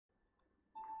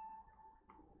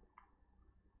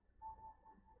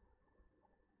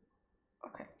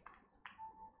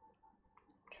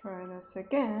Try this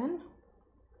again.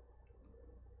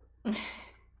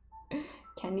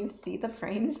 Can you see the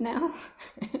frames now?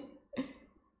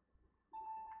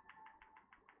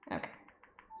 Okay.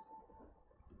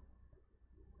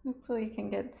 Hopefully you can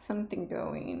get something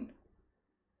going.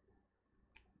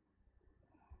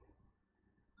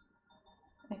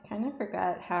 I kind of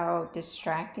forgot how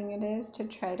distracting it is to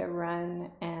try to run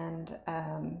and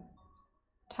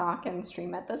talk and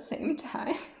stream at the same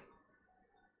time.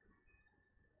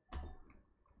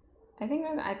 I think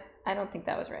I don't think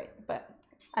that was right, but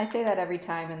I say that every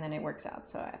time and then it works out,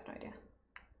 so I have no idea.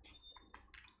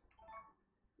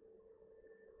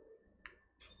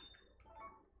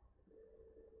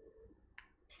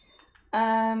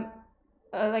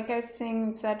 Like I was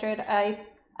saying, Cedric, I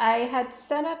had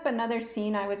set up another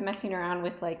scene. I was messing around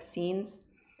with like scenes,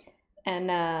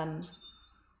 and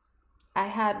I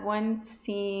had one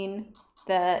scene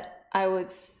that I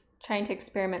was trying to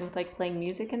experiment with like playing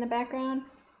music in the background,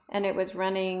 and it was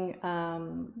running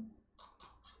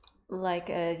like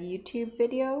a YouTube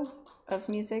video of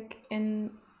music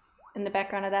in the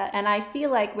background of that. And I feel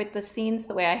like with the scenes,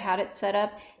 the way I had it set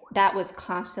up, that was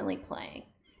constantly playing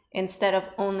instead of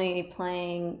only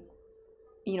playing,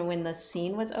 you know, when the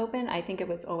scene was open. I think it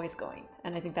was always going,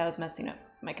 and I think that was messing up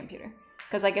my computer.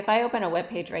 Because like if I open a web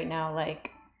page right now,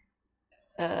 like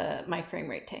my frame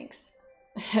rate tanks.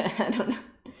 I don't know.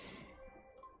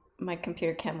 My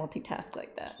computer can't multitask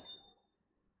like that.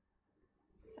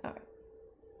 All right.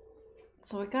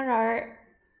 So we got our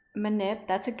manip.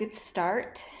 That's a good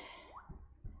start.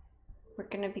 We're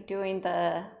gonna be doing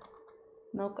the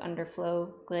Milk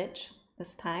Underflow glitch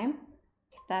this time,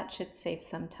 so that should save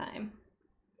some time.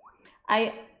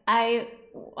 I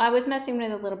was messing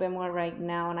with it a little bit more right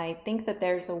now, and I think that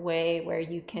there's a way where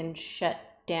you can shut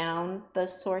down the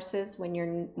sources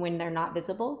when they're not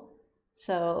visible.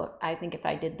 So I think if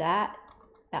I did that,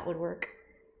 that would work.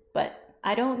 But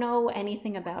I don't know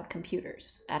anything about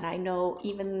computers, and I know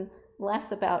even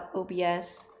less about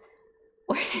OBS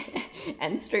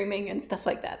and streaming and stuff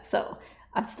like that. So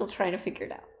I'm still trying to figure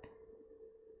it out.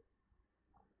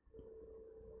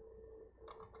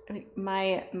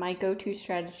 My go-to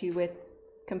strategy with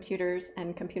computers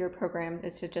and computer programs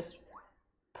is to just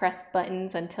press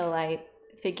buttons until I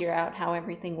figure out how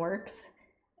everything works,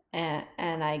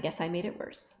 and I guess I made it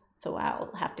worse, so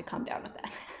I'll have to calm down with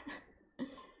that.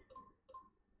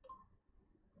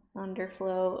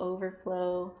 Underflow,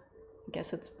 overflow, I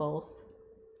guess it's both.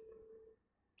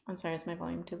 I'm sorry, is my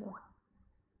volume too low?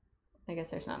 I guess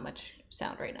there's not much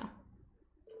sound right now.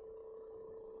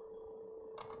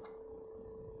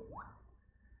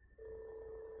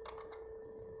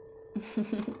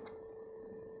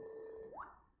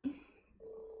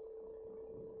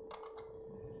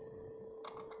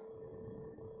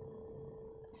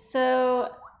 So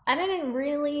I didn't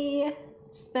really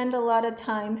spend a lot of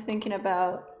time thinking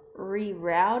about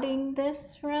rerouting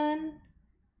this run.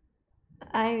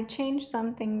 I changed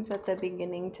some things at the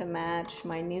beginning to match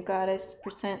my new goddess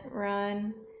percent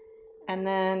run, and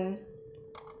then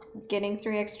getting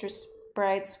 3 extra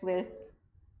sprites with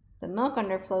the Milk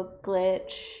Underflow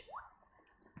glitch.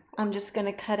 I'm just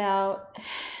gonna cut out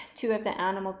 2 of the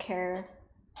animal care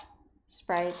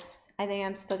sprites. I think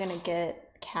I'm still gonna get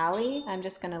Callie. I'm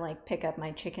just gonna like pick up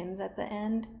my chickens at the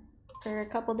end for a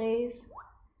couple days.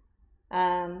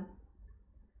 And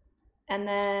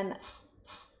then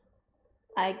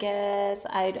I guess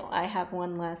I have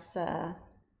one less,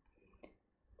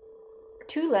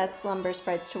 2 less slumber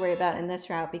sprites to worry about in this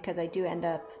route, because I do end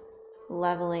up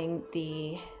leveling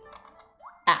the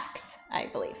axe, I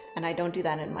believe, and I don't do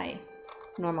that in my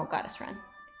normal goddess run.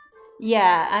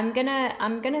 Yeah, I'm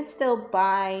gonna still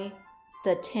buy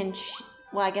the tin.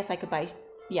 Well, I guess I could buy.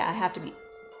 Yeah, it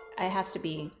has to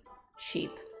be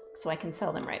sheep, so I can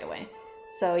sell them right away.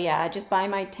 So yeah, I just buy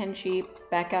my 10 sheep,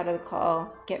 back out of the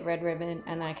call, get red ribbon,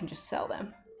 and then I can just sell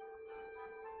them.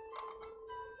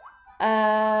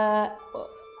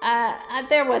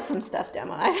 There was some stuff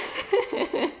demo.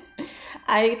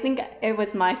 I think it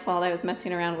was my fault. I was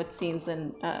messing around with scenes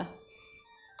in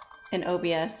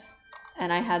OBS,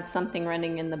 and I had something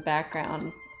running in the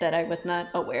background that I was not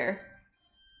aware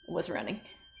was running.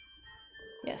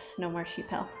 Yes, no more sheep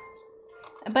hell.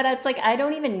 But it's like, I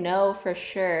don't even know for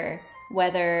sure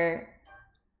whether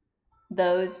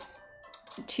those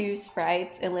 2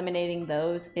 sprites, eliminating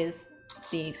those, is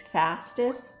the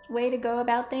fastest way to go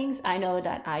about things. I know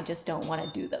that I just don't want to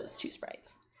do those 2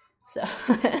 sprites. So,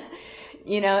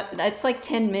 you know, it's like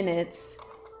 10 minutes.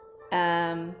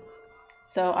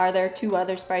 So are there 2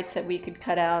 other sprites that we could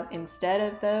cut out instead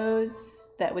of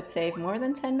those that would save more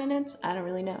than 10 minutes? I don't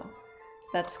really know.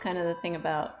 That's kind of the thing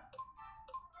about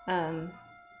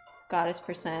goddess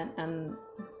percent and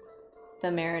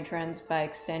the marriage runs by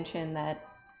extension that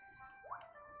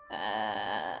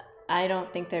I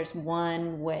don't think there's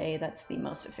one way that's the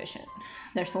most efficient.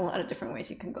 There's a lot of different ways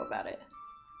you can go about it.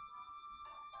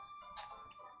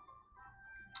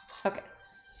 Okay,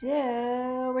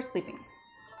 so we're sleeping.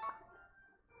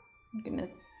 I'm gonna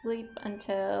sleep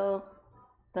until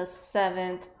the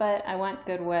 7th, but I want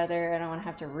good weather. I don't want to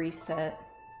have to reset.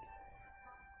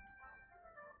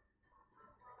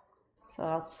 So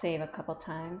I'll save a couple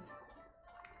times.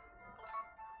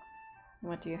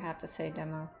 What do you have to say,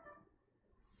 demo?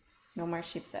 No more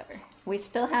sheeps ever. We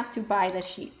still have to buy the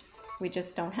sheeps. We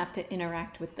just don't have to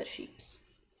interact with the sheeps.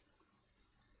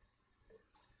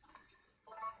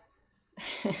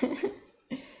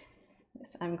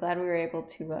 Yes, I'm glad we were able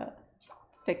to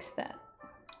fix that.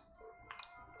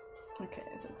 Okay,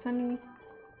 is it sunny?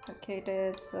 Okay, it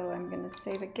is, so I'm gonna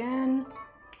save again.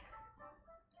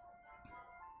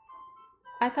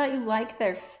 I thought you liked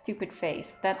their stupid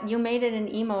face. That you made it an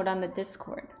emote on the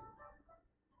Discord.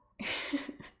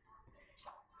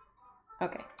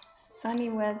 Okay, sunny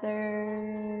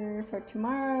weather for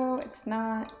tomorrow. It's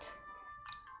not.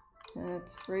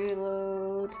 Let's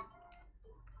reload.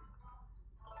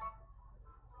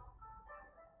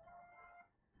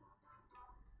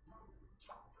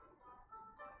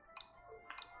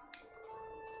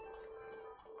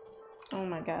 Oh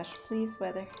my gosh, please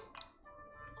weather.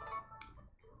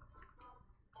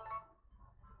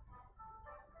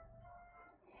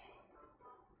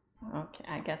 Okay,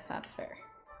 I guess that's fair.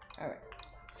 All right.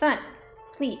 Sun,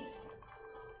 please.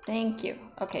 Thank you.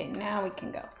 Okay, now we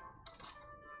can go.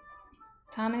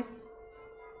 Thomas,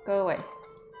 go away.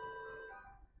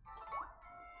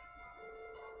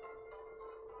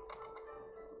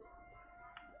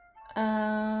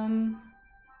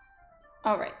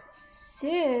 All right,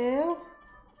 so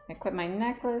I equip my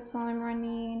necklace while I'm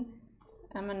running.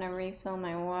 I'm gonna refill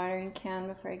my watering can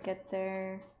before I get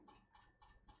there.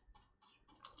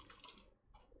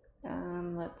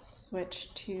 Let's switch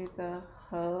to the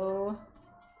hoe.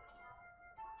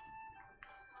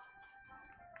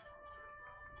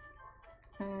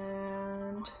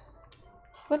 And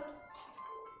whoops,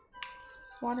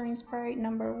 watering sprite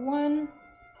number 1.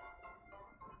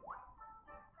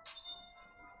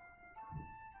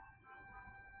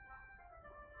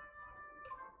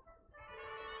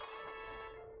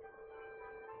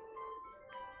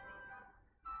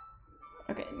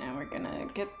 Okay, now we're gonna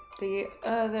get the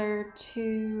other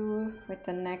 2 with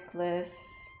the necklace.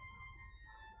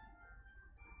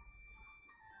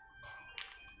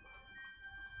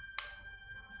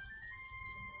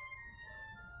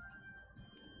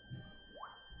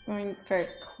 Going for a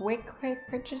quick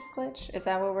purchase glitch? Is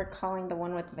that what we're calling the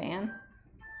one with van?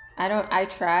 I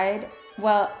tried.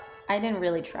 Well, I didn't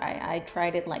really try. I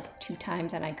tried it like 2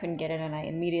 times and I couldn't get it and I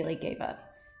immediately gave up.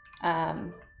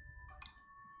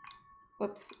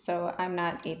 Whoops, so I'm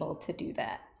not able to do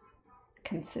that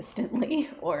consistently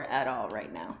or at all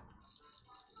right now.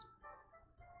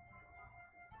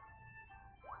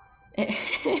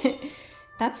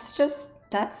 That's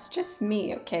just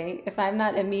me, okay? If I'm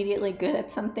not immediately good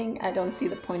at something, I don't see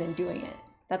the point in doing it.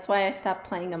 That's why I stopped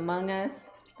playing Among Us.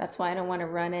 That's why I don't want to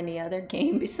run any other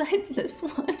game besides this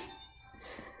one.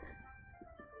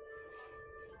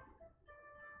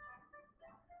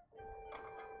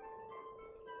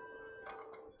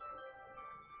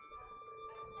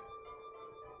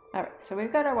 Alright, so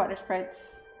we've got our water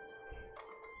sprites.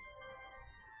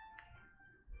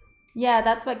 Yeah,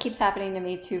 that's what keeps happening to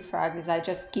me too, Frog, is I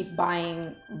just keep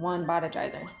buying one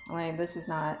botagizer. Like, this is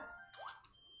not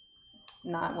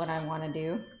what I want to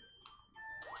do.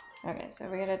 Okay, so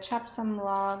we're gonna chop some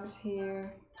logs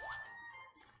here.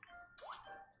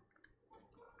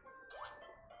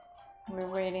 We're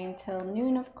waiting till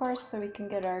noon, of course, so we can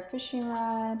get our fishing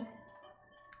rod.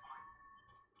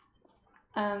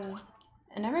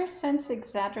 And ever since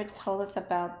Exadrid told us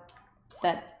about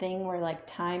that thing where like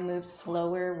time moves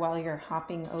slower while you're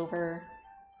hopping over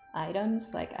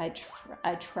items, like I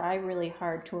try really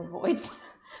hard to avoid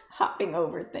hopping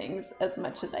over things as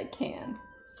much as I can.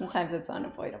 Sometimes it's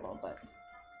unavoidable, but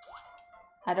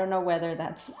I don't know whether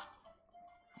that's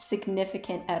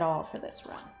significant at all for this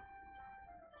run.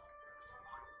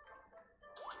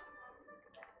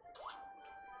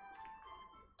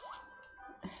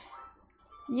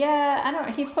 Yeah, I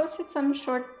don't. He posted some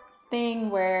short thing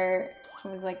where it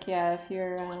was like, yeah, if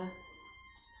you're,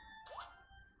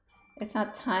 it's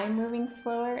not time moving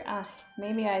slower.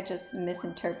 Maybe I just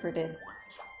misinterpreted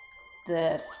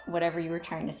the whatever you were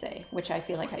trying to say, which I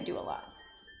feel like I do a lot,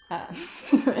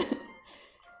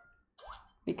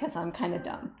 because I'm kind of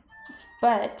dumb.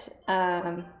 But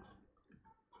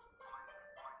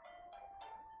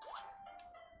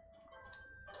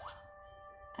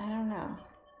I don't know.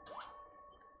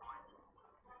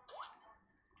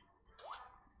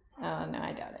 Oh, no,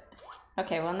 I doubt it.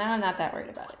 Okay, well, now I'm not that worried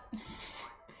about it.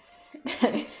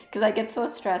 Because I get so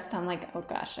stressed, I'm like, oh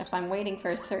gosh, if I'm waiting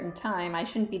for a certain time, I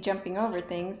shouldn't be jumping over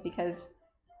things because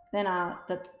then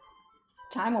the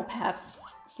time will pass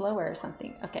slower or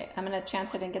something. Okay, I'm gonna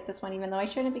chance it and get this one even though I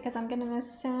shouldn't because I'm gonna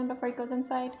miss him before he goes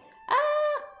inside.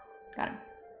 Ah! Got him.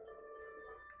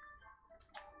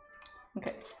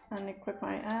 Okay, unequip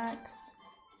my axe.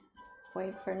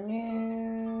 Wait for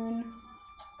noon.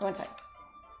 Go inside.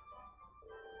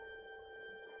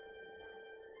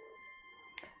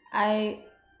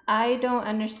 I don't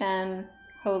understand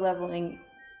hoe leveling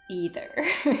either.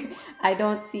 I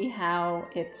don't see how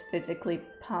it's physically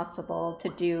possible to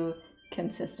do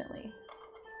consistently.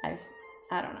 I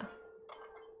don't know.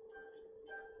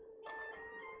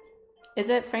 Is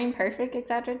it frame perfect,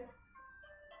 exaggerated?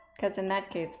 Because in that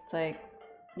case, it's like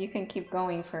you can keep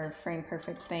going for a frame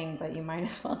perfect thing, but you might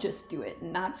as well just do it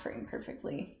not frame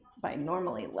perfectly by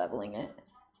normally leveling it.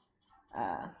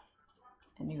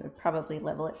 And you would probably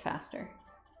level it faster.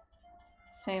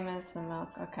 Same as the milk,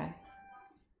 okay.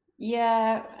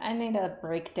 Yeah, I need a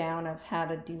breakdown of how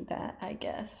to do that, I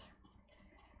guess.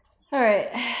 All right,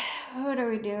 what are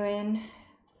we doing?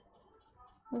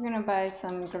 We're gonna buy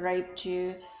some grape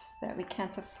juice that we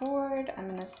can't afford. I'm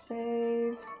gonna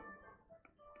save.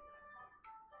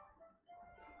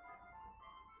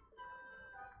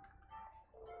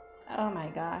 Oh my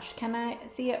gosh, can I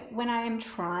see it? When I am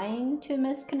trying to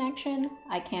miss connection,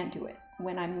 I can't do it.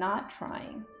 When I'm not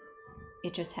trying,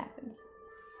 it just happens.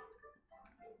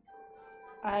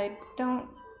 I don't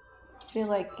feel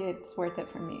like it's worth it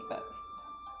for me, but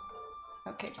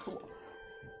okay, cool.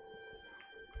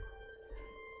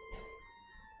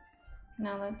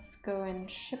 Now let's go and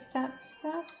ship that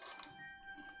stuff.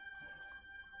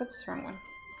 Oops, wrong one.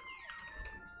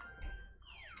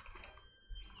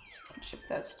 Ship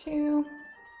those too.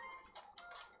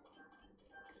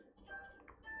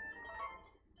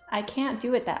 I can't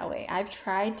do it that way. I've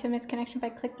tried to miss connection by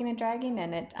clicking and dragging,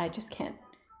 and I just can't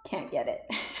get it.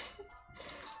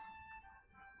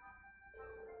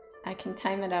 I can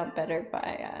time it out better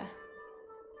by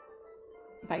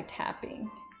tapping.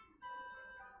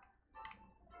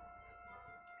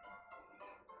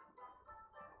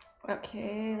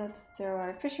 Okay, let's throw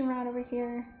our fishing rod over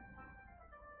here.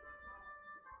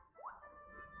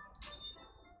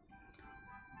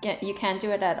 You can't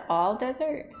do it at all,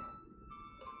 Desert?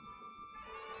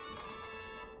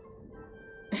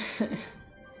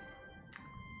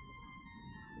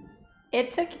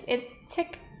 It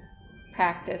took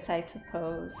practice, I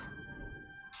suppose.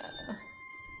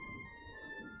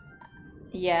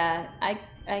 Yeah, I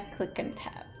click and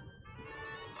tap.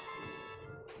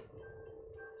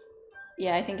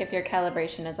 Yeah, I think if your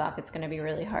calibration is off, it's going to be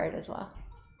really hard as well.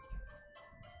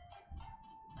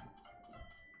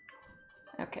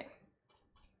 Okay.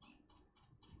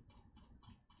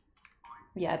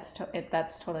 Yeah,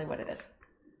 that's totally what it is.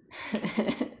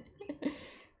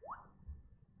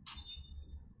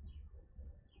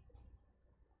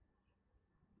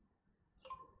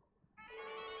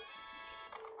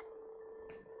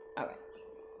 Alright.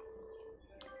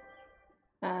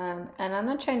 And I'm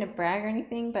not trying to brag or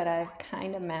anything, but I've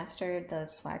kind of mastered the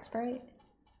swag sprite.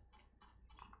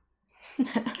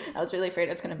 I was really afraid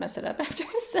I was going to mess it up after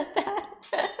I said that.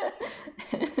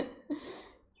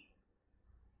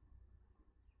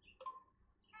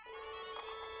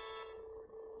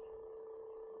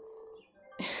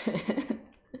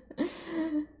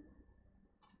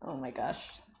 Oh my gosh,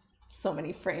 so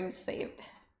many frames saved.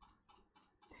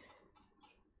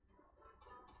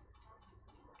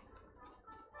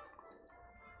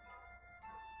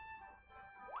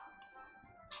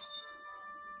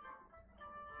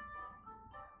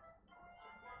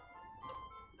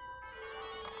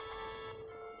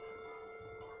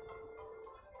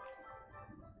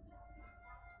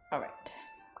 All right,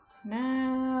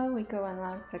 now we go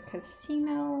unlock the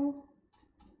casino.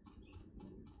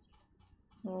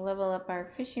 We'll level up our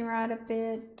fishing rod a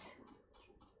bit.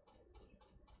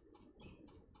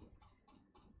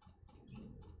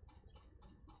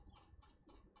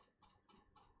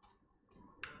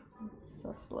 It's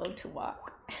so slow to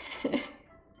walk.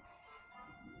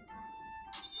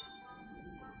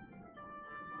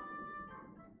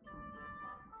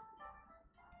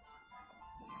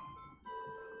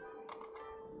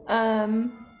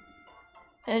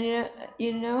 And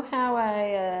you know how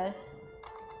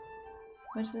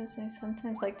what does this say?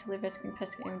 Sometimes like to leave ice cream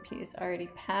pesky MPs already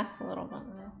past the little bump.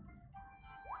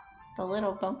 The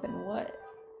little bump in what?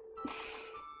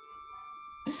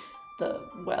 The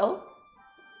well?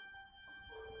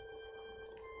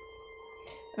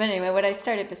 But anyway, what I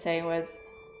started to say was,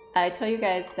 I told you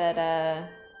guys that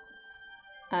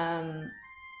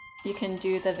you can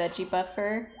do the veggie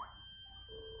buffer.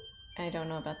 I don't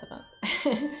know about the buff.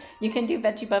 You can do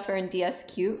veggie buffer in DS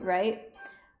Cute, right?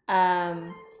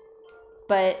 But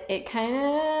it kind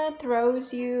of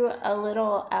throws you a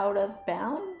little out of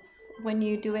bounds when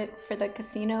you do it for the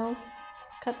casino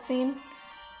cutscene.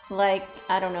 Like,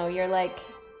 I don't know, you're like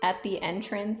at the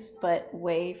entrance, but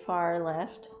way far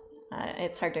left.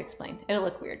 It's hard to explain. It'll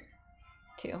look weird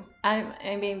too.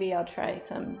 Maybe I'll try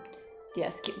some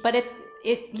DSQ, but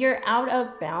you're out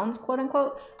of bounds, quote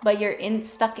unquote, but you're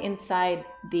stuck inside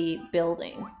the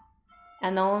building,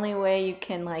 and the only way you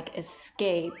can like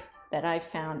escape that I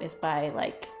found is by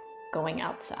like going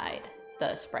outside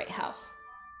the sprite house.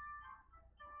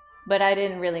 But I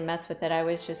didn't really mess with it. I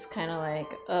was just kind of like,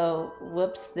 oh,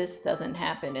 whoops, this doesn't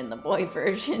happen in the boy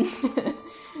version.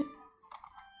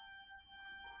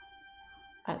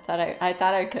 I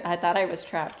thought I was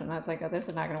trapped, and I was like, oh, this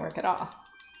is not gonna work at all.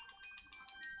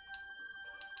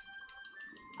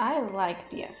 I like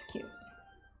DSQ.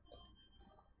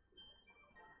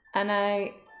 And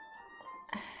I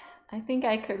think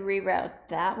I could reroute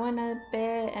that one a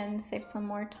bit and save some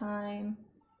more time.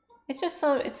 It's just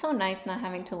so nice not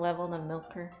having to level the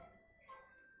milker.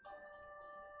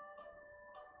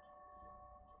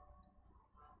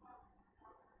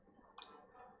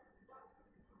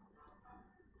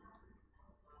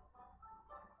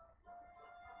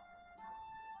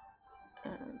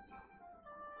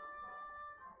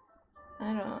 I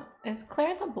don't know. Is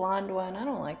Claire the blonde one? I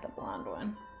don't like the blonde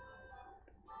one.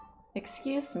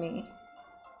 Excuse me.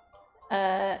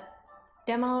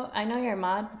 Demo, I know you're a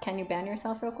mod. Can you ban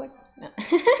yourself real quick? No.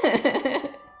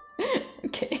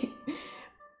 Okay.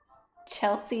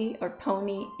 Chelsea or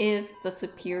Pony is the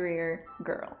superior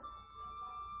girl.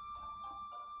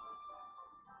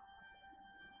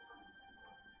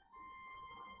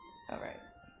 All right.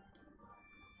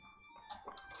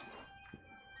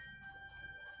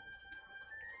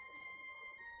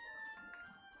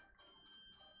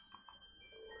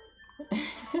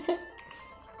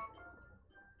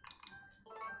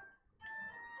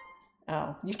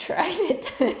 Oh, you tried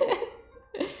it.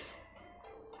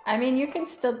 I mean, you can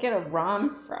still get a ROM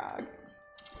frog.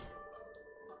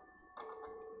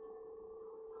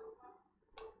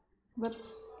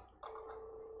 Whoops.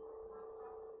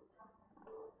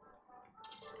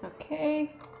 Okay.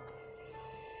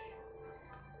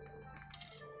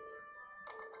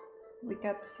 We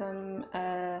got some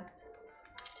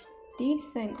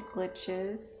decent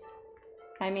glitches.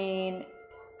 I mean,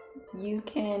 you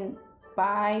can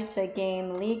buy the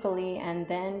game legally and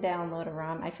then download a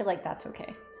ROM. I feel like that's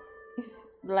okay.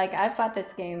 Like, I've bought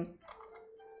this game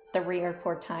 3 or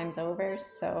 4 times over,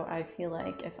 so I feel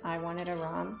like if I wanted a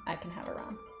ROM, I can have a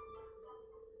ROM.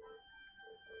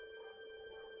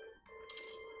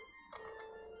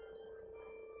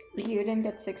 You didn't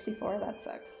get 64? That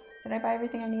sucks. Did I buy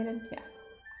everything I needed? Yeah.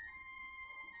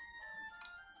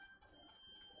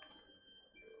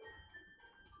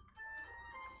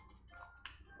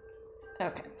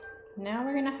 Okay, now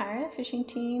we're gonna hire a fishing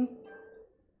team.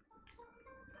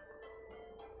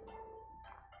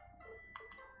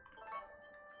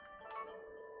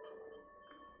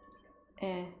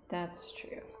 That's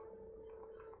true.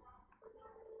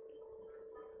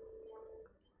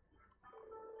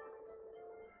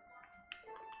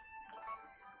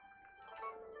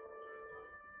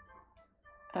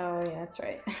 Oh yeah, that's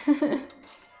right.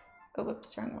 Oh,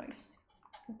 whoops, wrong voice.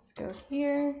 Let's go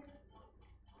here.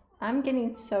 I'm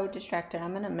getting so distracted.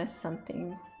 I'm gonna miss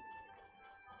something.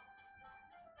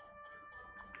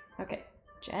 Okay,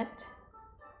 jet.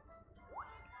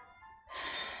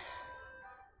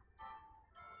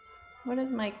 What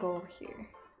is my goal here?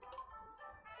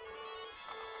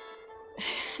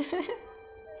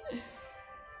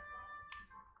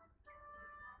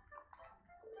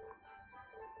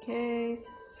 Okay,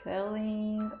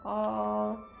 selling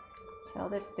all. Sell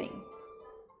this thing.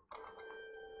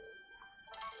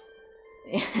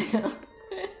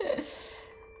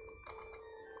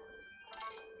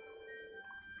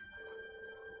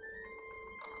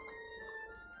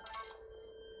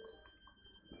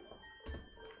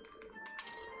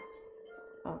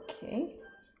 Okay,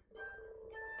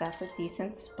 that's a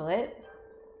decent split,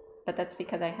 but that's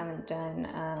because I haven't done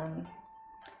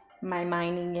my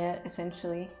mining yet,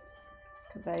 essentially,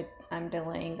 because I'm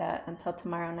delaying that until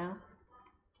tomorrow now.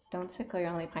 Don't sickle your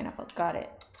only pineapple. Got it.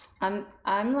 I'm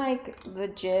like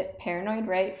legit paranoid,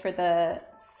 right? For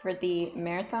the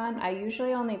marathon, I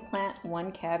usually only plant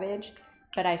 1 cabbage,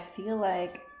 but I feel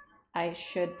like I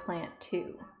should plant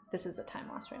 2. This is a time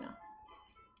loss right now.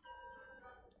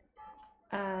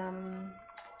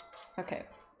 Okay,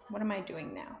 what am I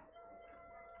doing now?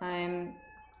 I'm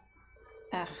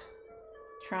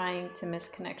trying to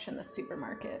misconnection the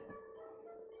supermarket.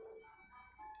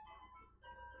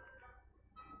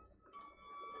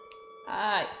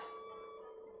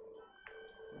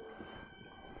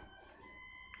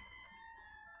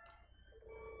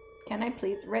 Can I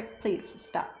please, Rick, please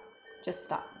stop. Just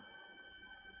stop.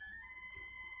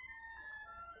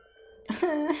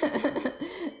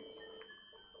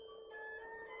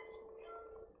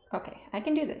 Okay, I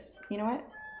can do this. You know what?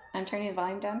 I'm turning the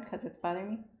volume down because it's bothering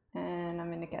me, and I'm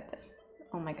gonna get this.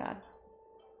 Oh my god.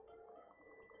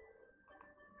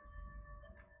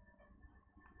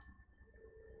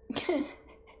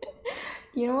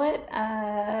 You know what?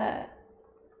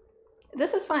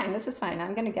 This is fine. This is fine.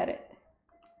 I'm gonna get it.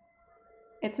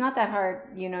 It's not that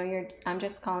hard, you know. I'm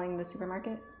just calling the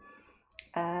supermarket.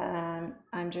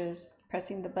 I'm just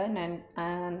pressing the button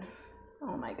and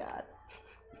oh my god.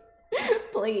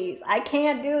 Please, I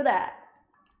can't do that.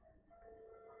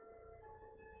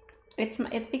 It's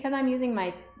because I'm using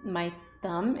my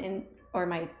thumb or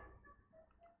my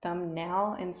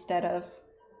thumbnail instead of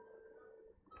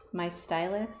my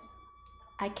stylus.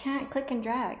 I can't click and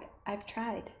drag. I've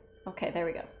tried. Okay, there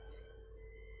we go.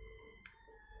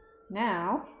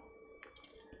 Now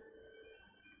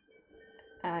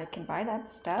I can buy that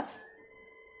stuff,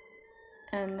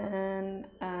 and then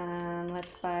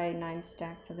let's buy 9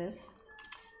 stacks of this.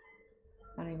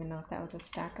 I don't even know if that was a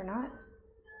stack or not.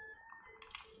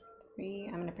 3,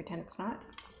 I'm gonna pretend it's not.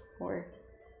 4,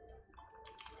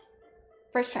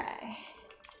 first try.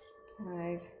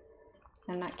 5,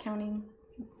 I'm not counting.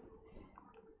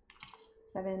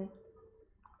 7,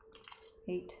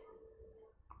 8,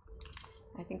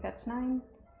 I think that's 9.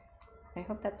 I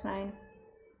hope that's 9.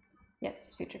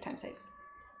 Yes, future time saves.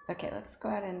 Okay, let's go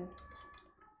ahead and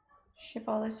ship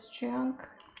all this junk.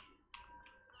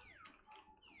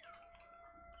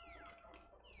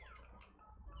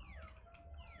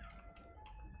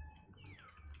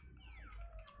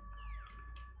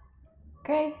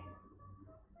 Okay.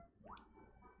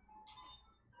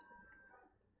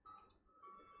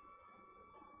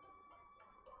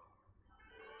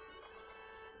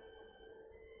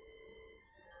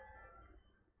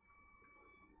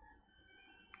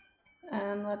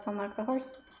 And let's unlock the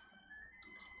horse.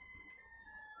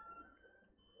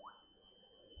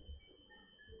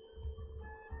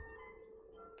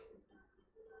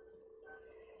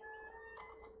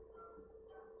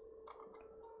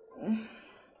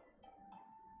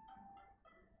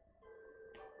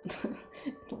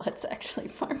 Let's actually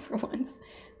farm for once.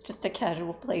 It's just a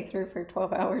casual playthrough for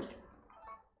 12 hours.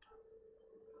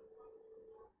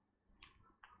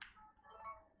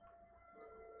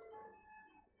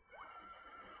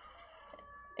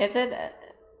 Is it?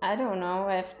 I don't know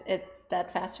if it's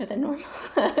that faster than normal.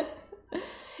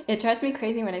 It drives me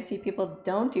crazy when I see people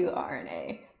don't do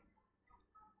RNA.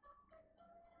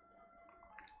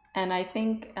 And I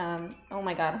think, oh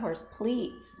my god, horse,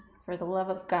 please, for the love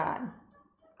of God.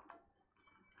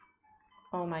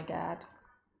 Oh my god.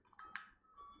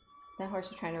 That horse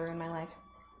is trying to ruin my life.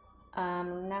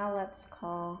 Now let's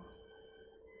call...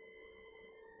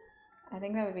 I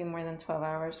think that would be more than 12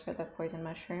 hours for the poison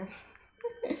mushroom.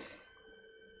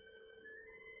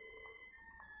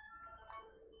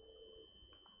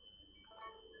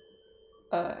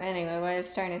 Anyway, what I was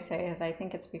starting to say is I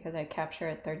think it's because I capture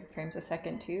at 30 frames a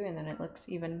second too, and then it looks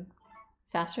even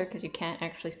faster because you can't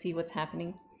actually see what's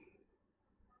happening.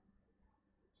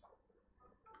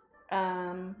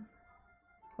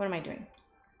 What am I doing?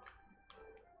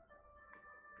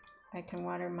 I can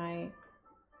water my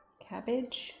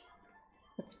cabbage.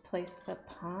 Let's place the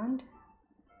pond.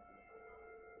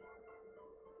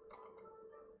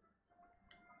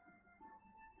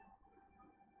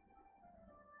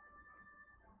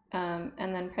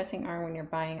 And then pressing R when you're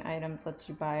buying items lets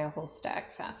you buy a whole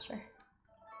stack faster.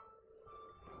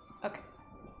 Okay.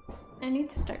 I need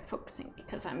to start focusing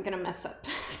because I'm gonna mess up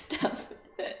stuff.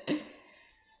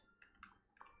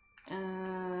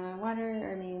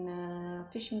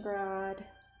 Fishing rod.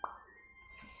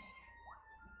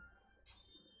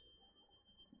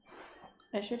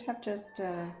 I should have just,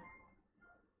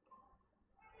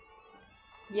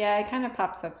 yeah, it kind of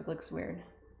pops up. It looks weird.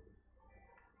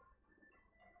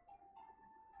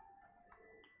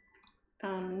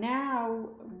 Now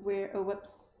we're, oh,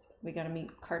 whoops. We gotta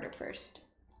meet Carter first.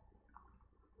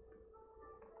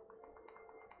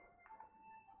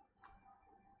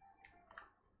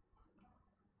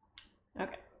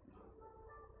 Okay.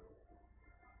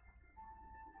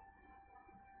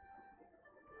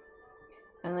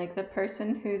 And like the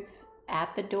person who's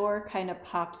at the door kind of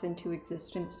pops into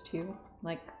existence too.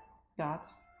 like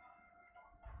yachts.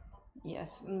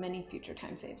 Yes, many future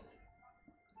time saves.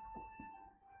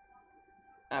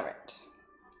 All right.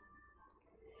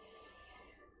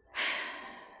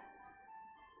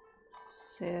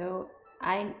 So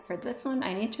for this one,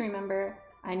 I need to remember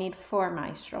I need 4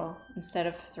 Maestro instead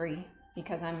of 3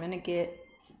 because I'm gonna get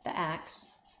the axe.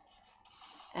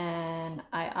 And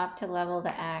I opt to level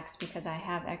the axe because I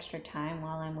have extra time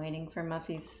while I'm waiting for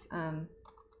Muffy's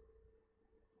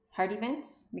heart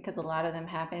events, because a lot of them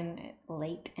happen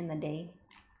late in the day.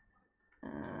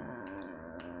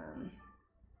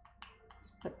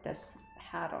 Let's put this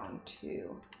hat on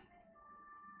too.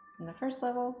 In the first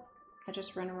level, I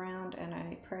just run around and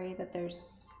I pray that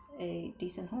there's a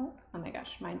decent hole. Oh my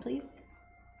gosh, mine please.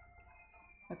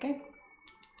 Okay.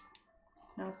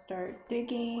 Now start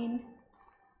digging.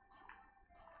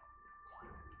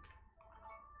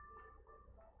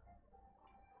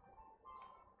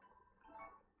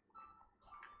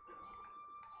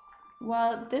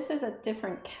 Well, this is a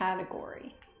different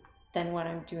category than what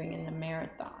I'm doing in the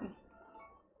marathon.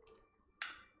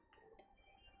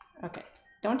 Okay,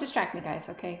 don't distract me, guys,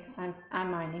 okay? I'm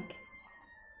mining.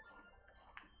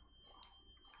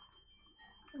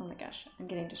 Oh my gosh, I'm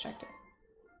getting distracted.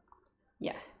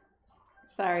 Yeah.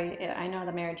 Sorry, I know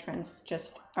the marriage runs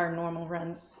just are normal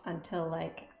runs until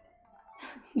like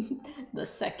the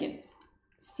 2nd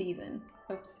season.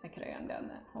 Oops, I could have gone down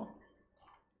that hole.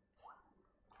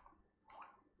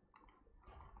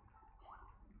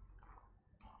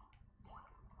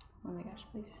 Oh my gosh,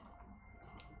 please.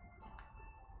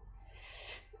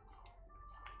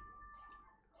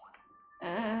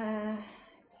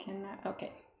 Cannot,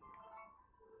 okay.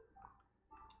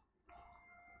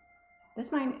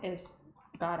 This mine is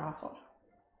god awful.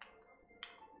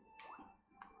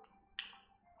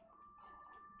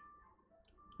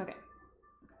 Okay.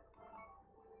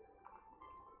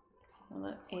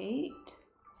 Level 8.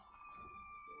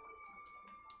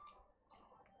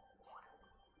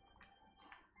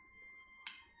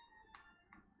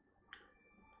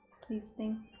 Please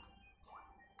think.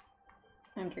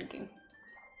 I'm drinking.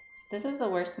 This is the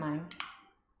worst mine.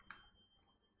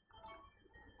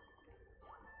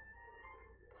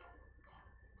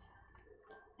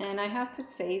 And I have to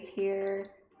save here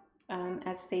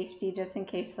as safety just in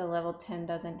case the level 10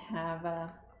 doesn't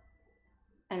have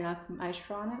enough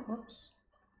maestro on it. Whoops.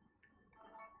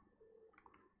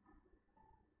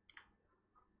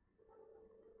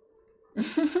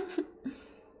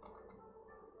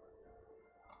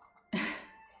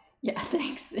 Yeah,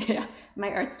 thanks. Yeah,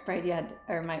 my art sprite, yeah,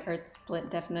 or my art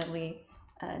split definitely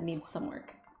needs some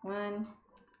work. 1,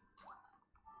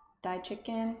 die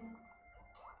chicken.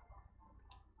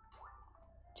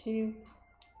 2,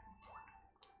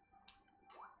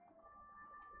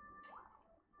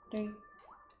 3,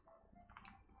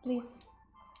 please,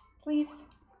 please,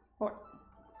 4.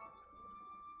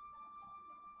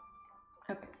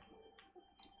 Okay.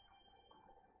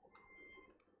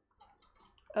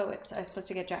 Oh, whoops, I was supposed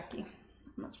to get Jackie.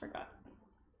 Almost forgot.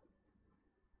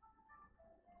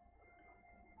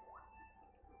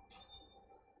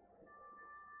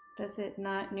 Does it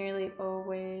not nearly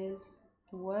always...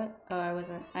 What? Oh, I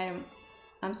wasn't...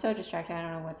 I'm so distracted, I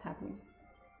don't know what's happening.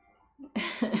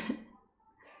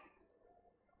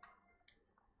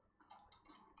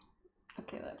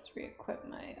 Okay, let's re-equip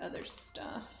my other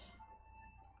stuff.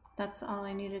 That's all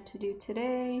I needed to do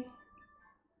today.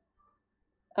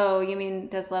 Oh, you mean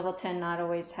does level 10 not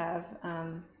always have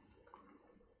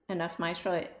enough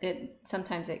maestro?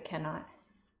 Sometimes it cannot.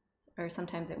 Or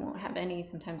sometimes it won't have any,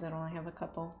 sometimes it'll only have a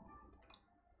couple.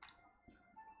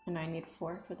 And I need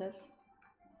 4 for this.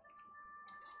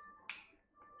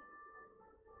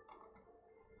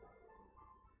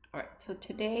 Alright, so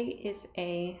today is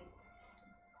a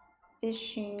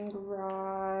fishing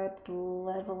rod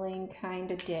leveling kind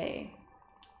of day.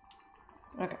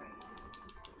 Okay.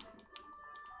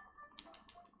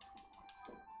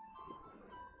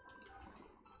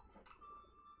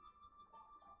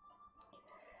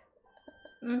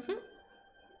 Mm-hmm.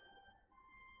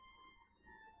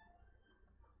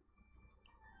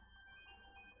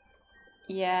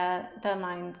 Yeah, the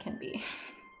mine can be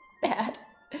bad.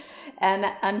 And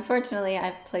unfortunately,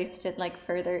 I've placed it like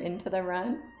further into the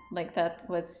run. Like that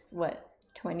was, what,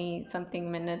 20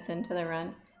 something minutes into the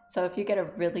run. So if you get a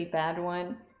really bad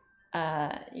one,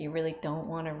 you really don't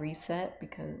want to reset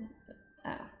because...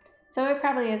 So it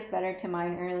probably is better to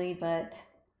mine early, but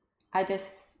I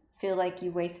just feel like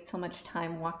you waste so much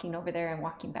time walking over there and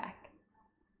walking back.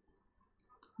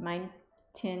 Mine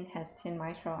 10 has 10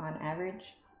 maestro on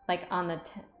average, like on the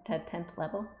 10th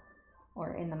level,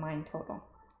 or in the mine total.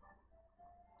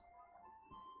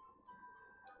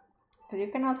 But you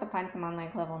can also find some on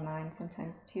like level 9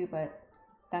 sometimes too, but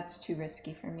that's too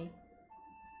risky for me.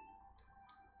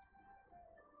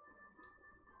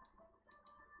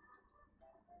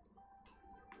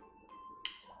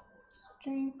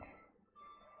 Drink.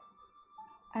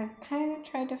 I've kind of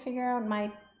tried to figure out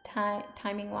my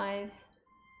timing wise.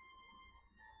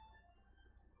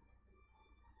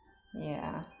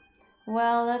 Yeah.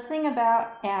 Well, the thing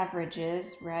about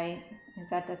averages, right, is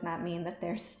that does not mean that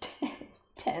there's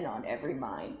 10 on every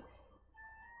mine.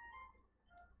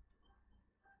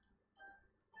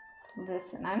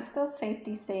 Listen, I'm still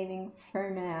safety saving for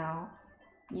now.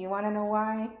 You want to know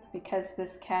why? Because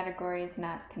this category is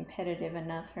not competitive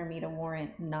enough for me to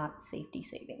warrant not safety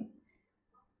saving.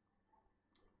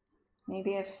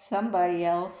 Maybe if somebody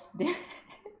else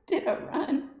did a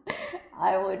run,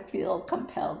 I would feel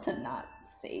compelled to not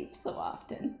save so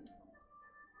often.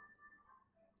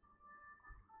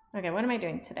 Okay, what am I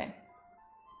doing today?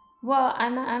 Well,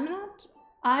 I'm not,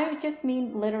 I just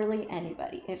mean literally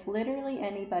anybody. If literally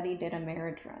anybody did a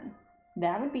marriage run,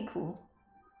 that would be cool.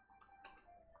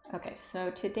 Okay,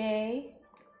 so today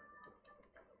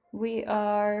we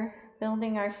are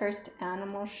building our first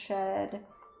animal shed.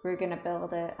 We're gonna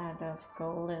build it out of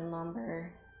golden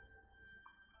lumber.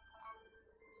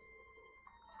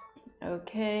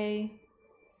 Okay.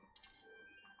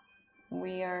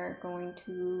 We are going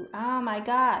to, oh my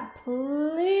God,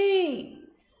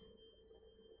 please.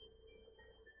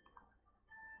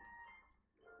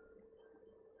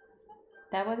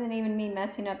 That wasn't even me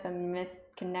messing up a missed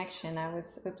connection. I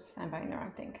was, oops, I'm buying the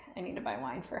wrong thing. I need to buy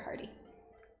wine for Hardy.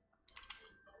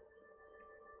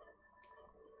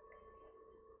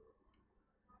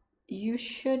 You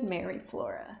should marry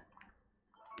Flora,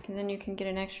 because then you can get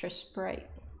an extra sprite.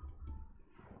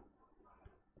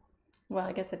 Well,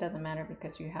 I guess it doesn't matter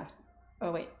because you have,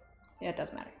 oh wait, yeah, it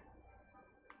does matter.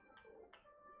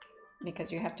 Because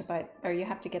you have to buy, or you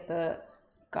have to get the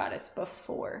goddess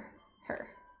before her.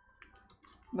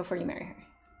 Before you marry her.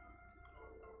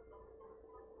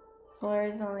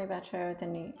 Flora's only bachelor with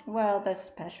any, well, the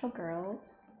special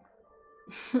girls.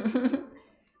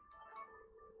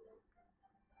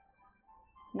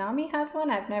 Nami has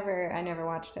one? I never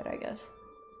watched it, I guess.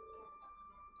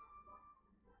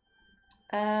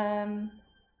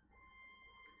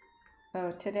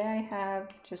 Oh, today I have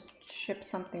just shipped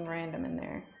something random in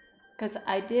there. Because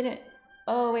I didn't,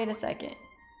 oh, wait a second.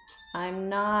 I'm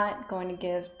not going to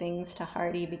give things to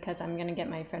Hardy because I'm going to get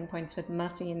my friend points with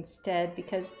Muffy instead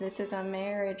because this is a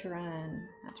marriage run.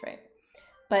 That's right.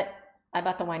 But I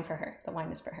bought the wine for her. The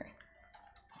wine is for her.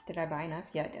 Did I buy enough?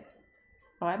 Yeah, I did.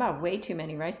 Oh, I bought way too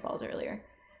many rice balls earlier.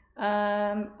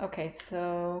 Okay,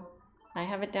 so I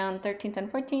have it down 13th and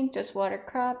 14th, just water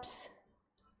crops.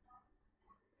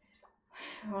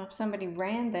 Well, if somebody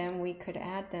ran them, we could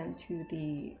add them to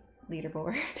the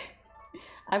leaderboard.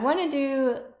 I want to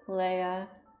do Leia,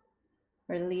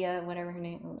 or Leah, whatever her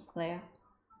name is, Leia.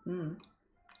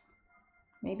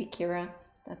 Maybe Kira.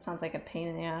 That sounds like a pain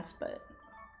in the ass, but...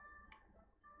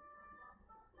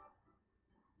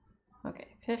 Okay,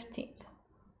 15th.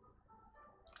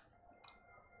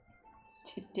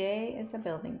 Today is a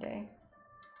building day.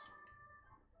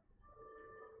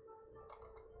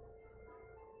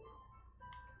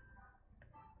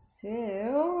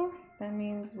 So, that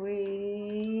means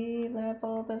we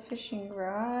level the fishing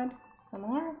rod some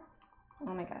more.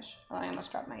 Oh my gosh. Oh, I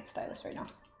almost dropped my stylus right now.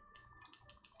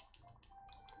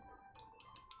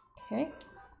 Okay.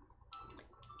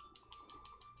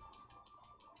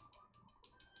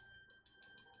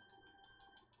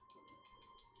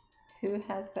 Who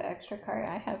has the extra card?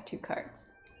 I have 2 cards.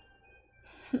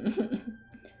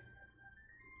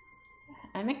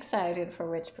 I'm excited for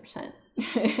which percent.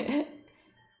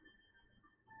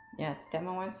 Yes,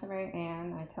 Demo wants to marry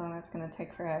Anne. I tell him it's going to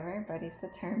take forever, but he's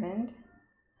determined.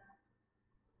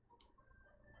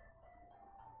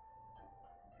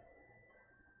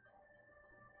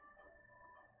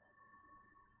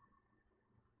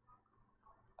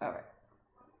 All right.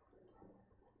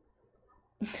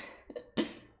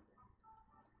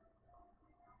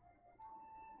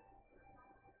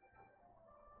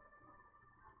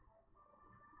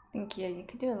 I think, yeah, you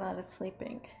could do a lot of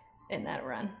sleeping in that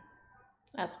run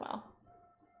as well.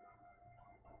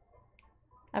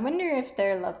 I wonder if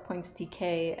their love points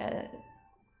decay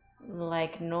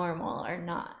like normal or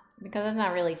not, because it's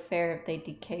not really fair if they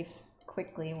decay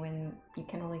quickly when you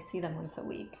can only see them once a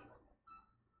week.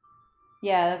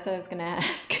 Yeah, that's what I was gonna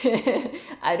ask.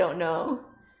 I don't know.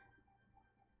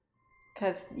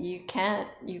 Because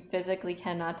you physically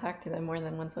cannot talk to them more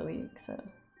than once a week, so.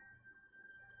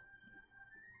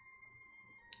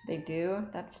 They do?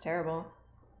 That's terrible.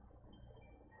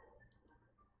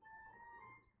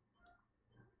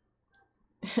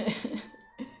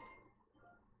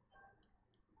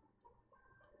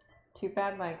 Too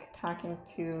bad, like, talking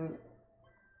to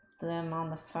them on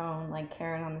the phone, like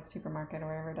Karen on the supermarket or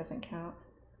whatever, doesn't count.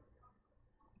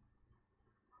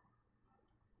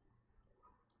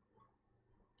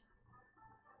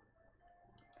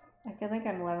 I feel like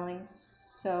I'm leveling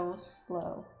so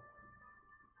slow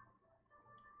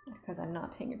because I'm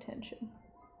not paying attention.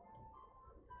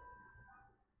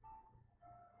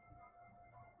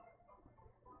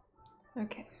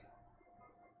 Okay.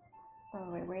 Oh,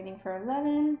 we're waiting for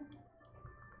 11.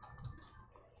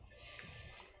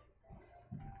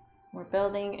 We're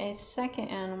building a second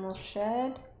animal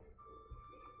shed.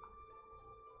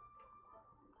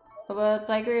 Well, it's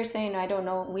like we were saying, I don't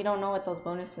know, we don't know what those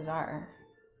bonuses are.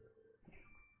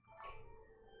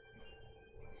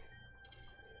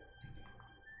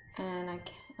 And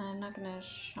I'm not gonna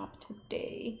shop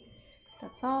today.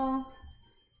 That's all.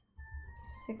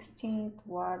 16th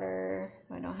water.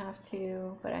 I don't have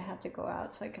to, but I have to go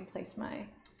out so I can place my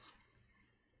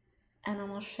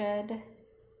animal shed.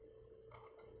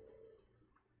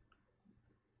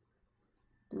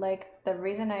 Like, the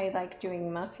reason I like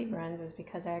doing Muffy runs is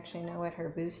because I actually know what her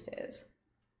boost is.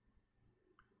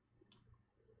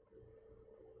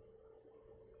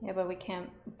 Yeah, but we can't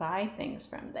buy things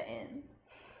from the inn.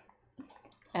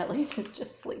 At least it's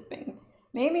just sleeping.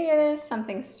 Maybe it is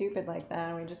something stupid like that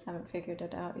and we just haven't figured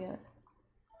it out yet.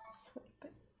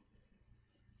 Sleeping.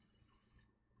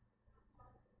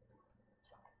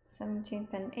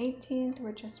 17th and 18th,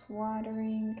 we're just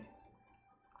watering.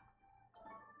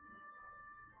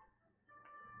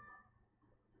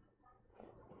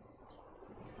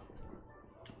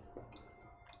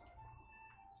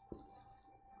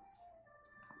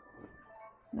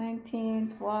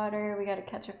 '19th, water, we gotta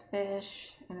catch a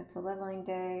fish, and it's a leveling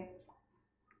day.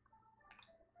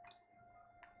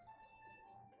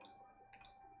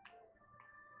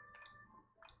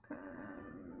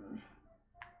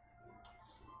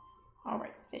 All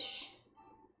right, fish.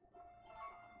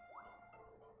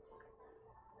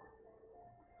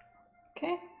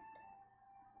 Okay.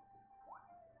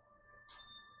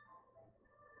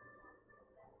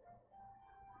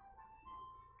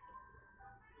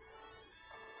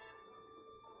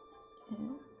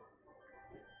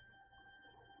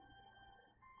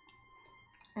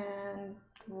 And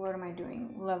what am I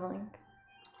doing? Leveling.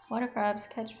 Water crabs,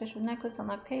 catch fish with necklace,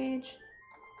 unlock page.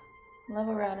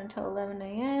 Level route until 11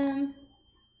 a.m.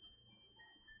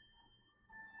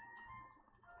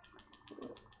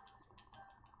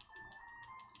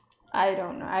 I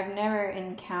don't know. I've never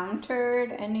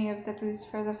encountered any of the boosts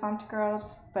for the Font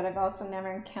girls, but I've also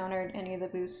never encountered any of the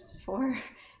boosts for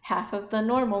half of the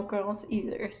normal girls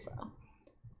either, so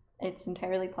it's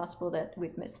entirely possible that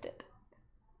we've missed it.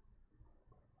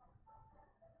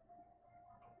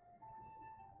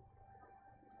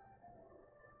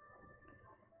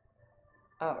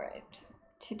 All right,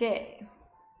 today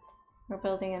we're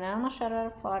building an animal shed out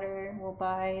of fodder. We'll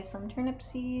buy some turnip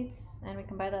seeds and we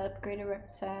can buy the upgraded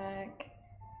rucksack.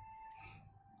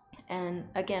 And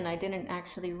again, I didn't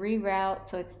actually reroute,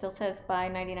 so it still says buy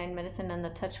 99 medicine and the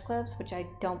touch gloves, which I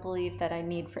don't believe that I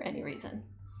need for any reason.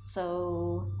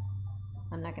 So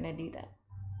I'm not gonna do that.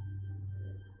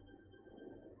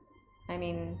 I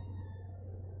mean,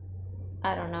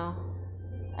 I don't know.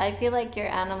 I feel like your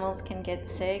animals can get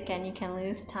sick and you can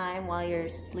lose time while you're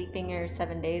sleeping your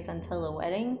 7 days until the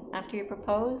wedding after you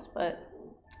propose, but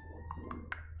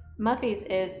Muffy's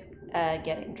is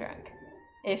getting drunk.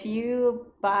 If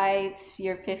you buy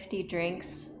your 50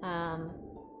 drinks,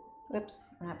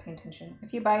 whoops, I'm not paying attention.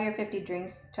 If you buy your 50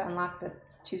 drinks to unlock the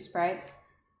 2 sprites,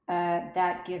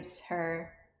 that gives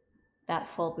her that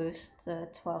full boost, the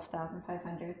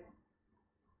 12,500.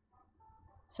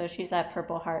 So she's at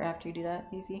purple heart after you do that,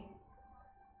 easy.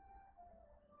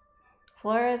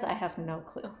 Flora's, I have no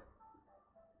clue.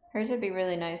 Hers would be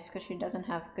really nice because she doesn't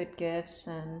have good gifts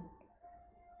and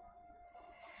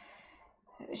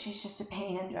she's just a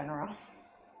pain in general.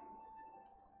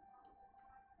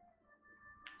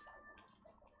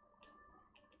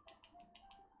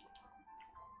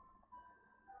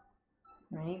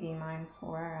 Maybe mine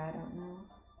 4, I don't know.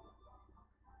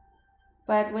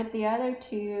 But with the other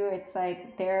 2, it's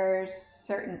like there's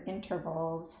certain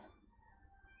intervals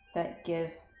that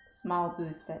give small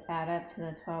boosts that add up to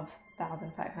the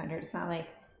 12,500. It's not like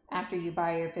after you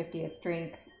buy your 50th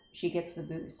drink, she gets the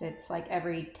boost. It's like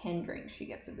every 10 drinks she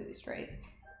gets a boost, right?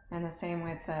 And the same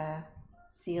with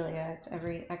Celia. It's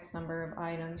every X number of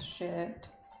items shipped,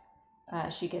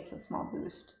 she gets a small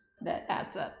boost that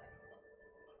adds up.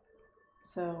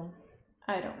 So,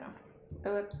 I don't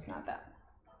know. Oops, not that.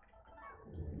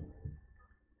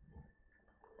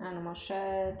 animal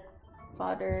shed,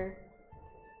 fodder.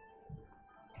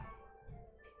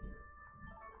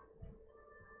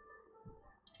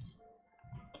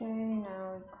 Okay,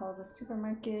 now we call the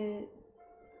supermarket.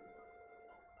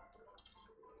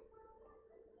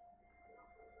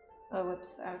 Oh,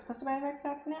 whoops, I was supposed to buy a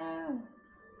rucksack now.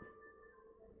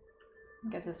 I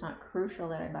guess it's not crucial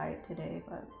that I buy it today,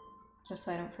 but just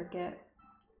so I don't forget.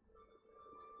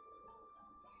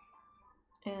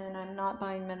 And I'm not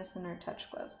buying medicine or touch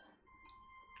gloves.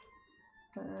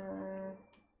 So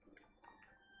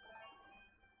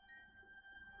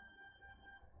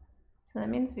that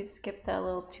means we skipped that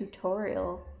little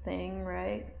tutorial thing,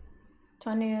 right?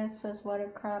 20 says water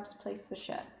crops, place the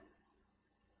shed.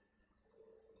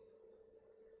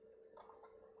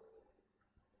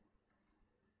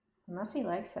 Muffy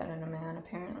likes that in a man,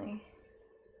 apparently.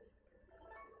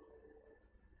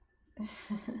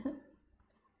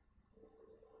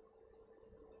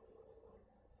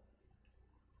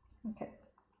 Okay.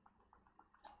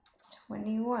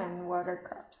 21 water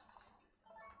crops.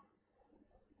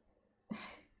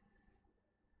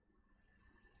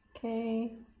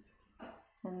 Okay.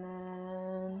 And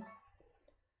then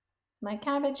my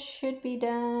cabbage should be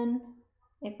done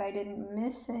if I didn't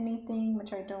miss anything,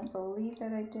 which I don't believe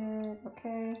that I did.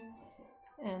 Okay.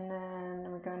 And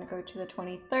then we're going to go to the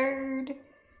 23rd.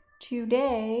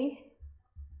 Today.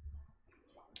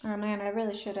 Oh man, I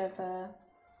really should have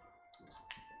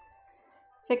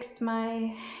fixed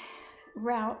my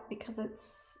route because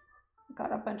it's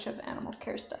got a bunch of animal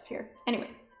care stuff here. Anyway.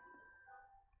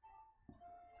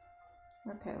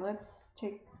 Okay, let's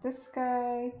take this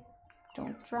guy.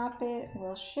 Don't drop it.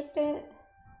 We'll ship it.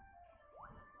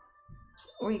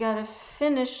 We gotta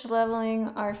finish leveling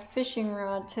our fishing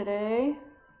rod today.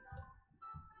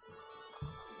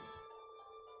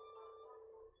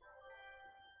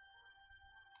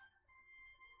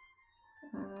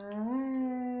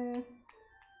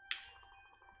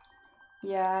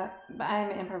 Yeah,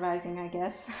 I'm improvising, I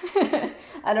guess.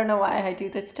 I don't know why I do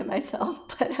this to myself,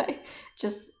 but I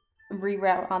just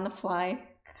reroute on the fly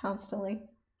constantly.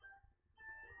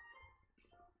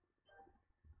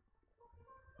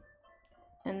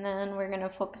 And then we're gonna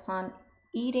focus on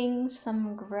eating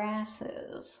some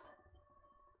grasses.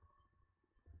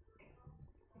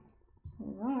 So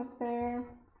it's almost there.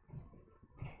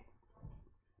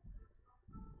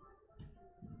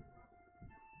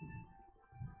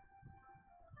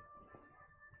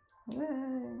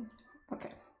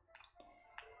 Okay.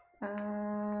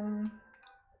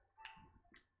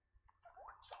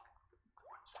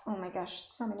 Oh my gosh,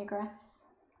 so many grass.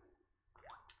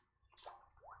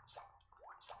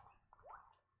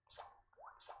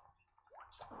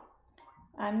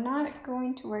 I'm not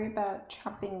going to worry about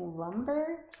chopping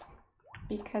lumber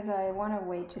because I want to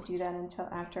wait to do that until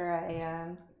after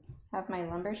I have my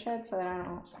lumber shed so that I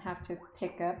don't have to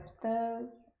pick up the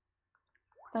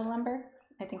lumber.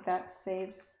 I think that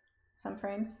saves some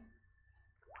frames.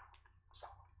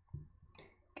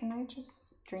 Can I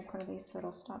just drink one of these so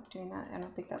it'll stop doing that? I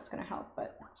don't think that's going to help,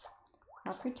 but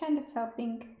I'll pretend it's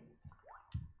helping.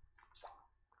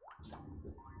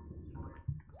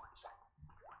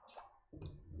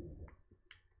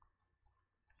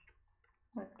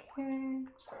 Okay.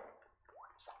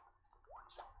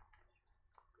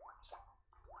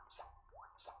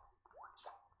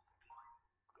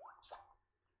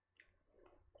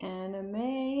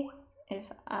 Anime. If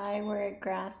I were a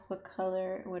grass, what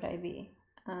color would I be?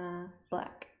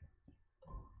 Black.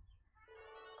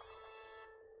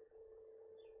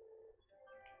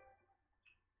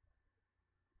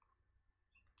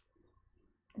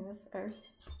 Is this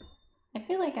earth? I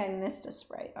feel like I missed a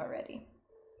sprite already.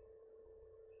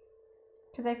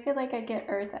 Because I feel like I get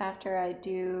earth after I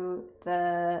do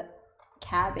the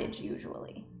cabbage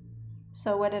usually.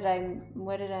 So what did I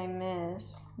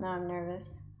miss? Now I'm nervous.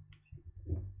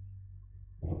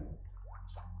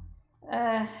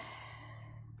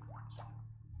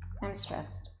 I'm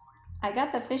stressed. I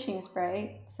got the fishing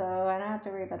sprite, so I don't have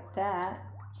to worry about that.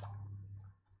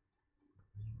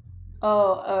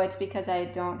 Oh, it's because I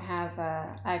don't have,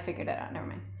 I figured it out, never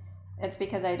mind. It's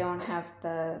because I don't have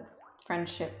the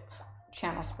friendship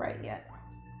channel sprite yet.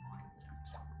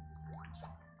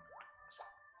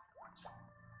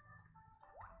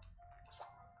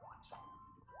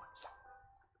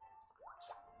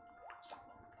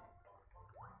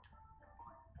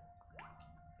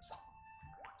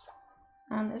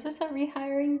 Is this a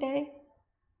rehiring day?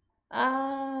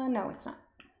 No, it's not.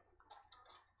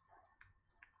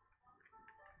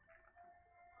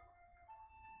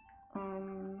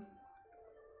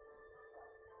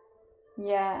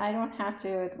 Yeah, I don't have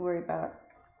to worry about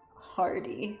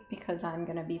party because I'm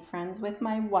gonna be friends with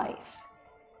my wife.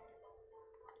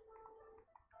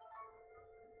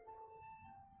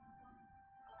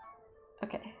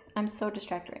 Okay, I'm so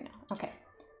distracted right now. Okay,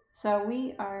 so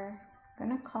we are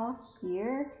gonna call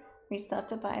here. We still have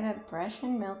to buy the brush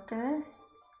and milker.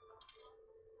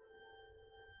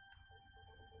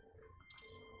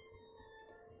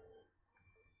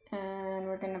 And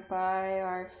we're gonna buy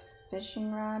our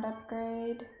fishing rod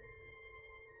upgrade.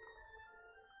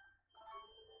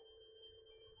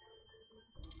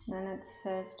 Then it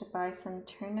says to buy some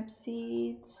turnip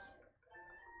seeds.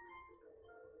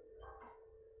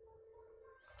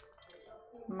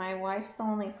 My wife's the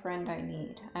only friend I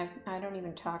need. I don't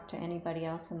even talk to anybody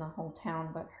else in the whole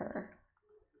town but her.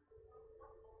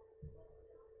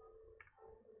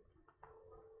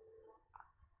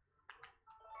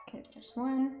 Okay, there's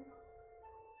one.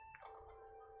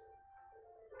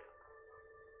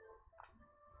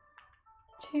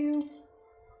 Two.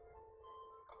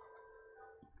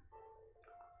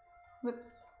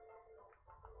 Whoops.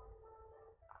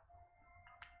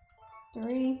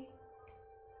 3.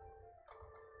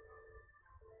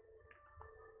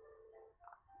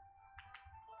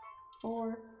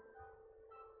 4.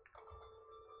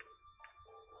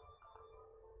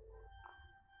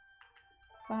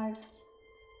 5.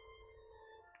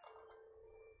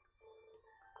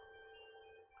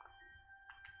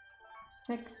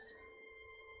 6.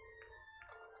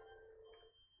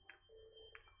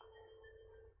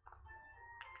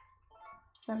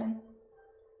 7.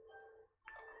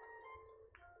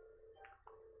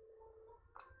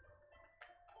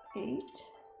 8.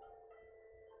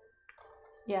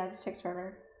 Yeah, this takes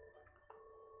forever.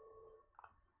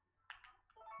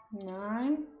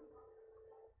 9.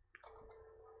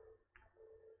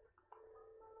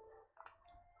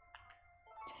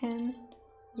 10.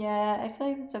 Yeah, I feel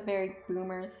like it's a very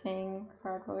boomer thing,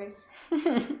 crowd voice.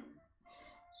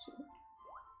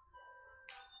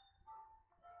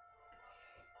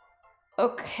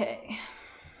 Okay.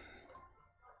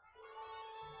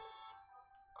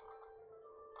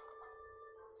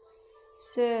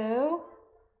 So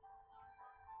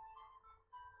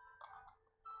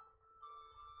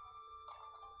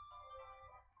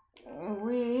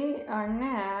we are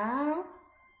now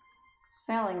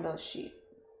selling those sheep.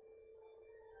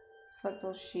 Fuck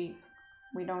those sheep.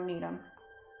 We don't need them.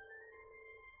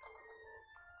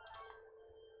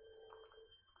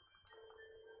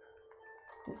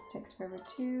 This takes forever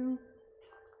too.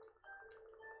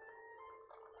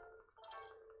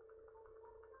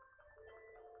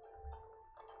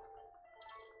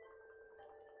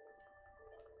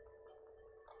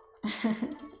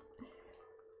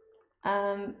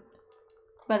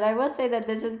 But I will say that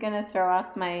this is gonna throw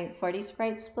off my 40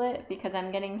 sprite split because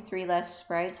I'm getting 3 less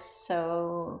sprites,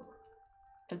 so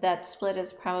that split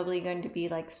is probably going to be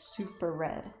like super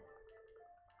red.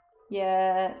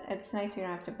 Yeah, it's nice you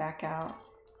don't have to back out.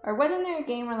 Or wasn't there a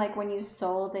game where like when you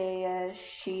sold a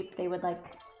sheep, they would like,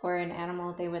 or an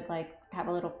animal, they would like have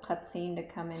a little cutscene to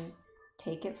come and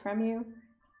take it from you?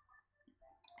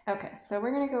 Okay, so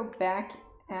we're gonna go back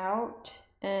out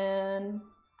and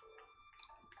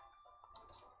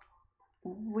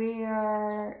we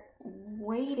are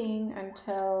waiting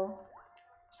until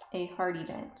a hard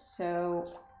event.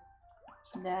 So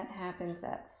that happens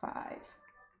at 5.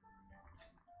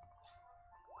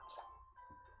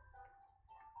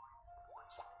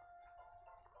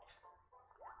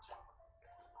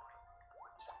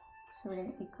 So we're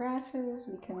gonna eat grasses.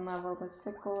 We can level the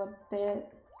sickle a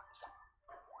bit.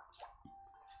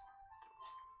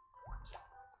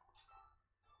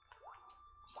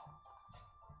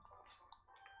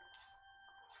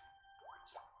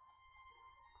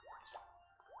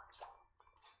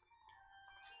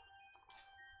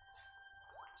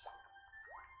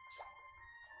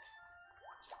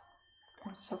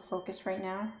 I'm so focused right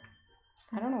now.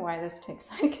 I don't know why this takes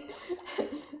like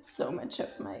so much of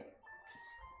my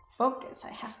focus.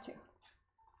 I have to.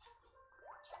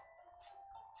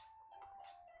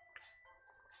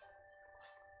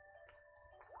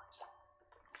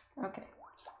 Okay.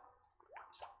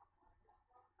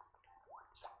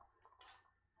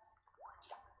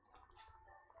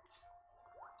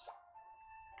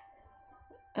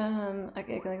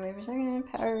 Okay, click away for a second.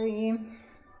 Powdery.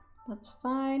 That's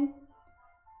fine.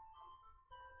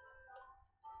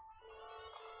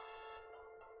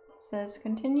 It says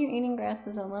continue eating grass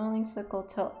with a leveling sickle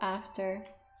till after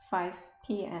 5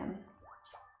 p.m.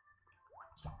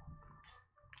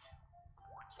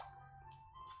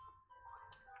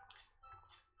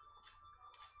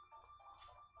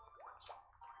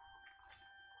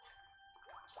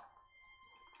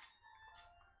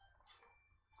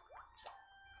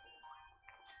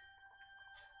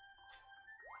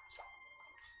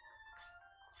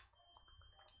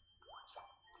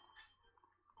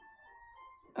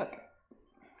 Okay.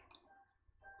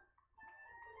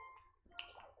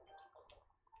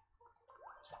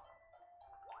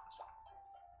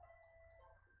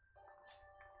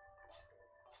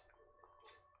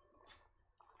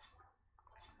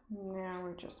 Now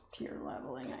we're just pure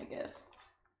leveling, I guess.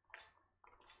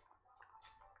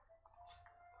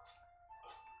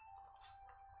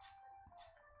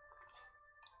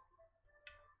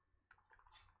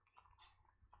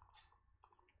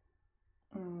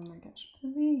 Oh my gosh,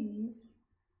 please.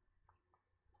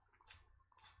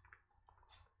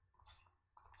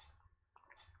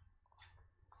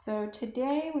 So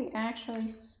today we actually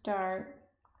start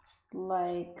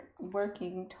like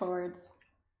working towards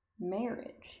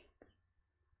marriage.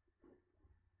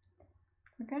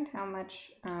 Forget how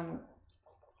much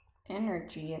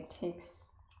energy it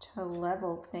takes to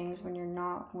level things when you're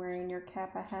not wearing your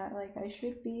Kappa hat like I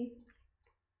should be.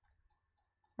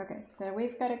 Okay, so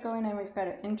we've got to go in and we've got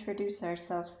to introduce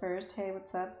ourselves first. Hey,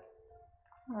 what's up?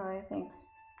 Oh, thanks.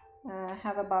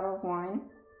 Have a bottle of wine.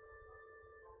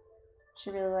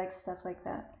 She really likes stuff like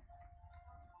that.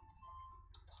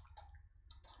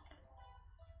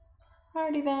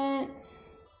 Heart event.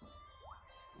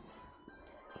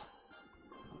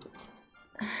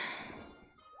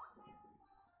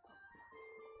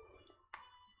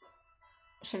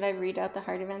 Should I read out the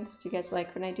heart events? Do you guys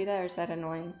like when I do that, or is that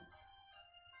annoying?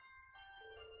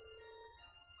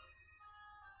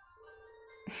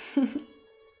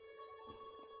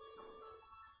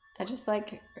 I just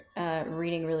like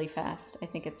reading really fast. I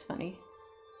think it's funny.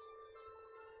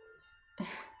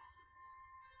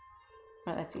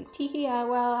 Oh, let's see. Teehee,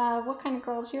 well, what kind of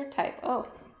girl is your type? Oh,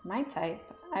 my type?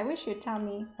 I wish you'd tell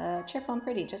me. Cheerful and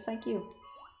pretty, just like you.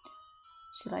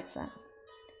 She likes that.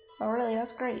 Oh, really?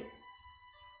 That's great.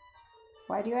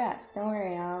 Why do you ask? Don't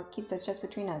worry, I'll keep this just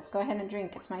between us. Go ahead and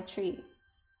drink. It's my treat.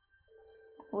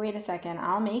 Wait a second.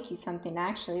 I'll make you something,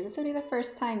 actually. This will be the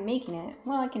first time making it.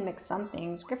 Well, I can mix some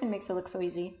things. Griffin makes it look so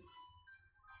easy.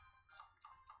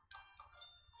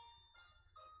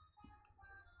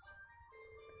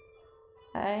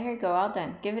 Here you go. All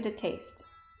done. Give it a taste.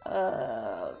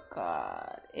 Oh,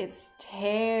 God. It's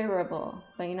terrible.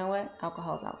 But you know what?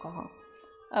 Alcohol is alcohol.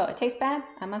 Oh, it tastes bad?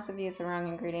 I must have used the wrong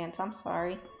ingredients. I'm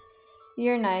sorry.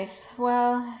 You're nice.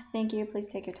 Well, thank you. Please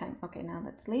take your time. Okay, now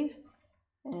let's leave.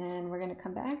 And we're going to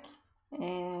come back.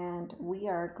 And we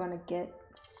are going to get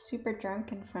super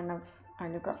drunk in front of our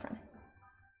new girlfriend.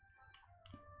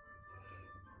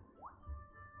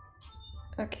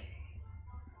 Okay.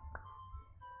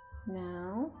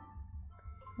 Now,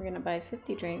 we're going to buy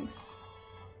 50 drinks.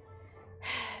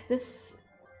 This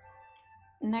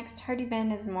next heart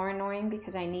event is more annoying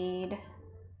because I need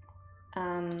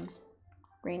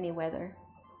rainy weather.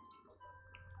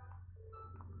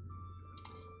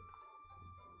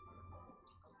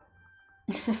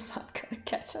 Vodka with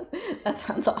ketchup. That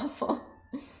sounds awful.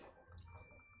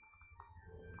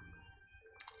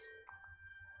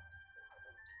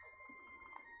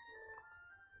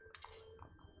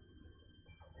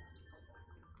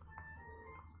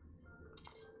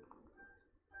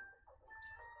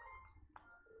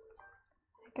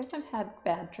 I guess I've had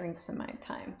bad drinks in my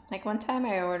time. Like one time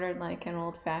I ordered like an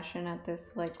old fashioned at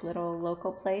this like little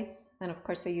local place, and of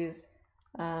course they use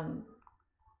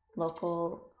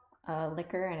local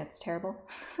liquor, and it's terrible.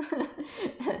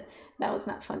 That was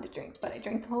not fun to drink, but I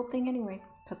drank the whole thing anyway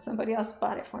because somebody else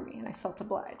bought it for me and I felt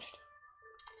obliged.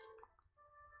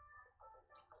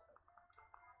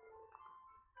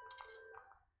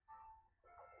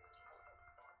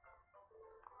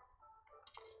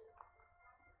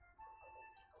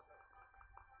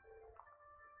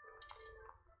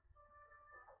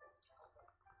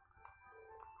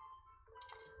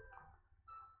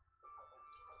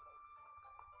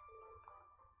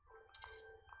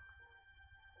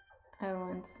 I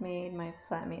once made my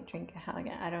flatmate drink a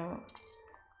Halligan. I don't...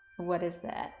 What is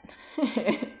that?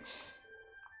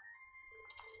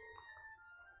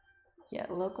 Yeah,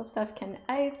 local stuff can...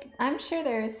 I'm sure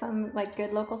there is some like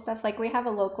good local stuff. Like we have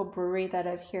a local brewery that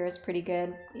I've heard is pretty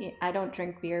good. I don't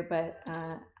drink beer, but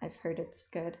I've heard it's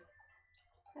good.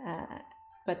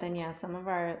 But then yeah, some of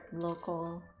our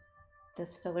local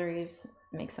distilleries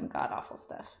make some god-awful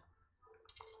stuff.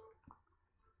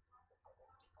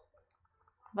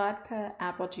 Vodka,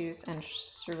 apple juice, and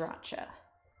sriracha.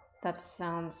 That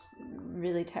sounds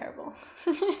really terrible.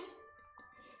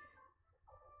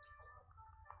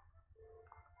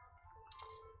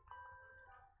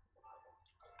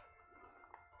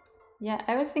 Yeah,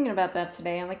 I was thinking about that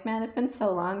today. I'm like, man, it's been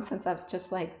so long since I've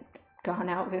just like gone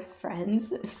out with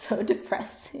friends. It's so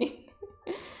depressing.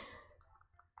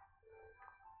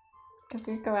 Because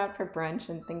we go out for brunch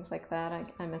and things like that.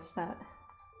 I miss that.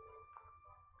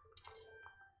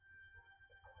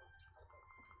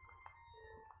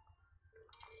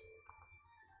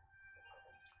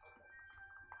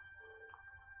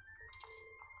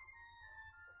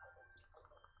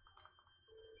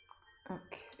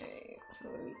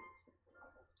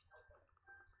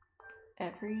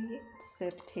 Every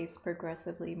sip tastes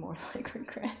progressively more like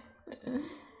regret.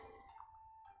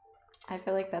 I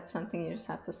feel like that's something you just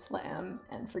have to slam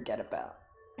and forget about.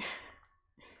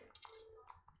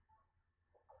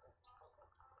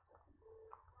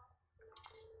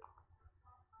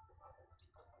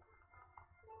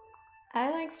 I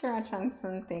like sriracha on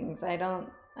some things. I don't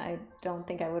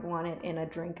think I would want it in a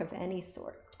drink of any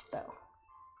sort, though.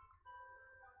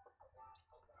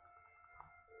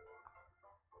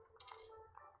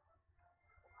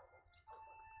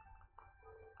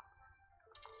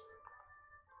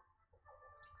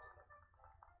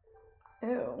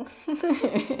 Ew.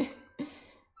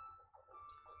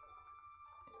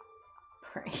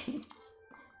 Right.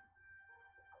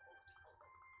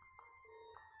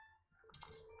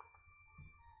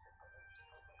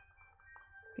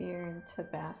 Beer and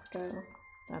Tabasco.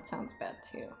 That sounds bad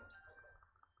too.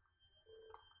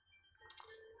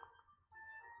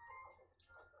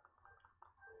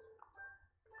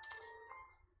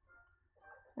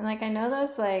 And like I know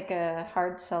those like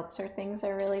hard seltzer things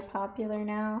are really popular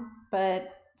now,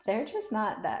 but they're just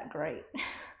not that great.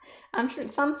 I'm sure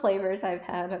some flavors I've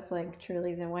had of like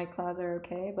Trulies and White Claws are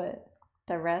okay, but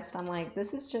the rest I'm like,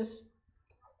 this is just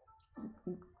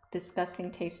disgusting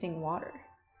tasting water.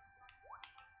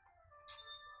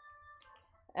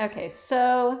 Okay,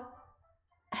 so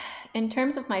in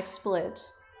terms of my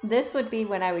splits, this would be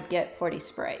when I would get 40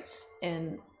 sprites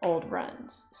in old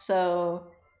runs.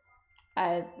 So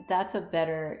that's a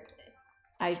better,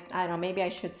 I don't know, maybe I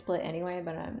should split anyway,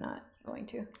 but I'm not going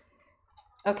to.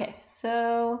 Okay,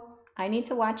 so I need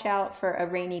to watch out for a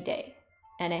rainy day,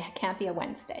 and it can't be a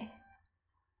Wednesday.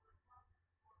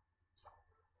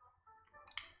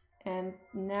 And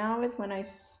now is when I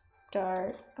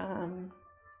start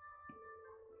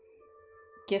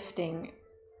gifting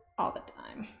all the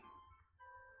time.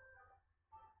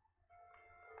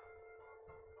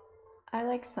 I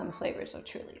like some flavors of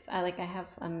Trulies. I have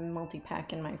a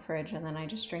multi-pack in my fridge, and then I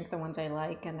just drink the ones I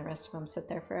like, and the rest of them sit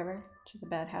there forever, which is a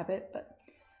bad habit, but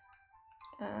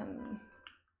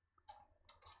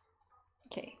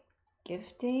okay,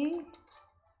 gifting.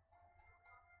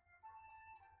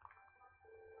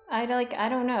 I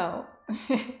don't know.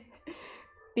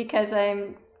 Because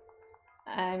I'm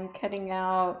cutting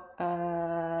out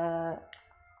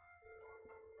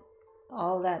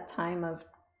all that time of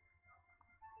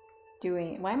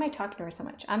doing. Why am I talking to her so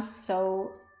much? I'm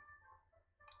so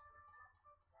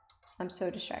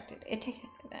distracted. It takes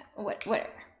whatever.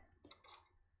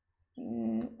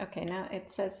 Okay, now it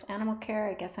says animal care.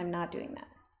 I guess I'm not doing that.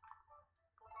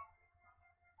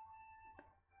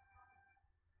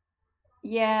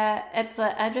 Yeah, it's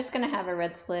I'm just gonna have a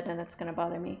red split, and it's gonna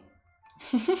bother me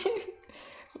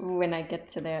when I get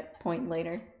to that point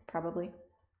later, probably.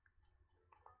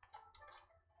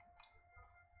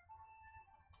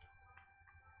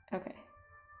 Okay,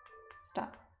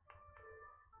 stop.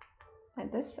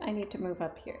 And this I need to move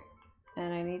up here,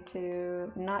 and I need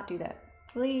to not do that.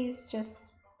 Please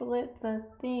just split the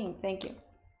thing. Thank you.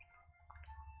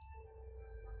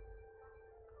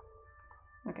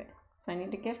 Okay, so I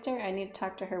need to gift her. I need to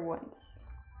talk to her once.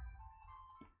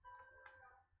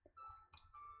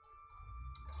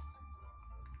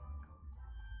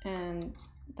 And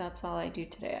that's all I do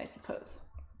today, I suppose.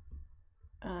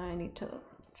 I need to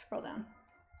scroll down.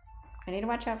 I need to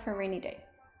watch out for a rainy day.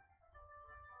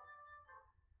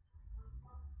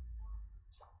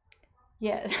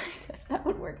 Yeah, I guess that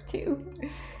would work too.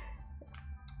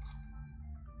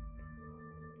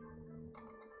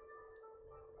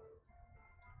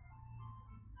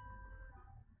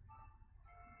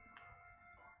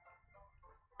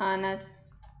 On a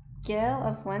scale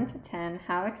of 1 to 10,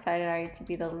 how excited are you to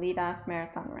be the lead-off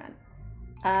marathon run?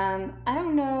 I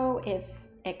don't know if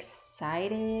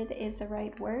excited is the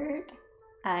right word.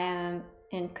 I am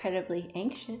incredibly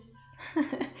anxious.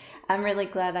 I'm really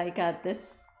glad I got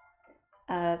this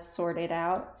sorted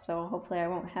out, so hopefully I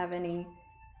won't have any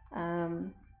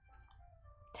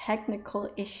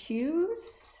technical issues.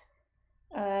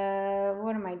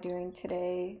 What am I doing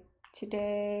today?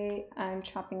 Today I'm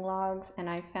chopping logs, and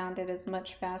I found it is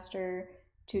much faster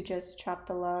to just chop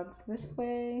the logs this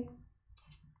way.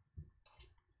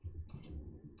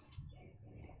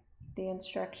 The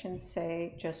instructions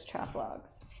say just chop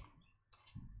logs.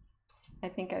 I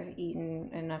think I've eaten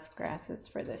enough grasses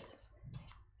for this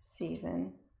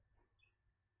season.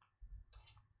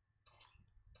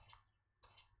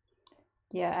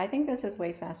 Yeah, I think this is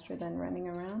way faster than running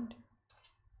around.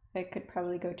 I could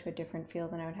probably go to a different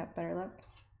field and I would have better luck.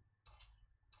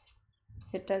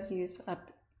 It does use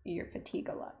up your fatigue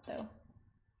a lot though.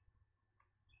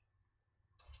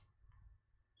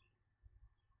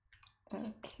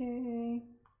 Okay.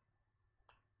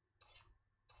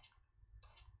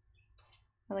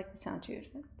 I like the sound too.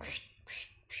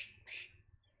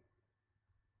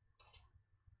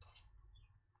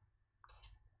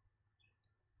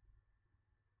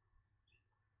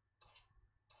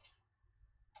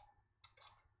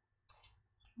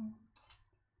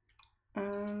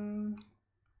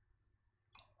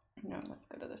 No, let's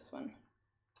go to this one.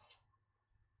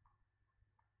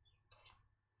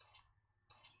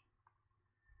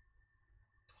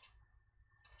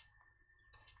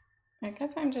 I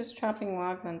guess I'm just chopping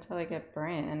logs until I get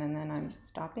bran, and then I'm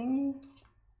stopping.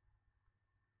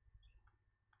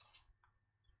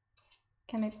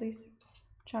 Can I please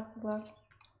chop the log?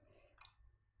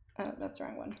 Oh, that's the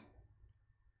wrong one.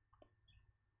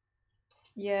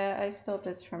 Yeah, I stole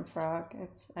this from Frog.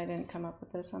 I didn't come up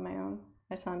with this on my own.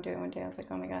 I saw him do it one day. I was like,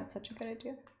 oh my god, such a good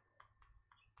idea.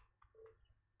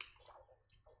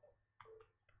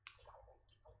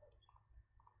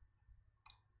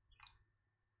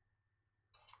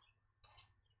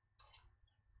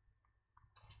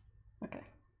 Okay.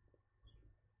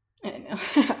 I know,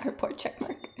 our poor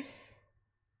checkmark.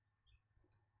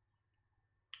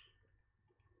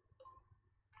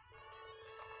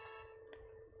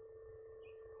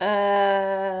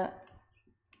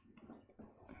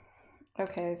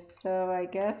 Okay, so I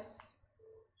guess,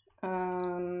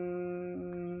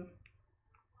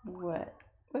 what?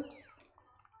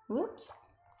 Whoops.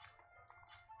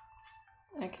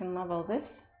 I can level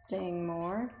this thing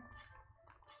more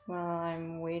while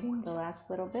I'm waiting the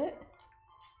last little bit.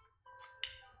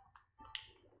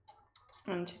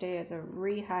 And today is a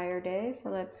rehire day, so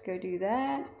let's go do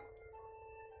that.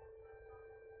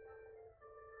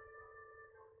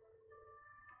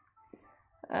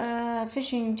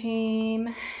 Fishing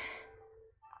team.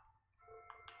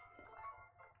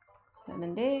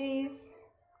 7 days.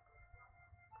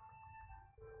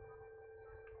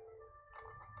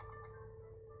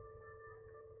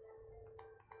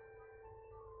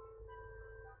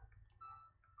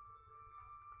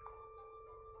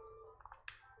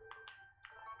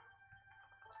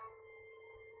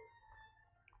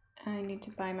 I need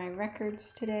to buy my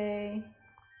records today.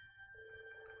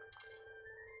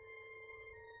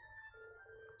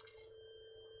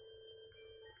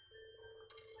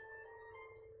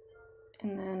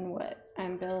 And then what?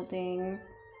 I'm building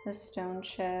a stone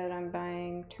shed. I'm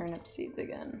buying turnip seeds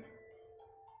again.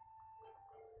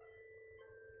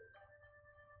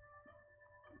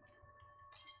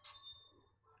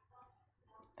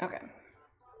 Okay.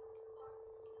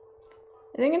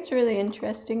 I think it's really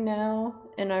interesting now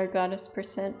in our goddess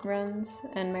percent runs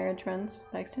and marriage runs.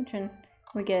 By extension,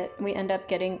 we end up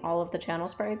getting all of the channel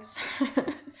sprites.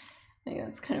 I think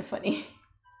that's kind of funny.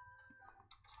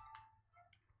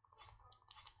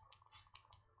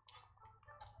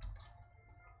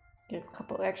 Get a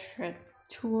couple extra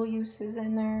tool uses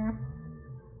in there.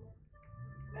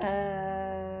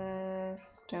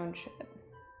 Stone shed.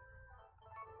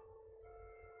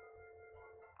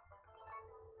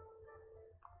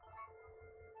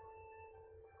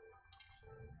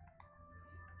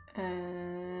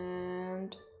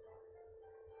 And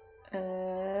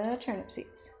turnip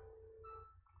seeds.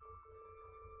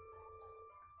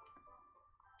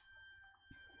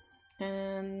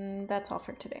 And that's all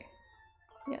for today.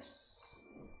 Yes.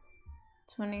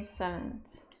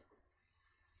 27th.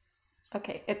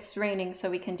 Okay, it's raining, so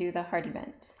we can do the heart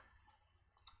event.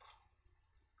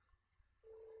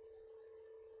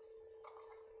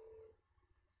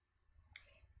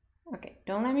 Okay,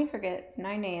 don't let me forget,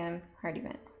 9 a.m. heart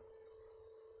event.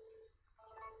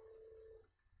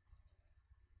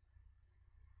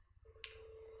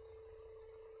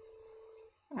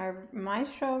 Our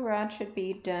maestro rod should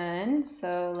be done,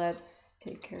 so let's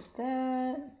take care of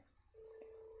that.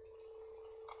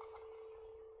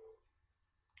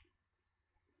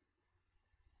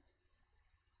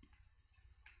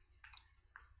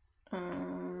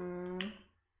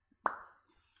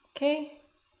 Okay.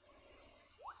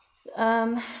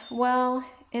 Well,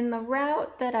 in the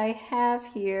route that I have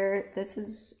here,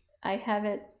 I have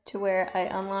it to where I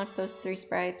unlock those 3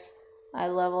 sprites, I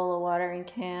level a watering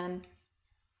can,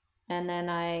 and then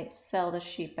I sell the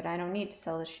sheep, but I don't need to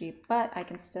sell the sheep, but I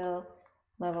can still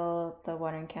level the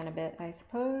watering can a bit, I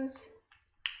suppose,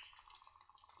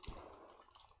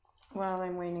 while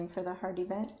I'm waiting for the heart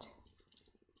event.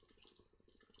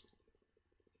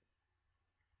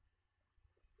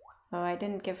 Oh, I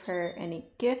didn't give her any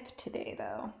gift today,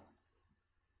 though.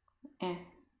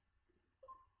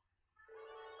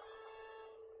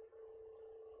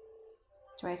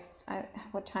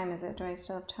 What time is it? Do I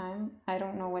still have time? I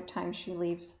don't know what time she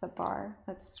leaves the bar.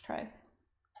 Let's try.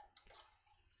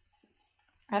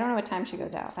 I don't know what time she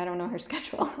goes out. I don't know her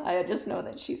schedule. I just know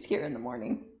that she's here in the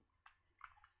morning.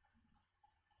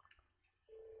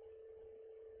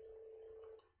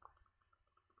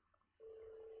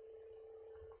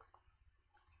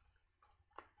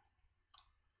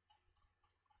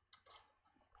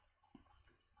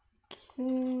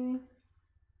 Okay.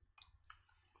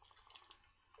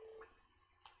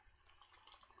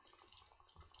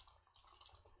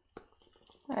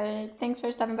 Alright, thanks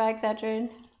for stopping by, Exaggerate.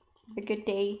 Have a good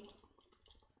day.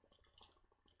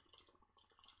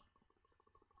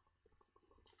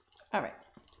 Alright.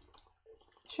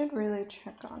 Should really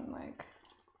check on like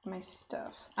my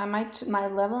stuff. My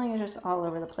leveling is just all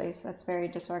over the place. That's very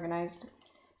disorganized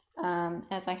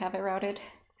as I have it routed.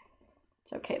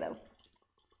 It's okay though.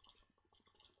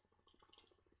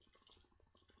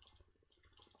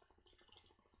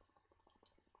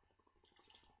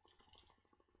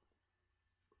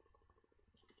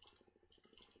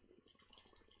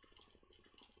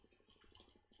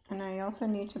 And I also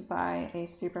need to buy a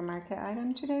supermarket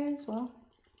item today as well.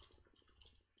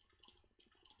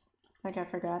 Like I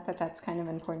forgot that that's kind of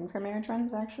important for marriage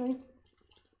runs actually.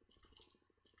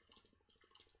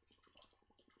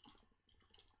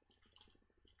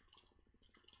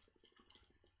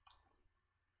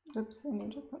 Oops, I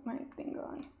need to put my thing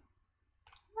on.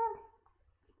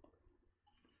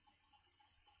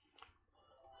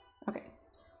 Okay,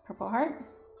 purple heart.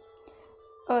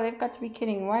 Oh, they've got to be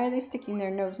kidding. Why are they sticking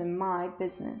their nose in my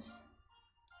business?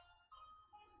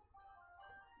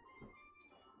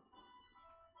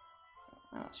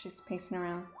 Oh, she's pacing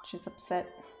around. She's upset.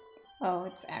 Oh,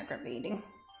 it's aggravating.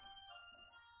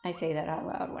 I say that out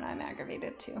loud when I'm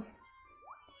aggravated too.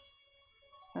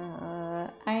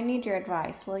 I need your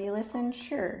advice. Will you listen?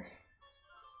 Sure.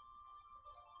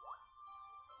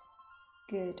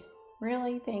 Good.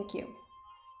 Really? Thank you.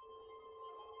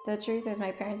 The truth is,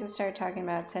 my parents have started talking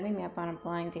about setting me up on a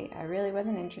blind date. I really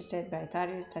wasn't interested, but I thought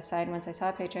it was decided once I saw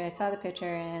a picture. I saw the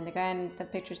picture, and the guy in the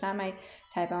picture's not my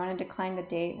type. I want to decline the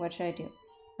date. What should I do?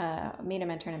 Meet him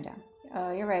and turn him down.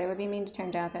 Oh, you're right. It would be mean to turn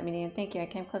down without meeting him. Thank you. I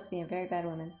came close to being a very bad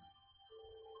woman.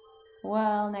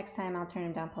 Well, next time I'll turn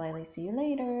him down politely. See you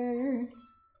later.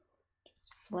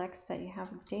 Just flex that you have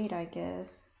a date, I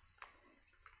guess.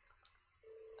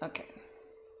 Okay.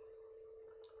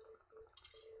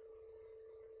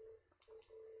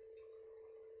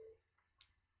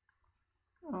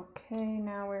 Okay,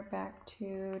 now we're back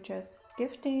to just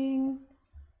gifting,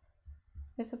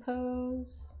 I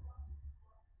suppose.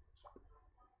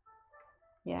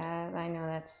 Yeah, I know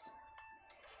that's...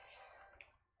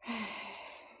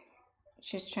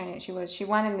 She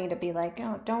wanted me to be like,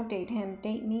 oh, don't date him,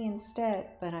 date me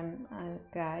instead. But I'm a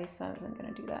guy, so I wasn't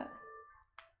gonna do that.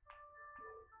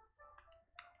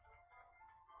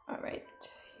 All right,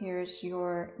 here's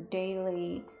your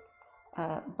daily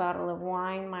bottle of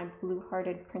wine, my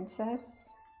blue-hearted princess.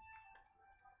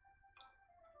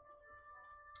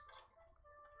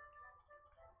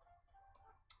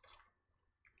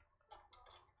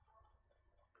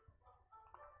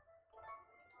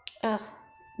 Ugh.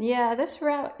 Yeah, this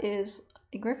route is...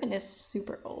 Griffin is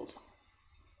super old.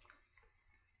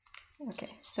 Okay,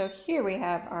 so here we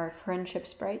have our friendship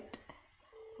sprite.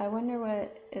 I wonder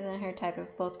what isn't her type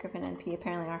if both Griffin and P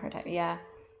apparently are her type. Yeah,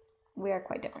 we are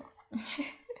quite different.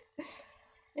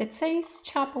 It says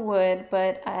chop wood,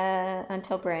 but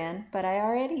until Bran, but I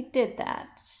already did that.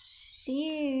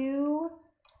 So,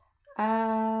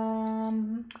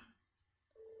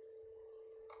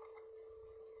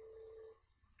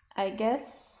 I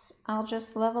guess I'll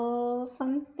just level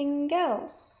something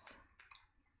else.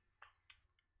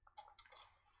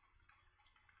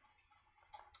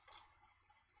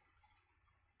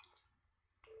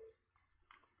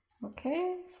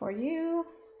 Okay, for you.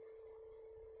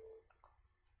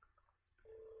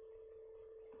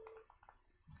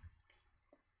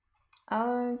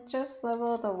 I'll just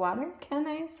level the water can,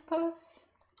 I suppose?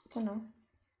 Don't know.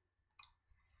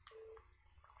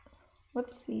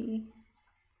 Whoopsie.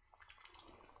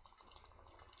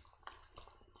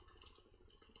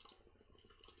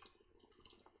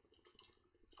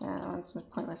 Oh, it's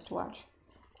pointless to watch.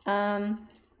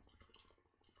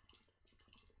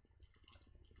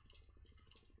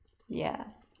 Yeah.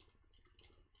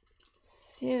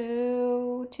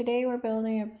 So today we're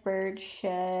building a bird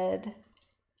shed.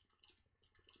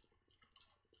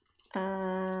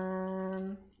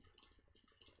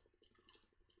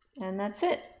 And that's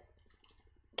it.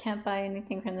 Can't buy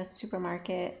anything from the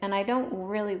supermarket, and I don't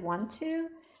really want to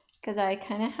because I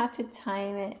kind of have to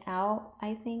time it out,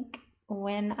 I think,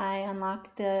 when I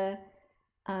unlock the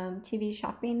TV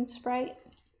shopping sprite,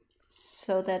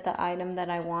 so that the item that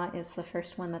I want is the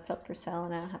first one that's up for sale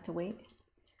and I don't have to wait.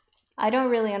 I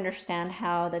don't really understand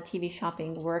how the TV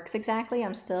shopping works exactly.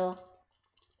 I'm still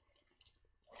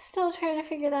trying to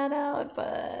figure that out,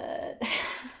 but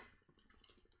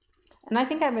and I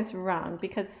think I was wrong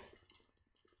because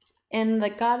in the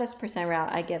goddess percent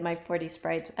route, I get my 40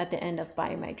 sprites at the end of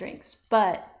buying my drinks,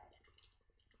 but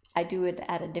I do it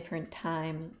at a different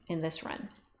time in this run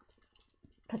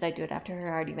because I do it after her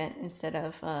hard event instead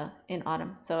of in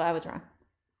autumn. So I was wrong.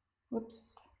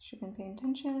 Whoops, should have been paying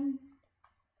attention.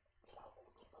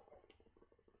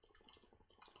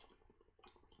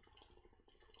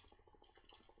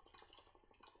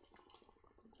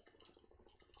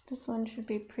 This one should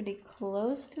be pretty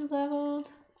close to leveled.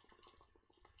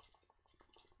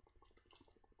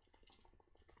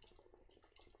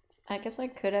 I guess I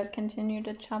could have continued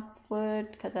to chop wood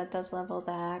because that does level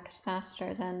the axe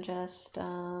faster than just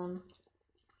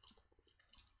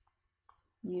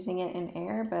using it in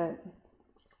air, but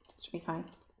it should be fine.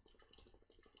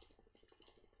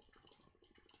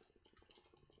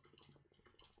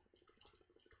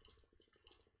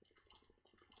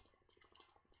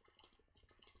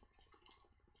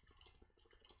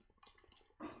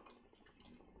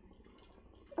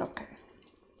 Okay.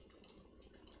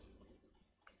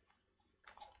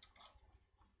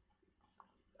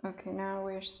 Okay, now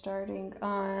we're starting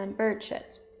on bird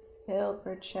sheds. Build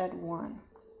bird shed 1.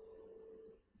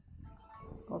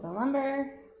 Golden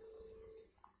lumber.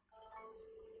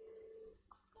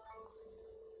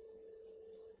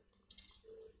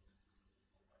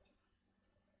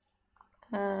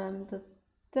 The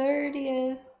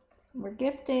 30th, we're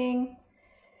gifting.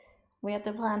 We have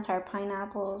to plant our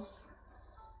pineapples.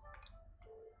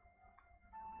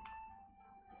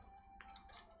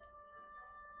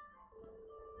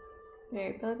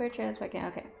 Here, build bird sheds.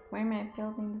 Okay, where am I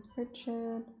building this bird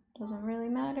shed? Doesn't really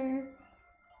matter.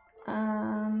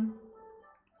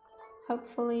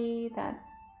 Hopefully that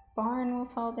barn will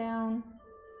fall down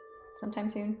sometime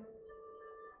soon.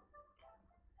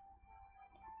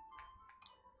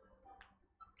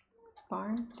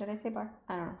 Barn? Did I say barn?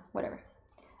 I don't know. Whatever.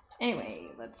 Anyway,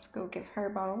 let's go give her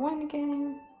bottle 1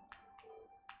 again.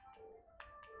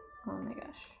 Oh my gosh.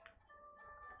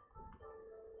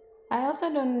 I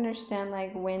also don't understand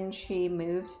like when she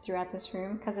moves throughout this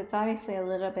room because it's obviously a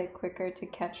little bit quicker to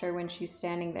catch her when she's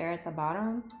standing there at the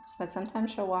bottom, but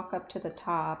sometimes she'll walk up to the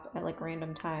top at like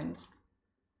random times,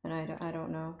 and I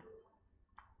don't know.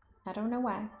 I don't know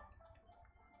why.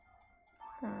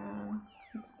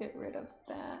 Let's get rid of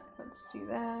that. Let's do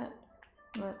that.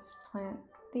 Let's plant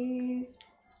these.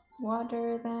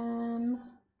 Water them.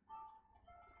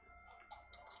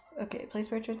 Okay, place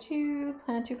bird 2,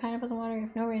 plant 2 pineapples in water.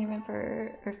 If no rain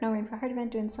for hard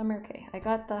event, do in summer. Okay, I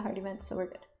got the hard event, so we're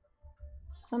good.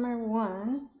 Summer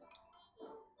 1,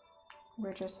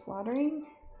 we're just watering.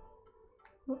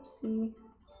 Whoopsie.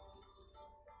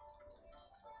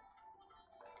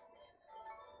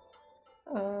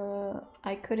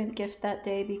 I couldn't gift that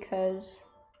day because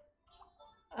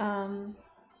of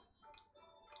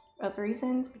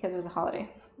reasons, because it was a holiday.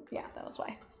 Yeah, that was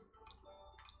why.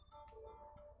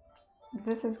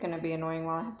 This is gonna be annoying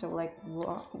while I have to like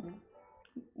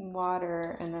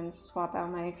water and then swap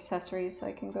out my accessories so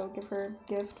I can go give her a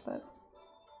gift, but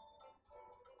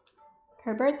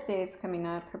her birthday is coming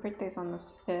up. Her birthday's on the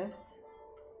 5th.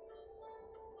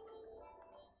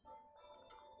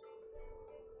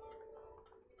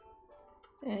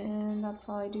 And that's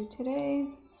all I do today.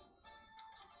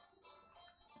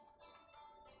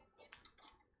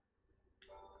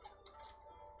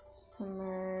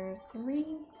 Summer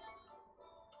 3.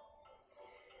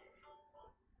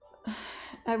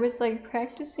 I was like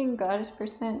practicing goddess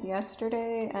percent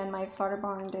yesterday and my fodder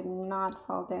barn did not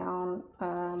fall down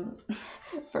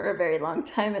for a very long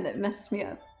time and it messed me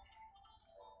up.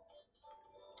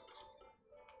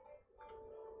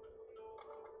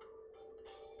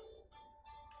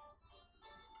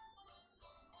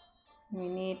 We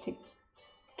need to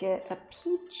get a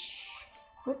peach.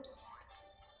 Whoops.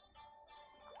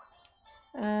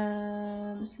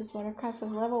 Says water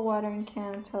crosses level watering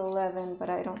can until 11, but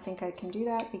I don't think I can do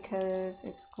that because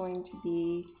it's going to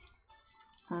be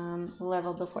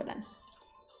leveled before then.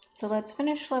 So let's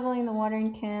finish leveling the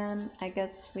watering can. I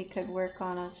guess we could work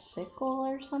on a sickle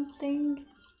or something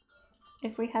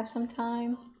if we have some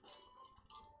time.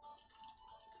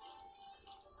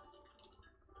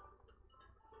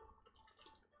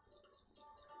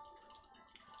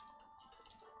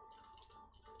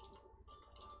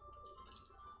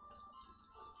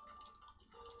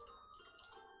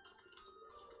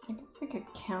 I guess I could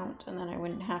count and then I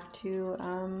wouldn't have to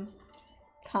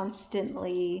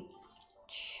constantly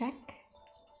check.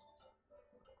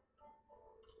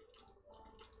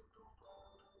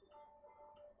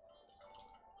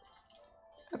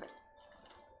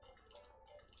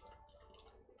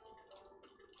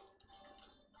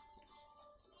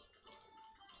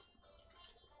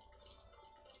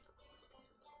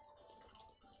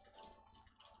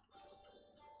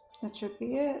 That should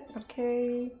be it.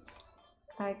 Okay.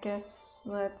 I guess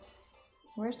let's...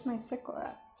 Where's my sickle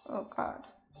at? Oh god.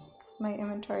 My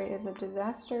inventory is a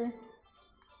disaster.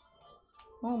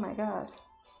 Oh my god.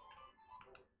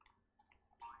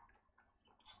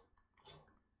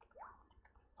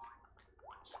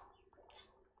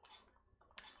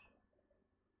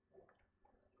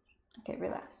 Okay,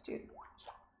 relax, dude.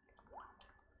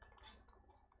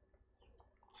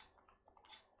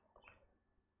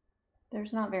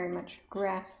 There's not very much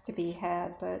grass to be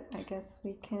had, but I guess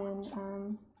we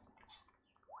can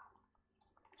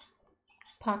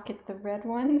pocket the red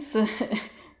ones.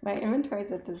 My inventory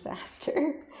is a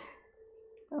disaster.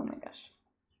 Oh my gosh.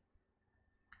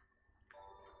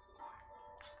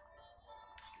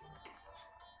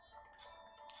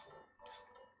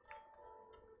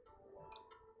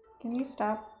 Can you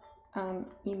stop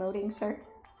emoting, sir?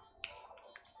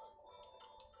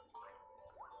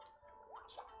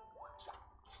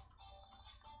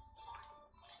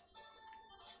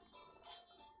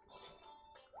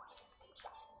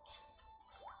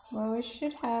 Well, we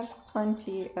should have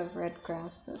plenty of red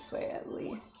grass this way at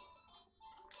least.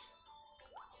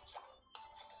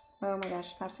 Oh my gosh,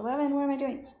 past 11, what am I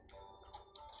doing?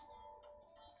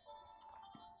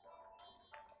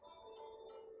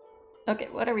 Okay,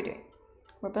 what are we doing?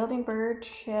 We're building bird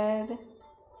shed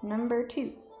number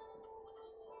 2.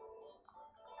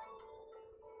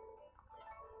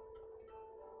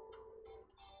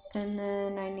 And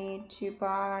then I need to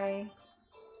buy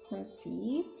some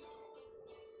seeds.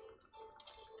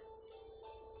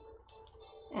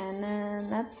 And then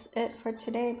that's it for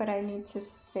today, but I need to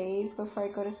save before I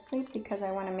go to sleep because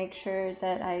I want to make sure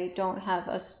that I don't have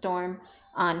a storm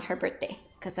on her birthday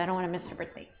because I don't want to miss her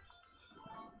birthday.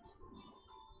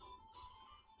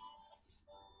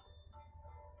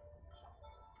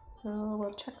 So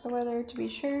we'll check the weather to be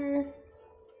sure.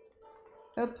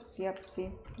 Oops, yep, see,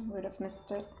 would have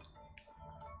missed it.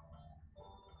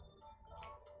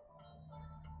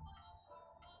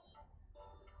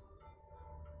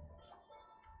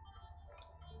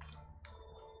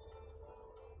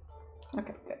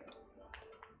 Okay, good.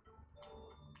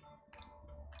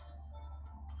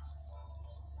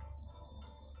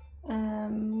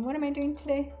 What am I doing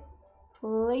today?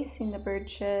 Placing the bird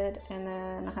shed, and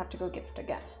then I'll have to go gift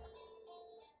again.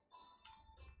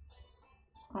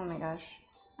 Oh my gosh.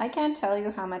 I can't tell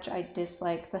you how much I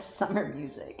dislike the summer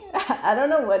music. I don't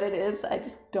know what it is, I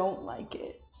just don't like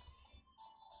it.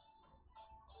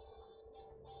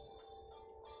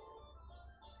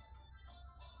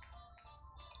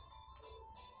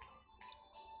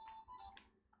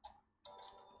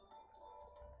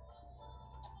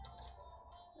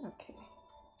 Okay.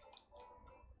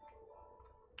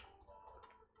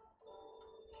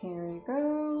 Here we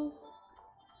go.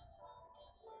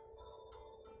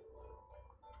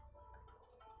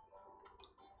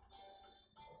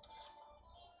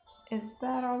 Is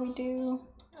that all we do?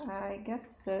 I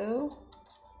guess so.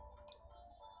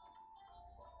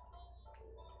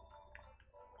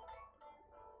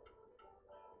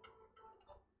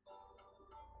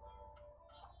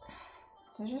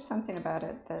 There's just something about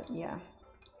it that, yeah,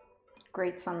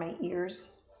 grates on my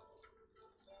ears.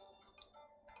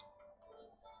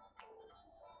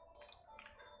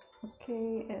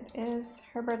 Okay, it is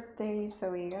her birthday,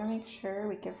 so we gotta make sure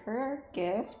we give her our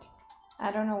gift.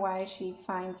 I don't know why she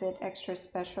finds it extra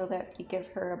special that we give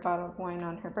her a bottle of wine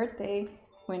on her birthday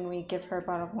when we give her a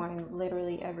bottle of wine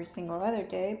literally every single other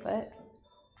day, but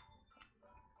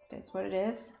it is what it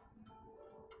is.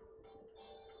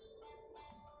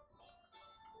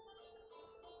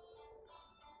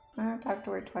 I'm gonna talk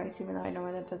to her twice, even though I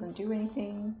know that doesn't do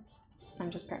anything.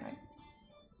 I'm just paranoid.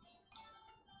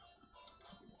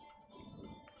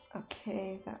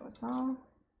 Okay, that was all.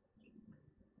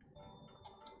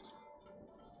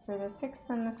 For the 6th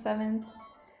and the 7th,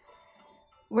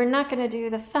 we're not gonna do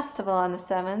the festival on the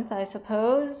 7th, I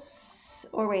suppose.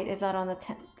 Or wait, is that on the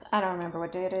 10th? I don't remember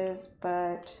what day it is,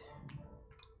 but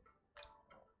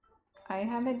I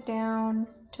have it down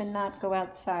to not go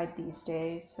outside these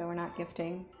days, so we're not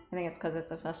gifting. I think it's because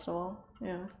it's a festival.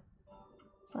 Yeah,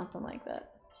 something like that.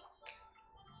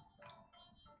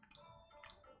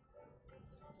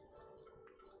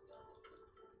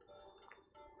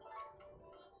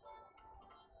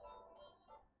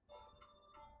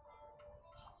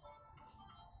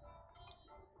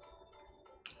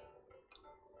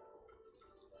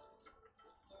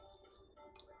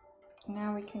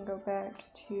 Now we can go back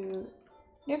to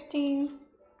gifting.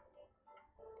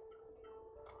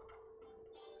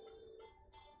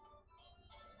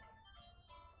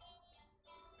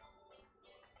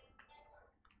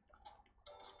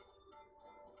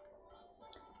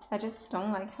 I just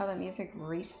don't like how the music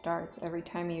restarts every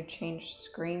time you change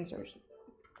screens or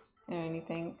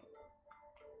anything.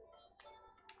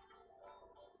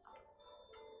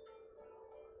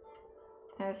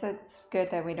 And so it's good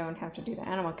that we don't have to do the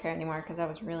animal care anymore, because that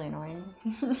was really annoying.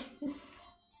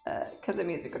 Because the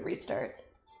music would restart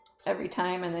every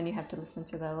time, and then you have to listen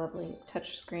to the lovely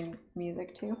touchscreen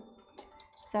music too.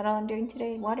 Is that all I'm doing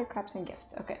today? Water, crops, and gift.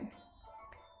 Okay.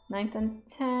 9th and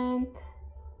 10th.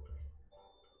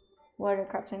 Water,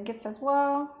 crops, and gift as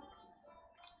well.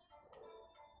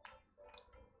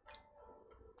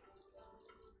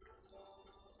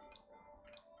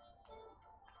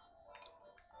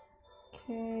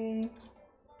 Okay.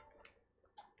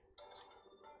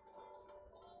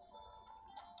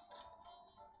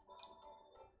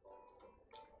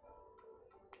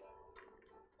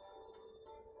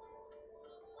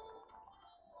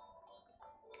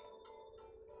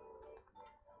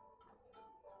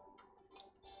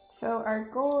 So our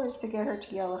goal is to get her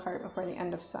to Yellow Heart before the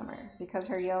end of summer, because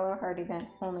her Yellow Heart event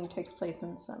only takes place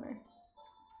in the summer.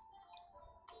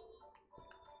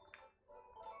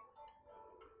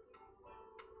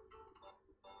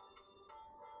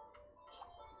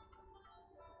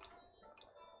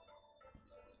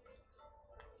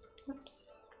 Oops.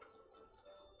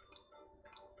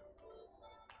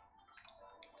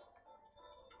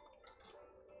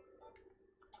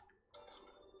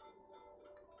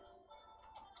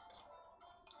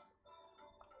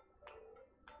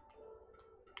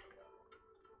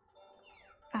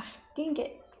 Ah, dang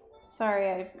it. Sorry,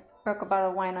 I broke a bottle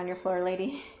of wine on your floor,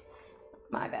 lady.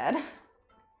 My bad.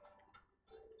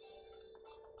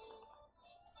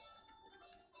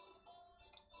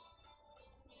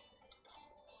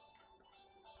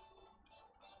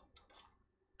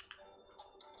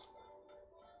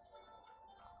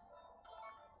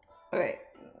 Okay,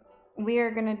 we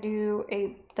are gonna do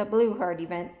the blue heart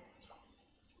event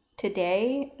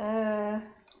today.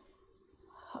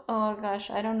 Oh gosh,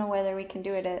 I don't know whether we can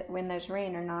do it when there's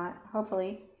rain or not.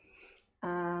 Hopefully.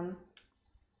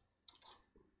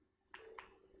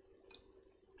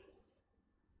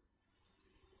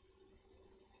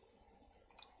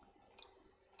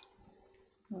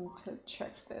 Need to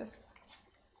check this.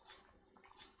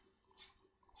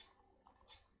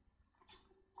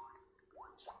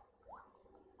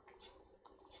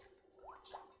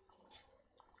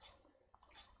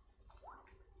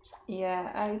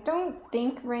 Yeah, I don't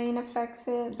think rain affects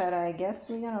it, but I guess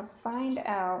we're gonna find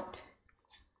out.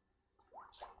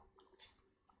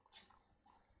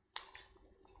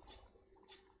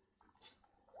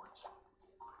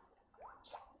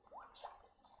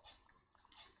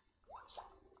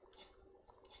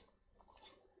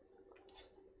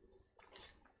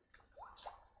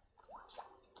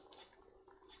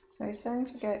 So he's starting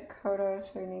to get Kodo,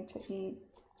 so we need to eat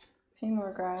a few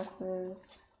more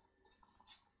grasses.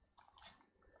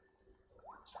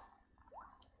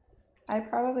 I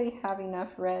probably have enough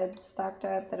red stocked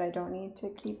up that I don't need to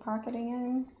keep pocketing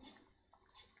in.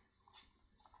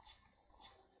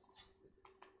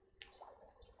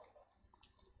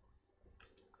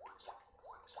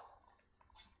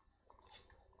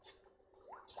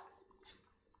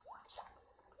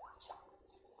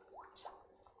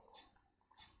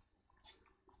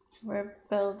 We're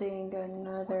building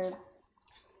another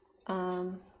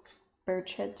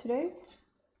birch head today.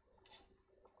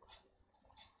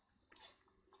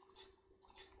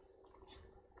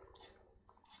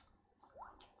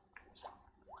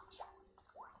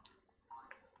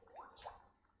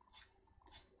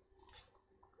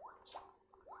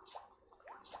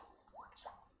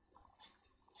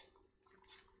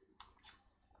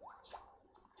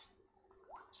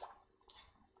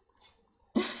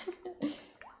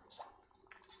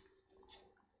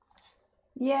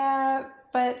 Yeah,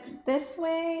 but this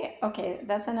way, okay,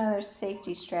 that's another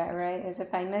safety strat, right? Is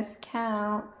if I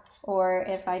miscount or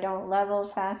if I don't level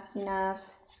fast enough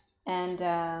and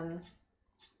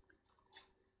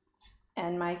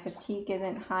my fatigue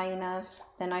isn't high enough,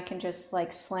 then I can just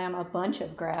like slam a bunch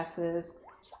of grasses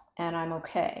and I'm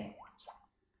okay.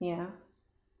 You know,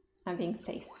 I'm being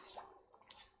safe.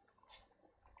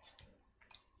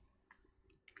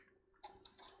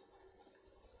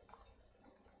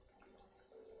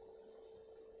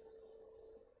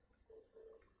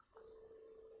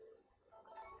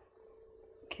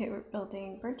 Okay, we're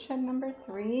building birch shed number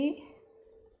 3.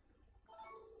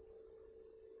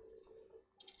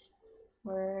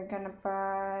 We're gonna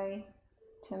buy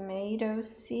tomato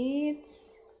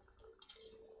seeds.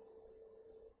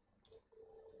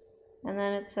 And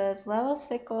then it says level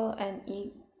sickle and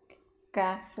eat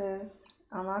grasses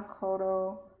unlock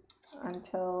Kodo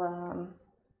until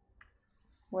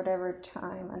whatever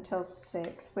time until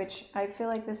 6, which I feel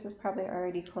like this is probably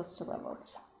already close to level.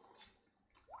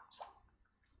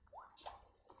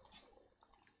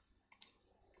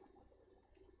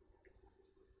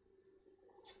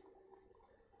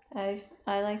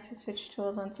 I like to switch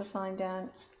tools once falling down.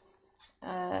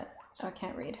 I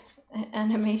can't read.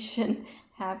 Animation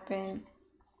happen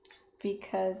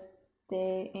because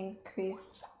they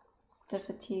increase the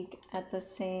fatigue at the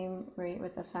same rate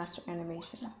with a faster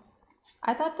animation.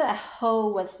 I thought the hoe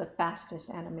was the fastest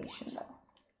animation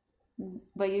though.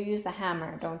 But you use the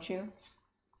hammer, don't you?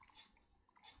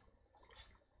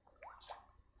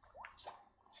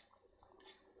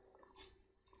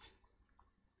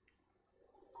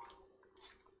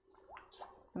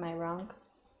 Am I wrong?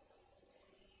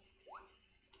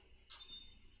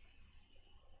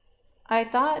 I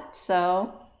thought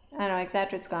so. I don't know,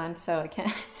 Exaggerat's gone, so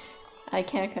I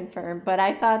can't confirm. But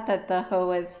I thought that the hoe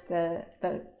was the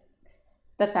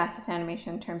fastest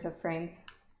animation in terms of frames.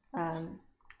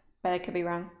 But I could be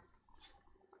wrong.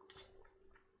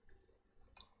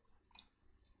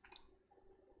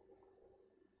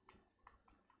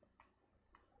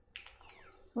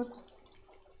 Whoops.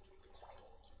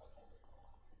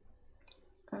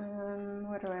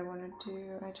 What do I want to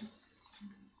do?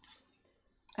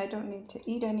 I don't need to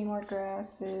eat any more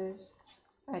grasses.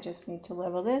 I just need to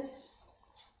level this.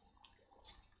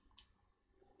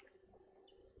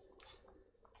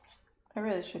 I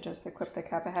really should just equip the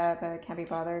Kappa hat, but I can't be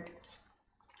bothered.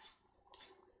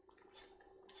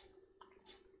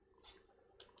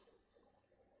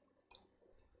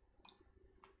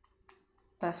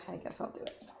 But I guess I'll do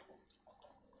it.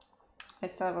 I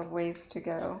still have a ways to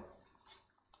go.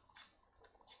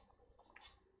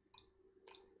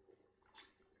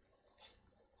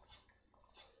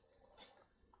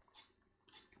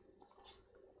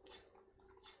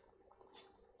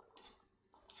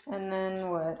 And then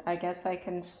what? I guess I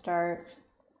can start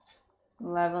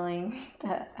leveling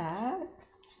the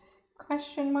axe?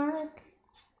 Question mark?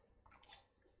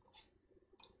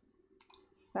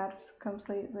 That's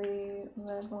completely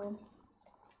leveled.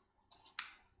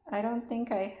 I don't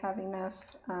think I have enough,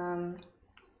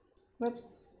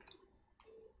 whoops.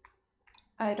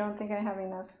 I don't think I have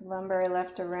enough lumber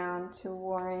left around to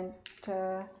warrant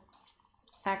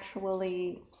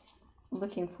actually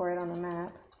looking for it on the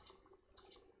map.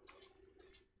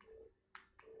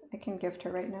 I can gift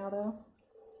her right now though.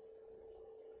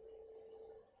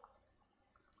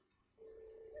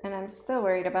 And I'm still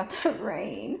worried about the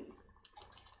rain.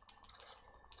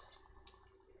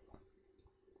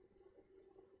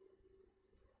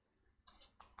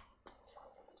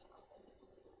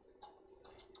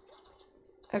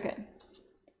 Okay.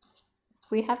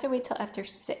 We have to wait till after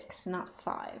 6, not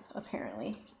 5,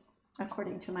 apparently,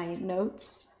 according to my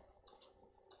notes.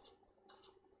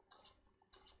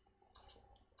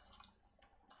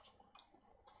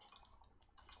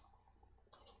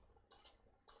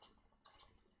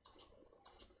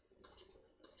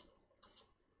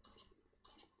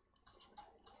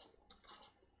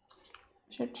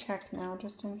 I should check now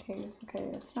just in case. Okay,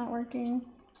 it's not working.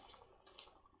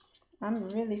 I'm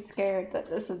really scared that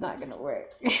this is not gonna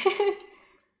work.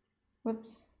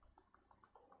 Whoops.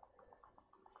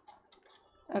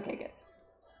 Okay, good.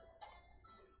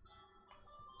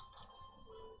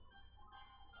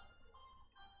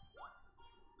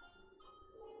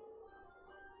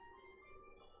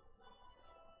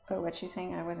 Oh, what's she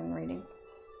saying? I wasn't reading.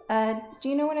 Do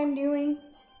you know what I'm doing?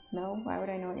 No, why would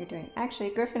I know what you're doing? Actually,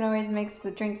 Griffin always makes the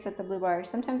drinks at the Blue Bar.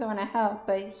 Sometimes I want to help,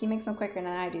 but he makes them quicker than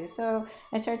I do. So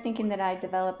I started thinking that I'd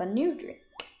develop a new drink.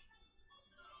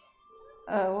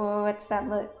 Oh, well, what's that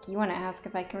look? You want to ask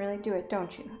if I can really do it,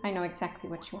 don't you? I know exactly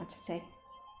what you want to say.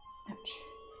 Ouch.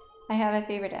 I have a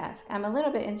favor to ask. I'm a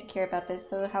little bit insecure about this,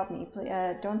 so help me. Please,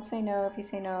 don't say no. If you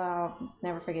say no, I'll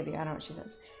never forgive you. I don't know what she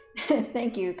says.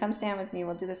 Thank you. Come stand with me.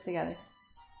 We'll do this together.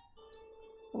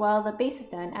 Well, the base is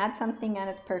done. Add something and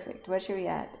it's perfect. What should we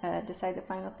add? Decide the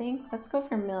final thing. Let's go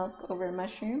for milk over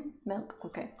mushroom. Milk?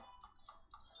 Okay.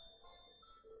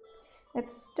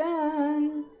 It's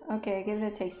done. Okay, give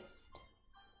it a taste.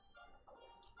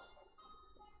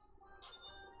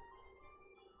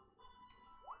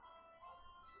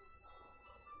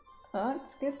 Oh,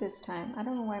 it's good this time. I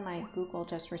don't know why my Google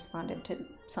just responded to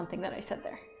something that I said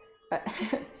there. But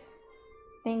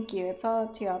thank you. It's all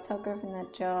up to you. I'll tell Griffin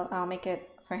that I'll make it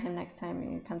for him next time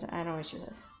he comes. I don't know what she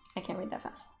says. I can't read that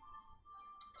fast.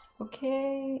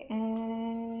 Okay,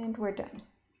 and we're done.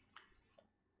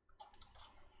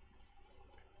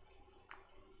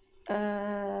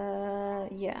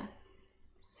 Yeah.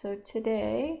 So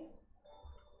today,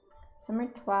 summer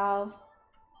 12,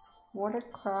 water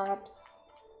crops,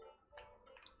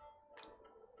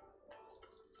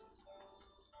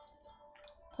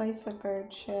 place a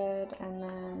bird shed, and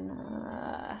then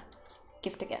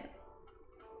gift again.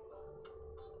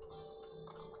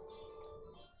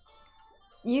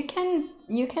 You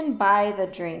can buy the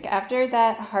drink after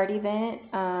that heart event.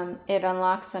 It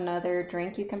unlocks another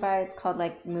drink you can buy. It's called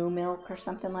like Moo Milk or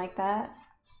something like that,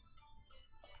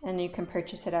 and you can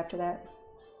purchase it after that.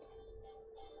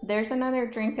 There's another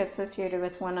drink associated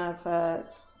with one of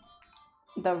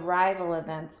the rival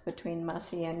events between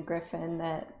Muffy and Griffin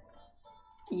that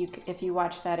if you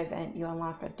watch that event, you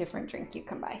unlock a different drink you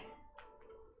can buy.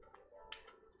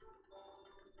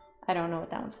 I don't know what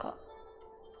that one's called.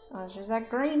 Oh, there's that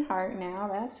green heart now.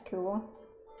 That's cool.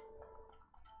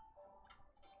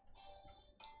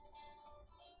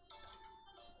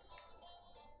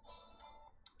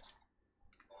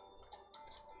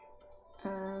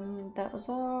 That was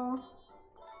all.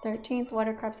 13th,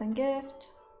 water crops and gift.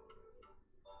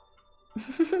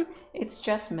 It's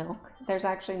just milk. There's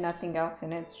actually nothing else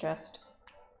in it. It's just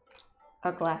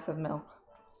a glass of milk.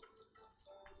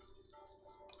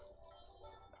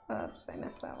 Oops, I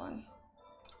missed that one.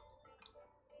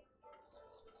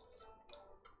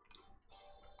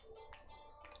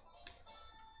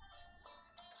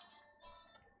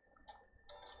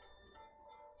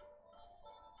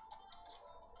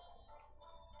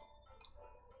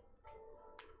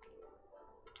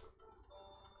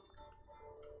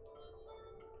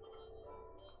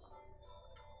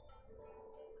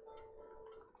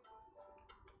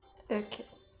 Okay.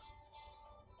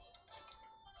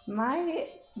 My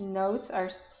notes are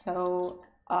so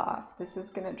off. This is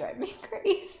gonna drive me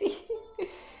crazy.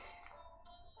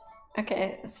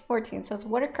 Okay, it's 14. It says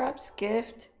water crops,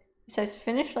 gift. It says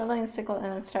finish leveling the sickle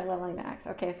and then start leveling the axe.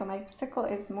 Okay, so my sickle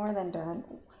is more than done.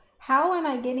 How am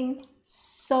I getting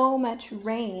so much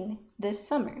rain this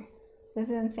summer? This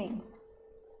is insane.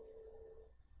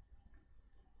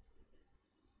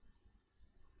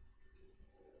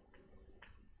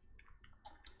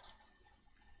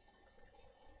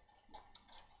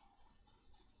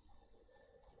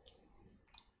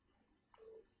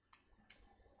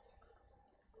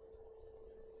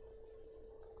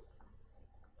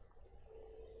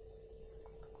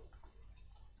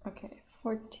 Okay,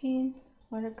 14,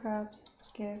 water crops,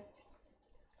 gift,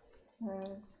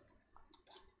 says,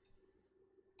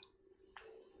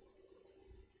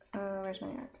 where's my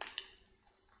axe?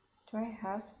 Do I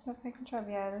have stuff I can chop?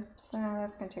 Yeah,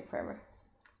 that's gonna take forever.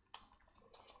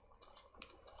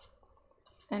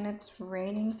 And it's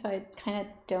raining, so I kind of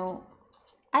don't,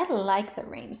 I like the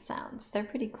rain sounds. They're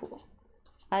pretty cool.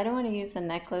 I don't want to use the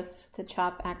necklace to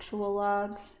chop actual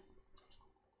logs.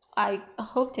 I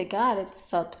hope to God it's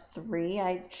sub 3.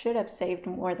 I should have saved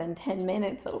more than 10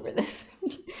 minutes over this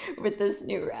with this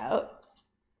new route.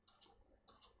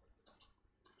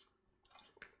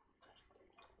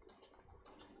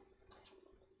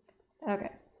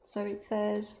 Okay, so it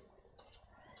says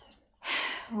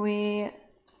we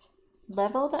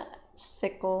leveled the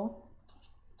sickle,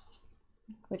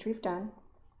 which we've done.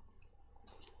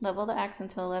 Level the axe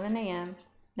until 11 a.m.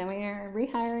 Then we are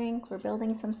rehiring. We're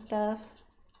building some stuff.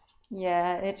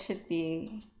 Yeah, it should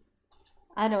be.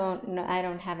 I don't know. I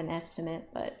don't have an estimate,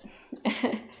 but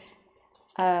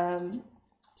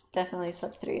definitely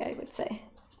sub 3, I would say.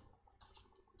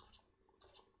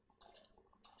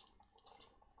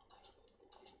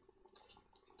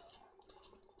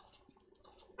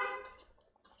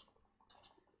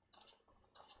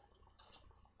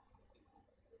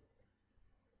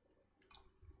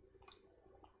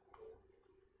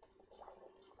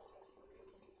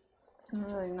 I'm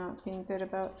really not being good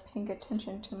about paying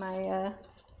attention to my,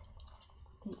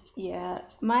 yeah,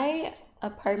 my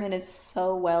apartment is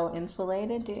so well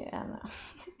insulated. Yeah, no,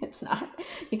 it's not.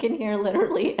 You can hear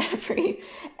literally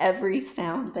every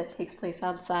sound that takes place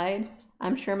outside.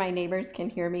 I'm sure my neighbors can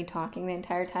hear me talking the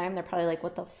entire time. They're probably like,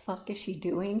 what the fuck is she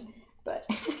doing? But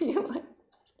you know what?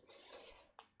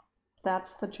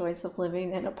 That's the joys of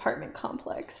living in an apartment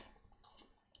complex.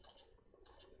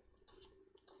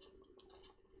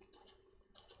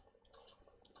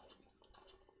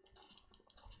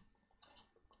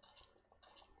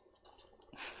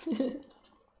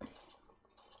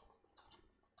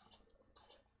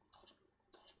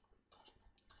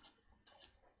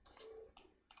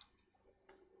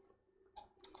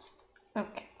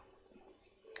 Okay.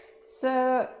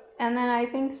 So, and then I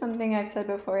think something I've said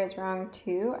before is wrong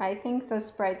too. I think the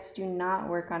sprites do not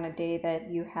work on a day that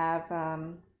you have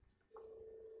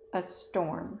a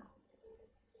storm.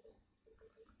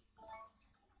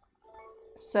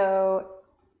 So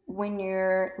when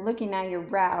you're looking at your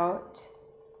route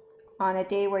on a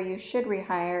day where you should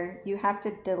rehire, you have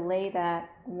to delay that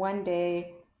one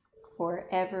day for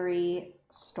every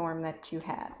storm that you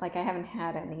had. Like, I haven't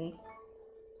had any,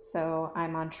 so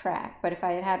I'm on track. But if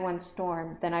I had had one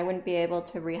storm, then I wouldn't be able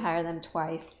to rehire them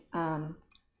twice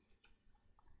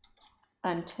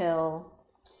until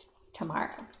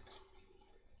tomorrow.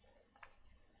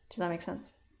 Does that make sense?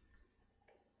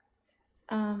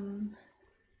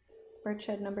 Bird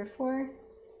shed number 4.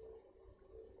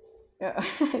 Oh,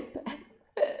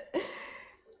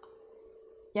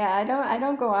 yeah, I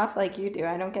don't go off like you do.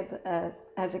 I don't get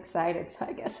as excited, so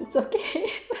I guess it's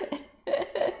okay.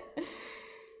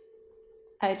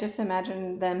 I just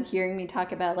imagine them hearing me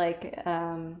talk about like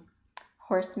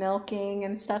horse milking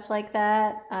and stuff like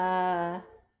that,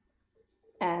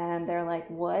 and they're like,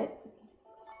 "What?"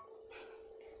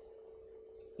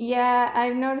 Yeah,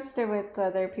 I've noticed it with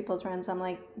other people's runs. I'm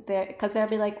like, because they'll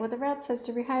be like, "Well, the route says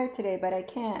to rehire today, but I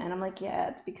can't," and I'm like, "Yeah,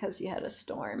 it's because you had a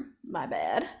storm. My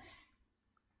bad."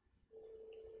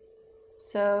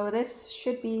 So this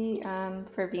should be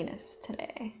for Venus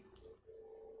today.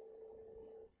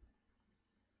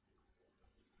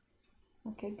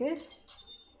 Okay, good.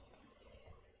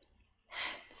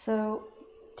 So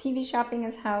TV shopping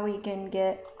is how we can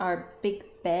get our big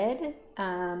bed,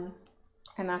 and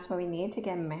that's what we need to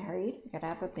get married. We gotta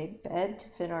have a big bed to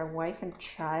fit our wife and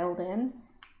child in.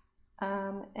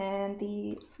 And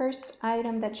the first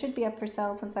item that should be up for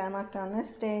sale, since I unlocked it on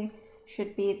this day,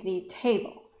 should be the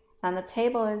table. And the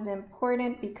table is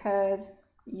important because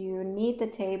you need the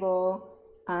table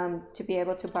to be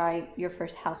able to buy your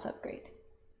first house upgrade.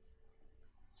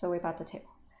 So we bought the table.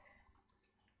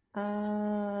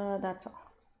 That's all.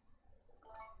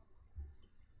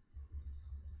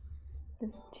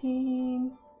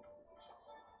 15.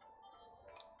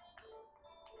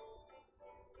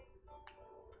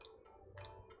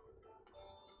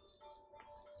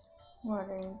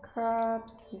 Watering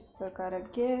crops. We still got a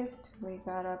gift. We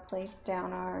gotta place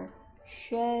down our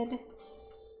shed.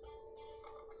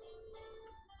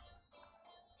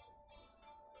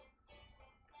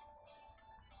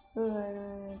 Ooh,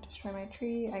 I destroy my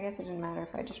tree. I guess it didn't matter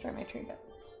if I destroy my tree, but.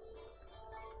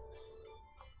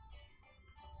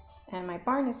 And my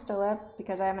barn is still up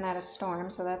because I haven't had a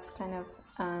storm, so that's kind of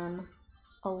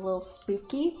a little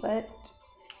spooky, but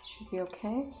should be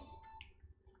okay.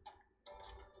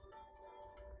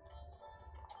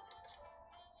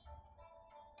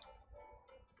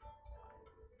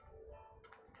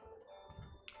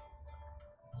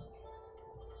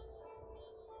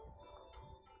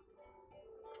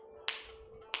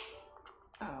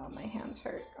 Oh, my hands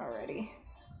hurt already.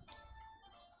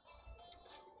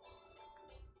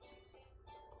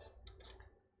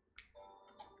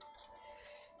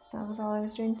 That was all I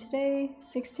was doing today.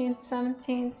 16th,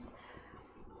 17th.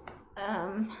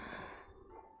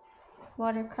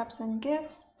 Water crops and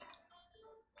gift.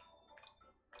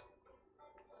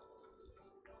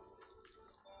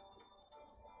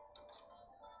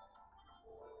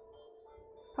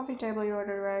 Coffee table you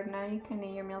ordered arrived. Now you can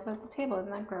eat your meals at the table.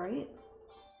 Isn't that great?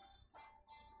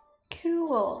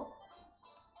 Cool.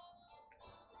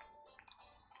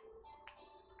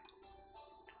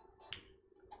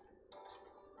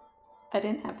 I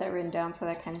didn't have that written down, so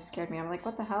that kind of scared me. I'm like,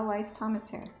 what the hell? Why is Thomas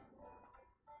here?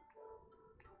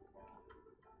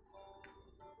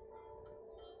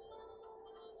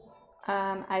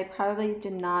 I probably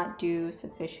did not do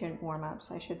sufficient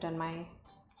warm-ups. I should have done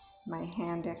my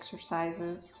hand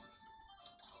exercises,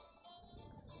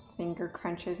 finger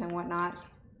crunches and whatnot.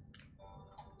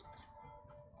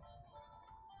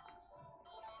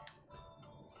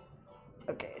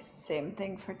 Okay, same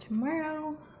thing for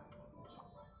tomorrow.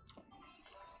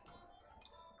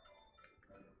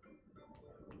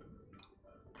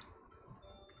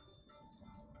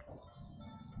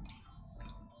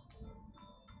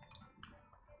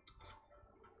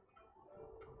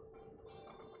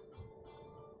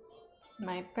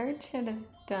 My bird shit is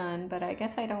done, but I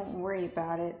guess I don't worry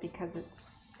about it because it's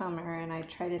summer and I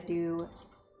try to do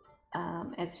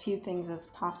as few things as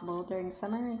possible during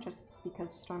summer just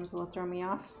because storms will throw me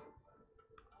off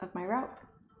of my route.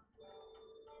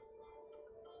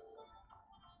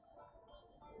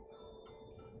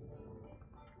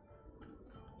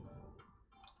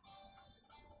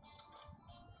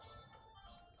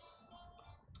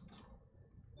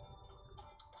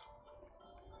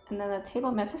 And then the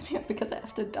table messes me up because I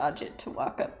have to dodge it to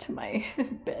walk up to my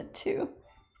bed too.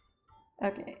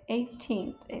 Okay,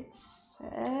 18th, it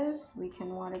says we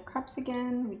can water crops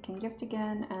again, we can gift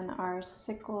again, and our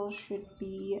sickle should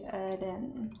be at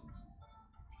in.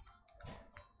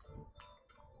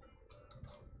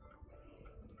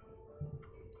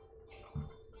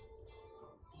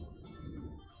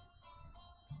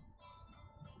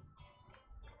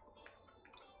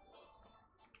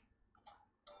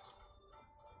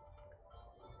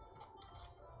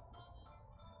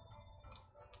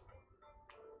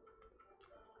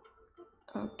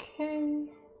 Okay.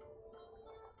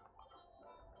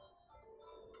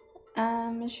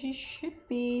 She should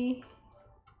be.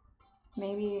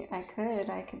 Maybe I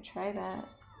could try that.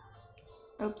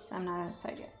 Oops, I'm not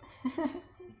outside yet.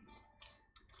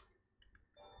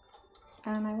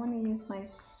 I want to use my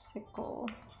sickle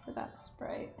for that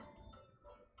sprite.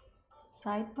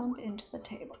 Side bump into the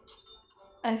table.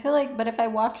 I feel like, but if I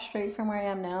walk straight from where I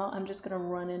am now, I'm just gonna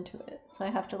run into it. So I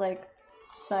have to like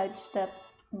sidestep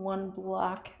one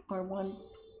block or one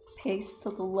pace to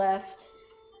the left.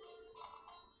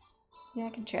 Yeah, I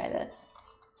can try that.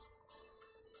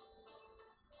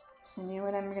 And you know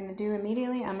what I'm gonna do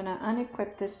immediately? I'm gonna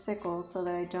unequip this sickle so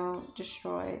that I don't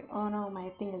destroy. Oh no, my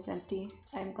thing is empty.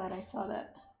 I'm glad I saw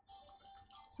that.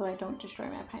 So I don't destroy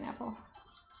my pineapple.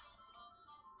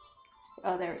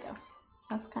 Oh, there it goes.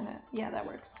 That's kind of, yeah, that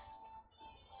works.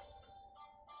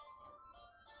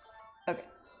 Okay.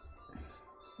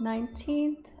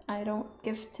 19th, I don't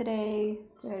gift today.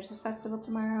 There's a festival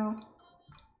tomorrow.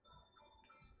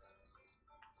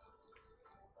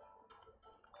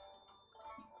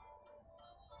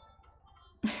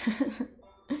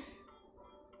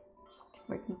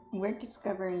 We're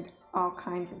discovering all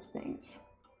kinds of things.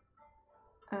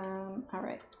 All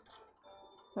right.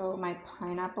 So my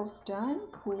pineapple's done.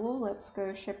 Cool. Let's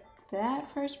go ship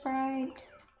that for Sprite.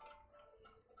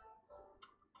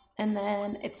 And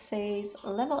then it says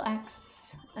level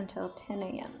X until 10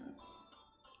 a.m.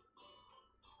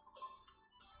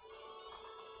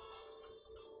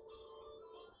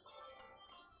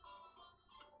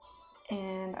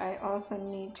 And I also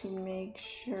need to make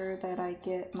sure that I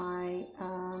get my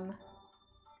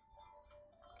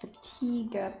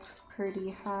fatigue up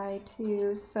pretty high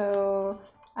too. So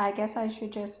I guess I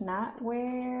should just not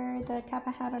wear the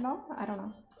Kappa hat at all? I don't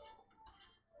know.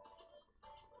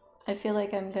 I feel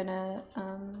like I'm gonna,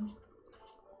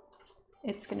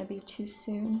 it's gonna be too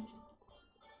soon.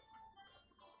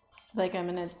 Like I'm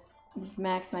gonna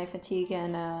max my fatigue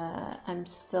and I'm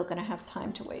still gonna have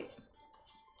time to wait.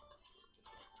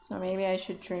 So maybe I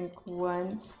should drink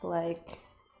once, like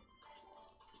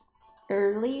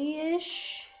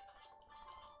early-ish,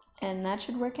 and that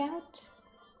should work out.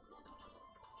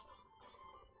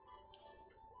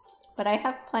 But I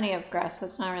have plenty of grass, so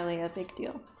it's not really a big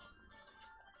deal.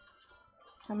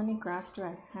 How many grass do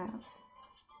I have?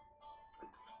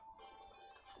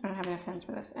 I don't have enough hands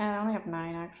for this. And I only have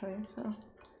 9 actually, so.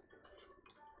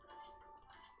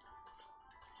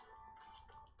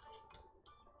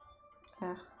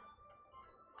 Ugh.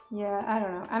 Yeah, I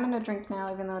don't know. I'm gonna drink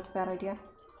now, even though it's a bad idea.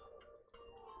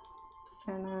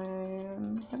 And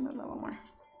I'm putting a little more.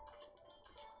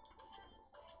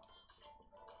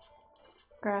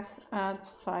 Grass adds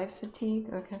 5 fatigue,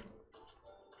 okay.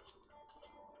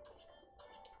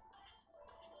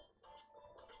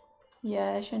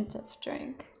 Yeah, I shouldn't have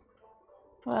drank.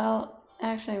 Well,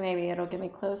 actually maybe it'll get me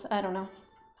close, I don't know.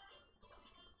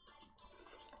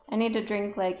 I need to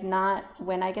drink like not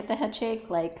when I get the head shake,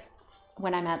 like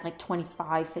when I'm at like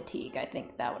 25 fatigue, I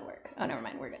think that would work. Oh, never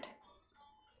mind, we're good.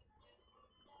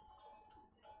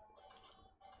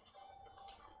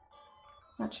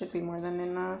 That should be more than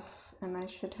enough, and I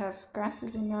should have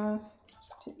grasses enough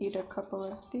to eat a couple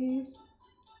of these.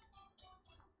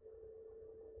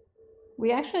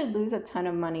 We actually lose a ton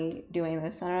of money doing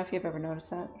this. I don't know if you've ever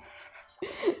noticed that.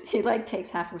 He like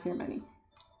takes half of your money.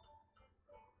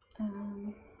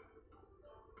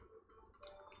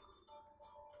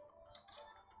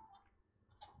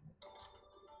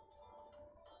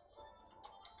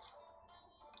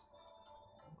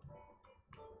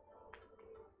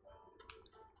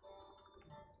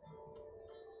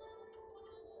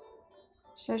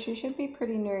 So she should be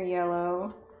pretty near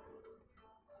yellow.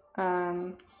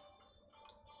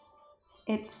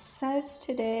 It says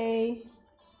today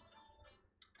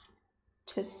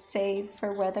to save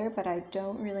for weather, but I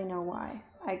don't really know why.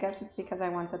 I guess it's because I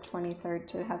want the 23rd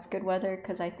to have good weather,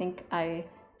 because I think I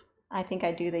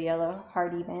do the yellow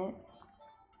hard event.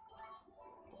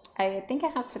 I think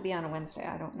it has to be on a Wednesday.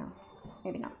 I don't know.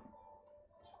 Maybe not.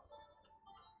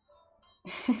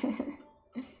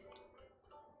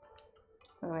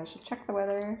 Oh, I should check the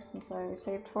weather since I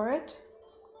saved for it.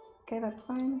 Okay, that's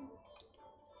fine.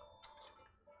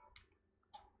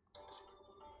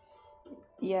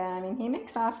 Yeah, I mean, he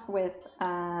makes off with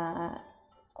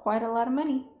quite a lot of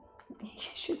money.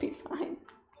 He should be fine.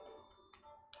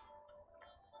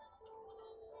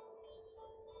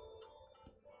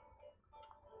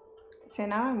 So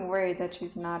now I'm worried that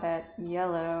she's not at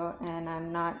yellow, and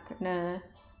I'm not gonna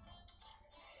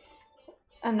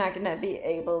be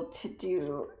able to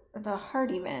do the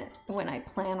hard event when I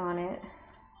plan on it.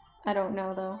 I don't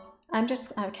know though. I'm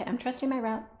just, okay, I'm trusting my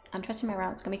route. I'm trusting my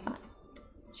route. It's gonna be fine.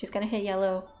 She's gonna hit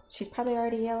yellow. She's probably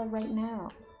already yellow right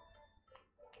now.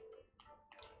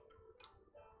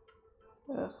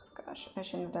 Ugh, gosh, I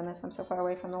shouldn't have done this. I'm so far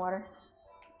away from the water.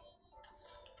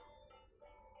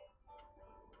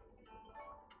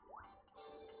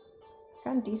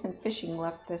 Gotten decent fishing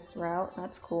luck this route.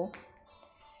 That's cool.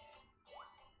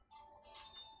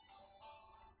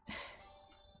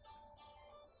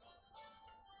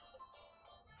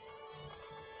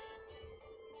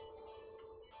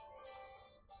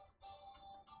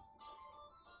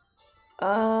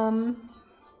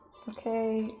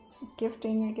 Okay,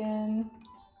 gifting again.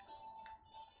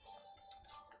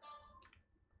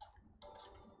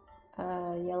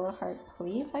 Yellow heart,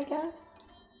 please, I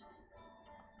guess.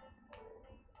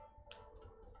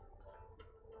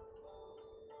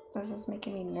 This is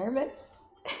making me nervous.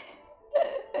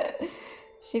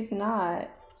 She's not.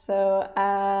 So,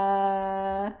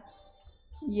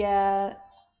 yeah.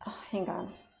 Oh, hang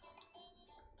on.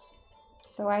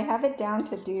 So I have it down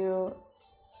to do,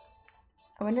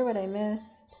 I wonder what I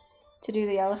missed. To do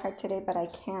the yellow heart today, but I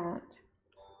can't.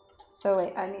 So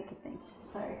wait, I need to think.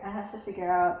 Sorry, I have to figure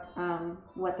out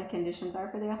what the conditions are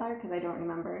for the yellow heart because I don't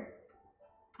remember.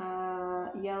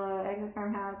 Yellow, exit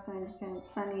farmhouse,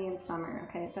 sunny in summer.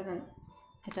 Okay,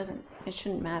 it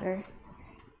shouldn't matter.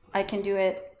 I can do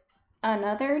it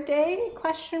another day,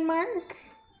 question mark.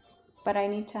 But I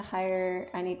need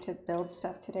to build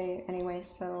stuff today anyway,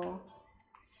 so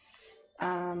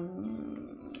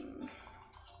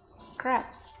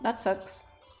crap, that sucks.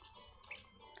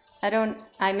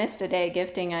 I missed a day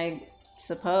gifting, I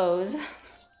suppose.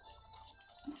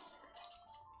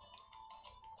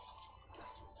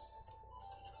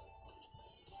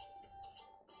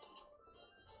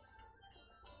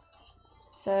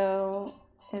 So,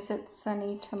 is it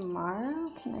sunny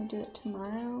tomorrow? Can I do it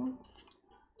tomorrow?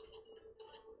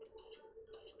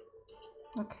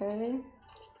 Okay.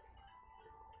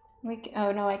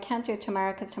 Oh no, I can't do it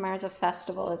tomorrow because tomorrow's a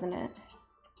festival, isn't it?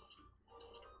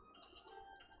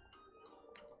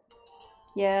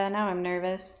 Yeah, now I'm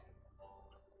nervous.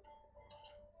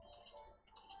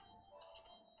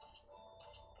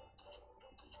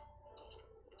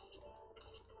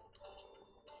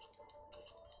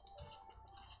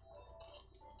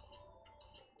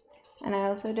 And I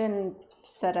also didn't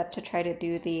set up to try to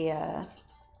do the,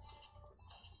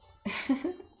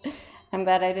 I'm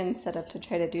glad I didn't set up to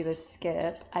try to do the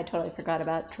skip. I totally forgot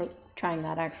about trying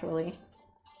that actually.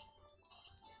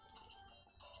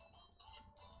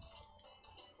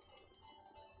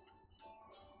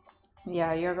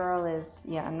 Yeah, your girl is,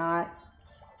 yeah, not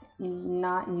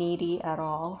needy at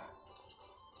all.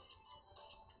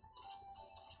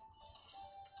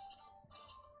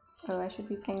 Oh, I should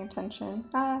be paying attention.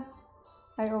 Ah,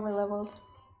 I overleveled.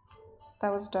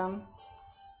 That was dumb.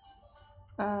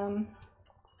 I'm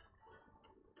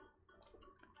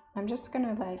just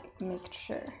gonna like make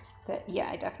sure that, yeah,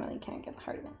 I definitely can't get the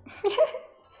heart event.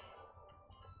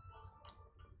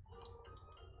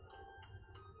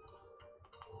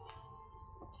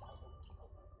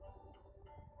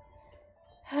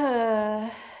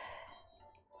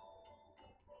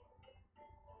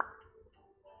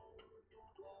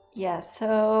 Yeah,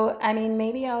 so I mean,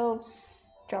 maybe I'll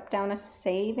drop down a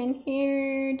save in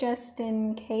here just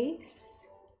in case.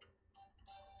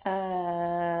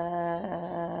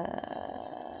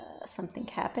 Something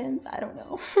happens. I don't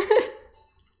know.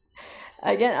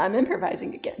 Again, I'm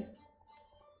improvising again.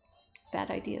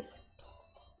 Bad ideas.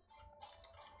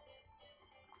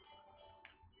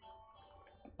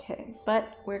 Okay,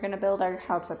 but we're gonna build our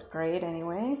house upgrade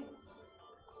anyway.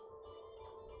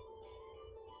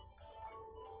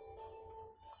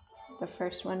 The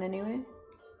first one anyway.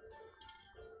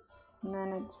 And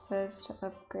then it says to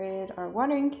upgrade our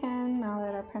watering can now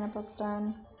that our pineapple's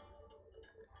done.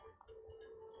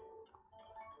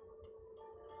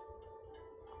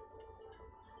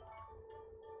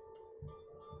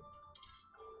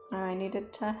 I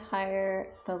needed to hire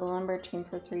the lumber team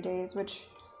for 3 days, which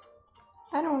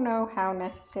I don't know how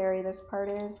necessary this part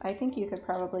is. I think you could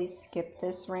probably skip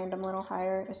this random little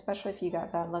hire, especially if you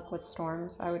got bad luck with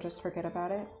storms. I would just forget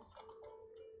about it.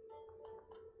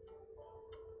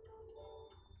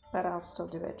 But I'll still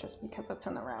do it just because it's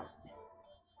in the route.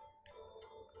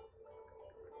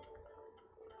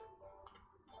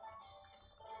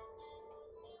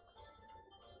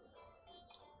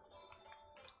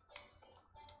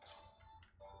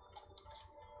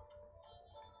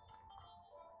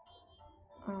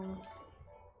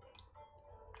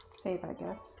 Save, I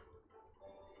guess.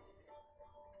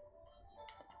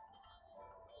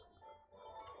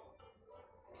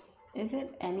 Is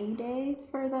it any day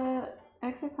for the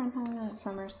exit farmhouse?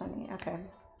 Summer sunny. Okay.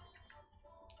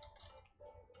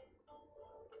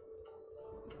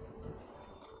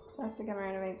 Plastic I'm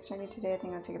renovating starting today. I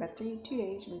think it'll take about 2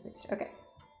 days to replace. Okay.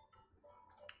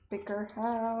 Bigger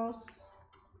house.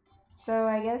 So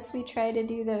I guess we try to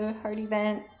do the heart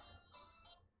event.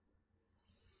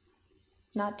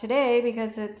 Not today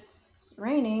because it's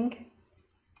raining.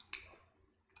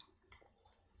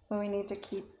 But we need to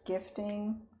keep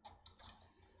gifting.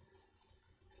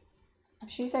 If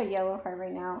she's at yellow heart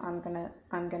right now, I'm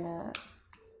gonna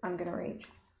rage.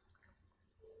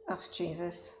 Oh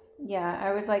Jesus. Yeah,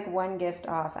 I was like 1 gift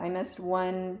off. I missed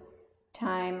 1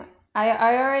 time.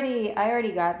 I already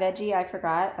got veggie. I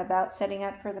forgot about setting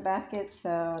up for the basket,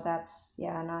 so that's,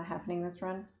 yeah, not happening this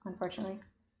run, unfortunately.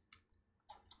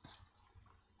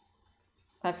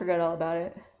 I forgot all about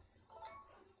it.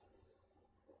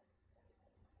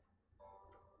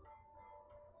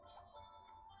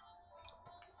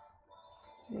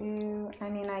 So, I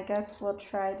mean, I guess we'll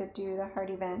try to do the heart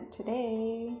event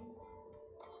today.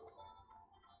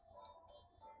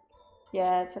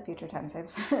 Yeah, it's a future time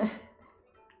save.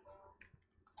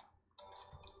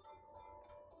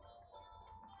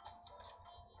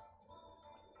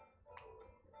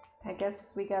 I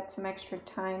guess we got some extra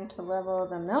time to level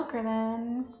the milker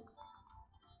then.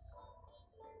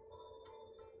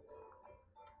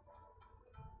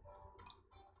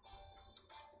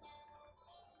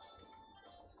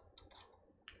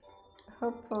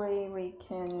 Hopefully we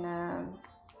can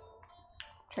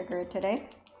trigger it today.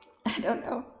 I don't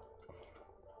know.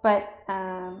 But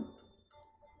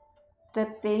the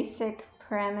basic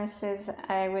premise is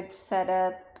I would set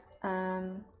up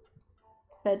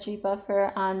veggie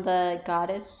buffer on the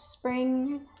goddess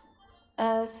spring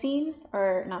scene,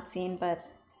 or not scene, but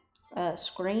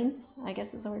screen, I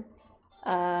guess is the word.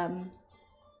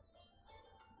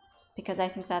 Because I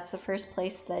think that's the first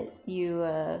place that you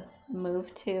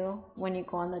move to when you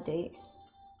go on the date.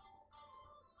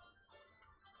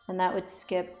 And that would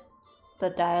skip the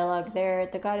dialogue there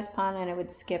at the goddess pond, and it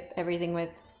would skip everything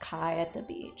with Kai at the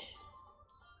beach.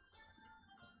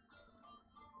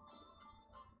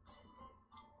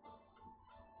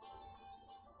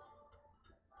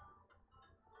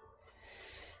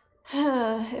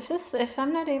 If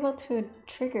I'm not able to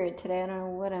trigger it today, I don't know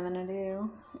what I'm gonna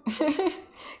do.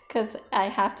 Because I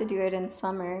have to do it in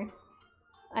summer,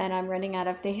 and I'm running out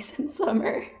of days in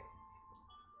summer.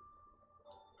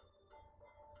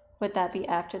 Would that be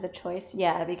after the choice?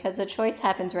 Yeah, because the choice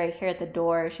happens right here at the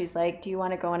door. She's like, do you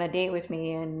want to go on a date with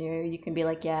me? And you can be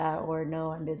like, yeah, or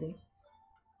no, I'm busy.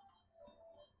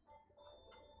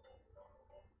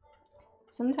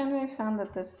 Sometimes I found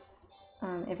that this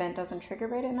event doesn't trigger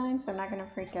right at 9, so I'm not going to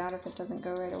freak out if it doesn't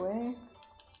go right away.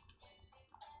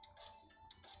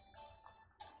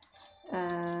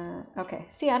 Okay,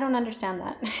 see, I don't understand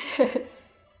that.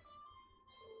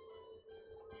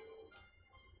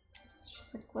 It's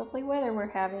just like lovely weather we're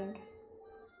having.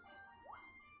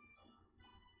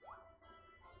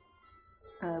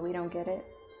 We don't get it.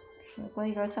 She's like, will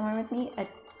you go somewhere with me? A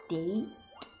date?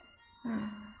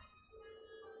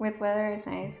 With weather as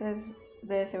nice as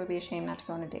this, it would be a shame not to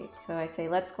go on a date. So I say,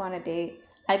 let's go on a date.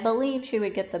 I believe she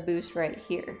would get the boost right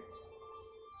here.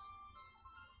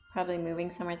 Probably moving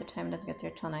somewhere at the time, doesn't get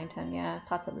there till 9:10. Yeah,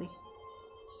 possibly.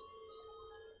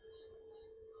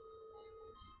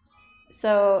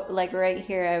 So like right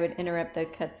here, I would interrupt the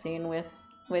cutscene with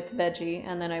veggie,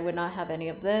 and then I would not have any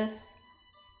of this.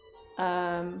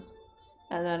 And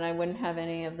then I wouldn't have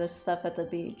any of this stuff at the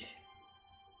beach.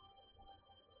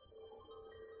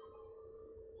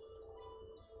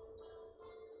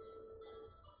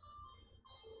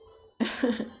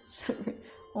 So,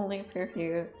 only appear if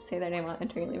you say their name while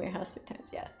entering and leaving your house 3 times.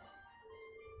 Yeah.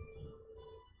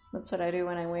 That's what I do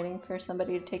when I'm waiting for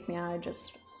somebody to take me out. I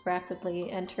just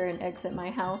rapidly enter and exit my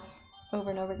house over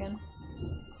and over again.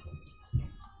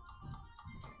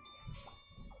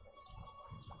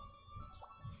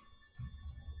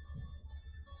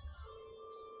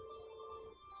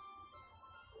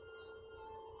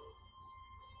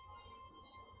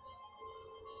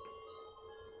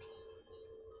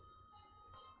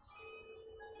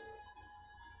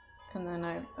 And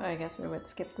then I guess we would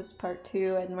skip this part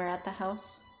too, and we're at the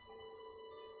house.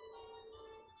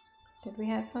 Did we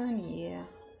have fun? Yeah.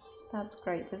 That's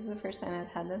great. This is the first time I've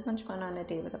had this much fun on a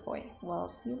date with a boy. Well,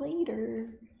 see you later.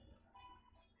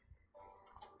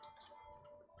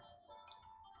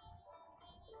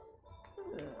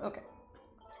 Okay.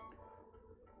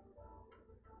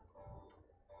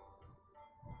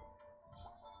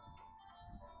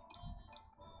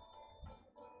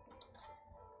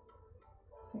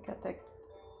 So we got the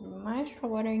maestro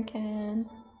watering can.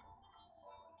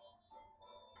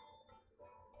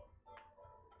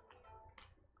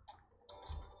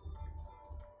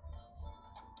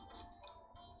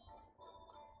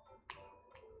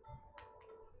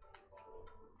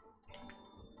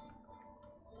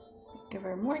 Give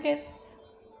her more gifts.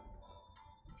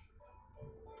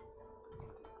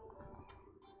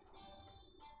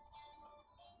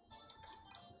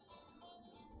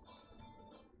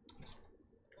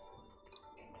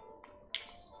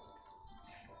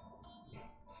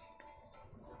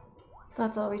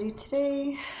 That's all we do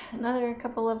today. Another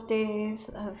couple of days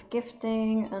of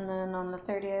gifting, and then on the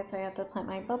 30th I have to plant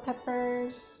my bell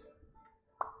peppers.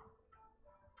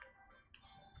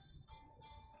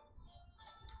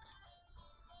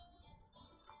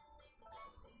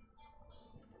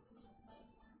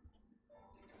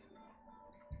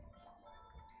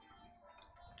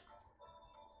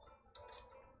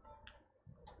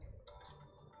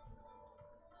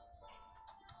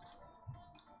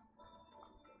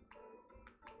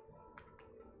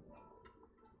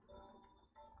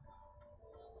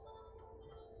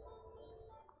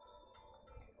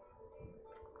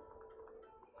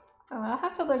 I'll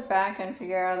have to look back and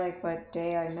figure out like what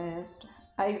day I missed.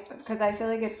 Because I feel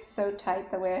like it's so tight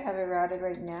the way I have it routed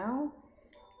right now,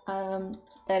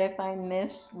 that if I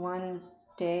missed one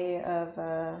day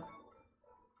of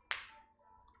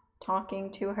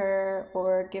talking to her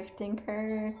or gifting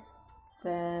her,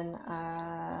 then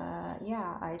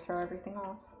yeah, I throw everything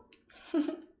off,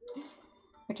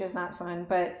 which is not fun.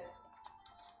 But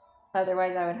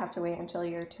otherwise, I would have to wait until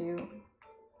year 2,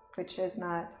 which is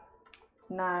not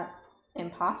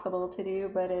impossible to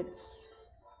do, but it's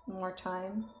more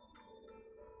time.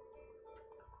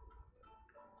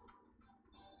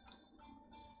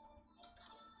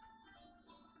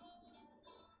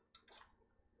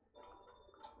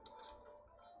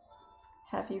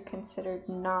 Have you considered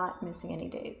not missing any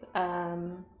days?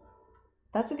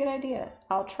 That's a good idea.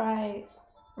 I'll try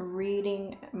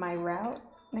reading my route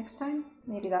next time.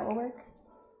 Maybe that will work.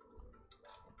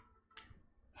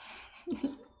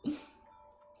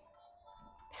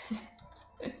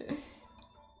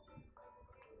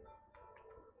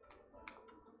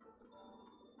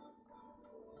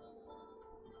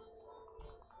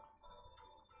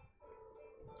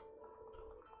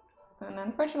 And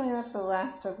unfortunately, that's the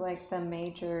last of like the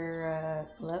major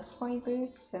love point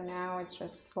boosts. So now it's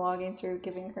just slogging through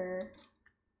giving her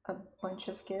a bunch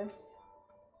of gifts.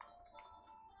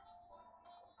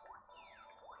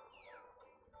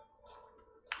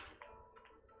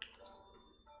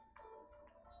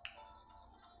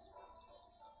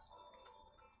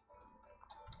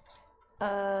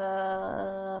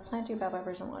 Plant 2 bell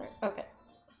peppers and water. Okay.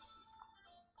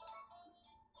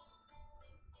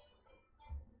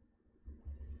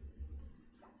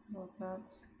 Well,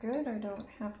 that's good. I don't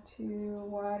have to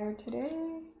water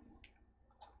today.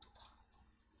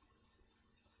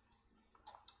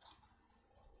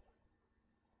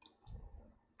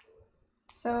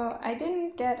 So I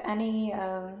didn't get any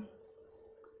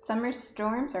summer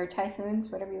storms or typhoons,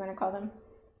 whatever you want to call them,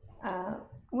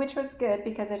 which was good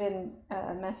because it didn't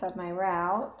mess up my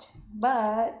route.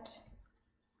 But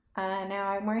now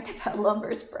I'm worried about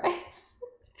lumber sprites.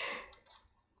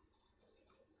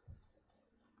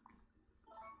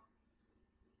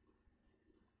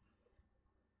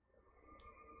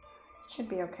 Should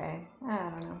be okay. I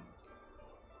don't know.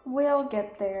 We'll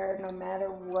get there no matter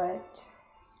what.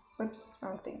 Whoops,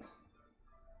 wrong things.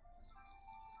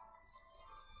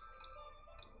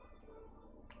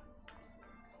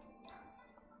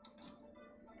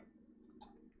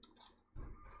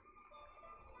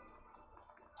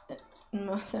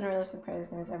 Most unrealistic price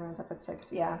guys, everyone's up at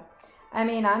 6. Yeah. I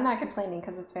mean, I'm not complaining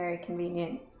because it's very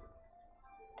convenient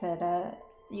that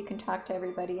you can talk to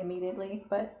everybody immediately,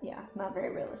 but yeah, not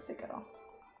very realistic at all.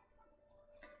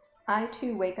 I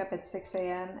too wake up at 6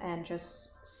 a.m. and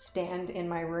just stand in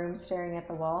my room staring at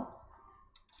the wall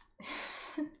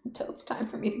until it's time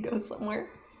for me to go somewhere.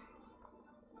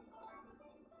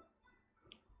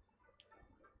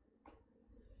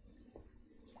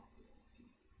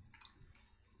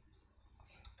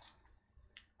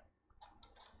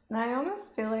 And I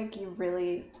almost feel like you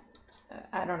really,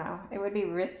 I don't know, it would be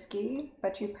risky,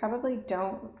 but you probably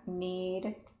don't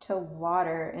need to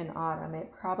water in autumn.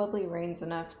 It probably rains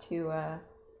enough to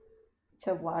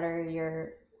water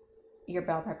your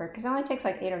bell pepper, because it only takes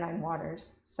like 8 or 9 waters.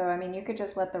 So I mean, you could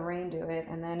just let the rain do it,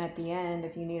 and then at the end,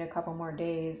 if you need a couple more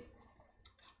days,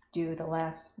 do the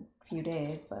last few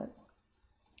days. But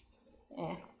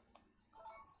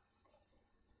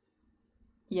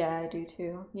yeah, I do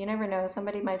too. You never know,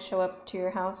 somebody might show up to your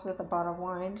house with a bottle of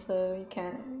wine, so you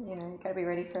can't, you gotta be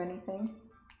ready for anything.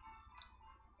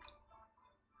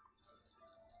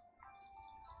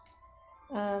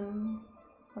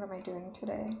 What am I doing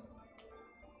today?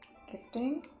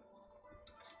 Gifting.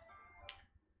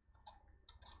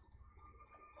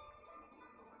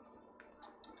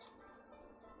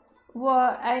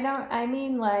 Well, I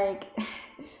mean like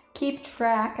keep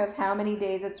track of how many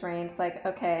days it's rained. It's like,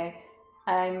 okay,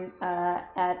 I'm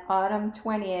at autumn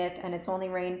 20th and it's only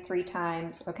rained 3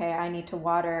 times. Okay, I need to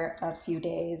water a few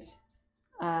days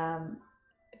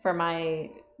for my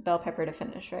bell pepper to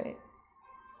finish, right?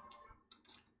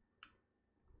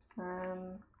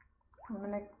 I'm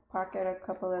gonna pocket a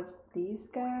couple of these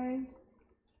guys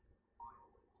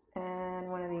and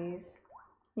one of these.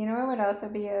 You know what would also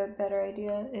be a better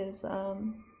idea is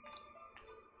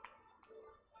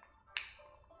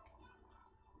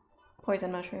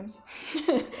poison mushrooms,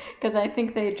 because I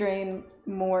think they drain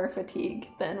more fatigue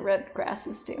than red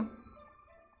grasses do.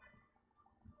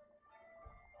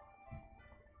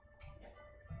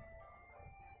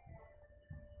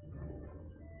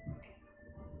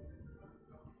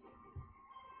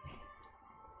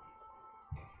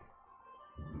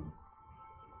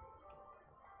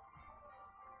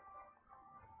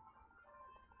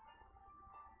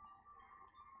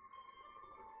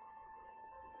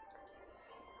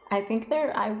 I think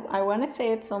I want to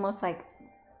say it's almost like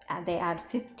they add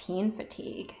 15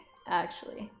 fatigue,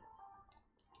 actually.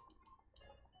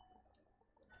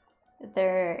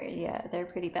 Yeah, they're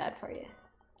pretty bad for you.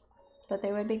 But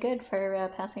they would be good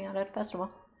for passing out at a festival.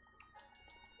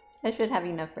 I should have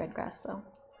enough red grass, though.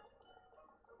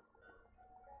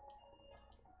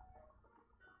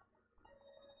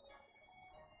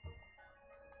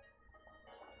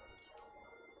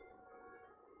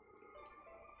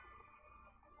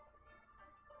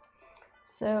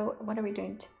 So, what are we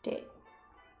doing today?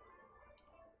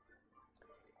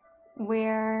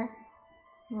 We're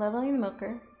leveling the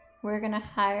milker. We're gonna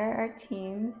hire our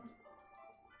teams.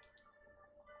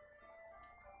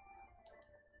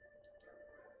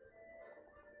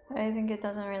 I think it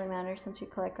doesn't really matter since you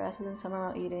collect grasses and some are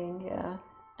all eating, yeah.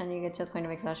 And you get to the point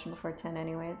of exhaustion before 10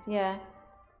 anyways. Yeah,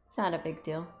 it's not a big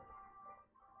deal.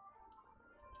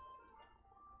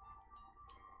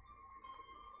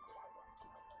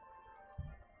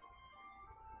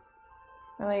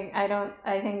 Like,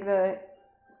 I think the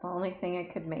only thing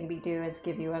it could maybe do is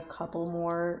give you a couple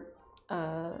more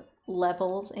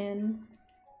levels in,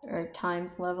 or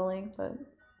times leveling, but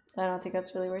I don't think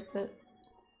that's really worth it.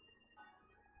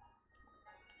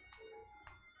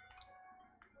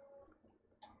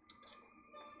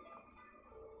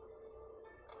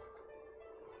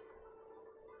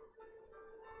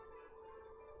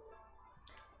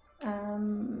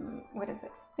 What is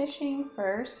it? Fishing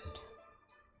first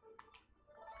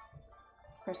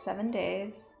for 7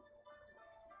 days.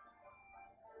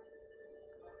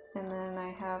 And then I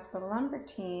have the lumber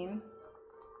team.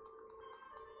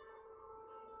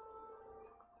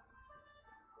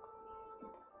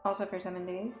 Also for 7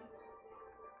 days.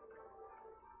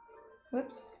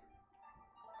 Whoops.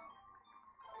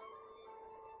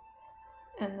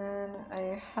 And then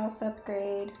a house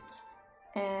upgrade.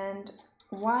 And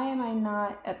why am I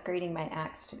not upgrading my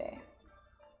axe today?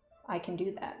 I can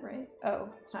do that, right? Oh,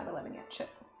 it's not 11 yet. Shit.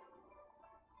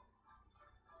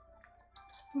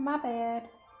 My bad.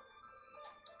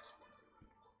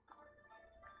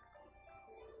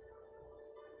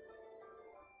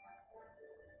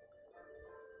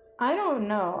 I don't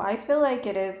know. I feel like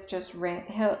it is just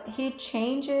he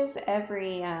changes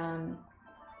every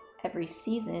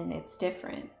season. It's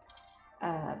different.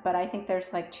 But I think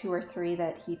there's like 2 or 3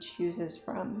 that he chooses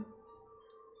from.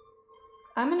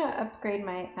 I'm gonna upgrade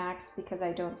my axe because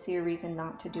I don't see a reason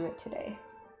not to do it today.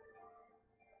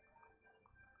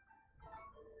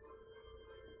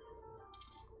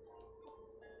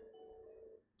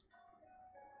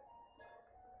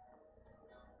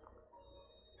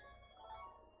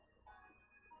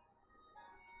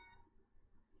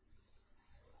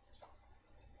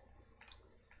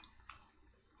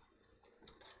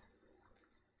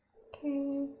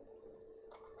 Okay.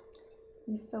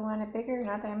 You still want it bigger?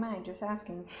 Not that I mind, just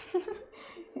asking.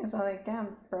 It's all like,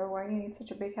 damn, bro, why do you need such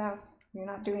a big house? You're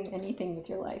not doing anything with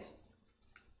your life.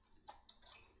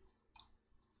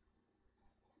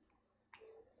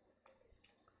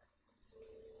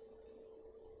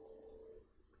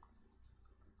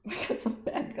 Because of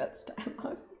bad guts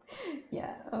dialogue.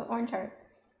 Yeah, orange heart.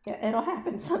 Yeah, it'll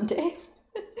happen someday.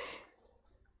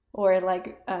 Or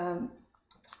like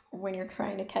when you're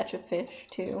trying to catch a fish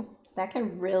too. That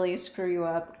can really screw you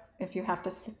up if you have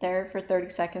to sit there for 30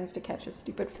 seconds to catch a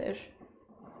stupid fish.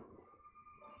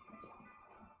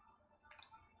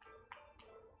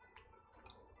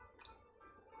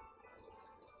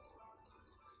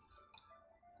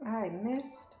 I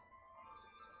missed.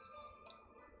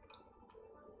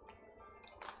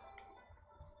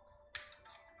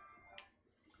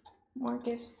 More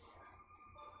gifts.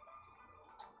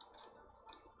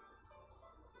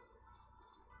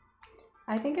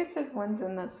 I think it's his ones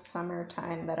in the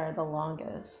summertime that are the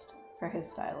longest for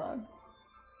his dialogue.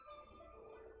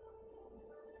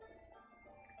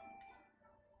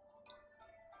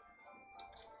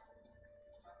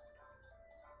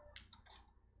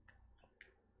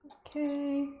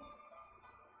 Okay.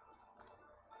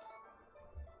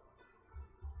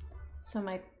 So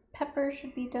my pepper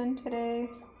should be done today.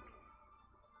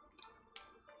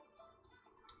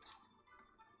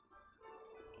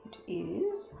 It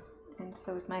is. And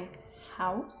so is my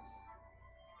house.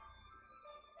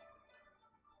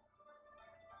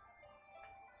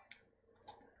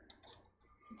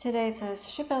 Today says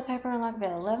ship bell pepper unlock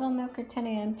bill, level milk at 10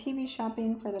 a.m. TV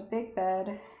shopping for the big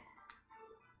bed.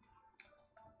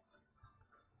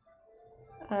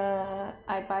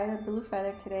 I buy the blue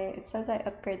feather today. It says I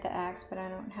upgrade the axe, but I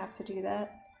don't have to do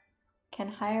that. Can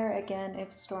hire again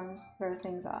if storms throw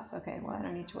things off. Okay, well I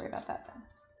don't need to worry about that then.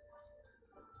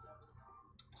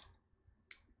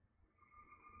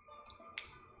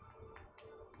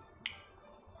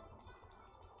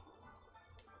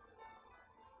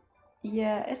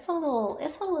 Yeah, it's a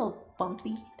little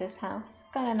bumpy, this house.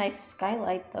 Got a nice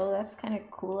skylight though, that's kind of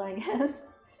cool, I guess.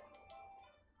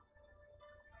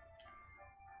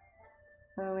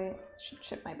 Oh wait, should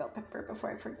ship my bell pepper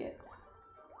before I forget.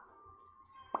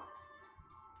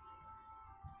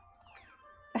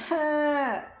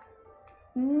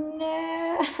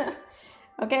 No.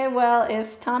 Okay, well,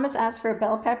 if Thomas asked for a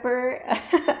bell pepper,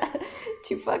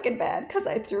 too fucking bad, because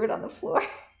I threw it on the floor.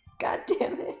 God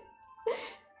damn it.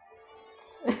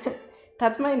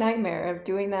 That's my nightmare of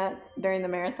doing that during the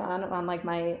marathon on like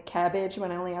my cabbage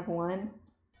when I only have one.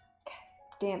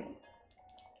 God damn it.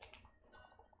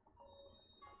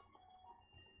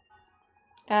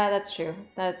 That's true.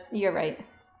 You're right.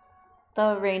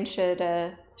 The rain should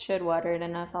water it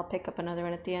enough. I'll pick up another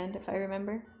one at the end if I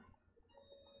remember.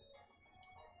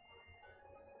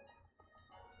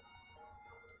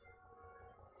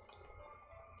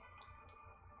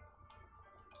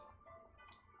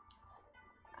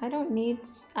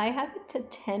 I have it to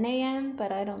 10 a.m.,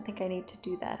 but I don't think I need to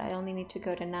do that. I only need to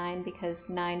go to 9 because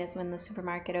 9 is when the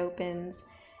supermarket opens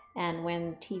and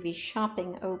when TV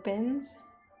shopping opens,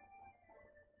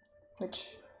 which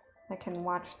I can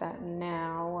watch that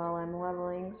now while I'm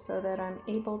leveling so that I'm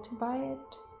able to buy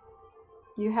it.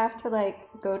 You have to like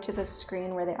go to the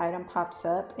screen where the item pops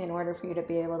up in order for you to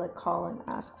be able to call and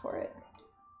ask for it.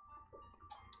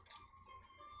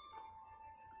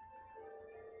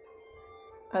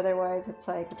 Otherwise, it's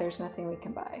like there's nothing we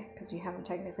can buy because you haven't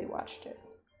technically watched it.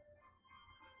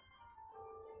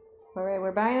 All right,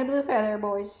 we're buying a blue feather,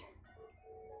 boys.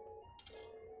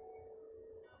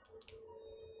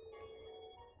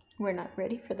 We're not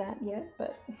ready for that yet,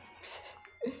 but...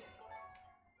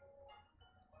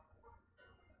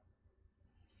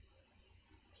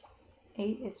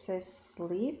 8, it says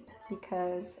sleep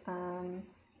because the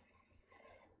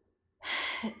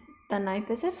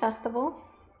 9th is a festival.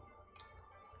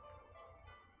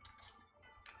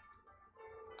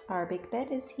 Our big bed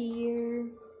is here.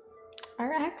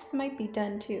 Our axe might be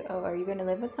done too. Oh, are you going to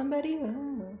live with somebody?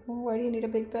 Oh, what do you need a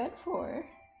big bed for?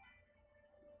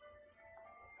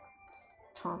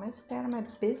 Thomas, stay out of my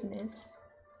business.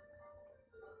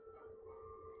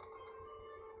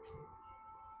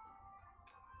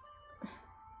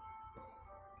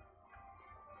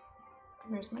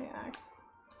 Where's my axe?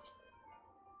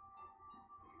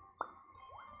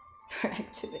 For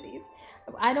activities.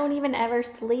 I don't even ever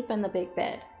sleep in the big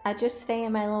bed. I just stay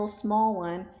in my little small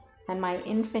one, and my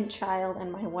infant child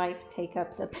and my wife take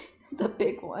up the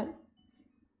big one.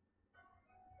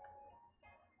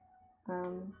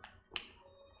 So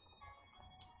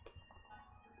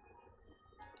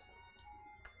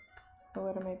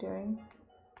what am I doing?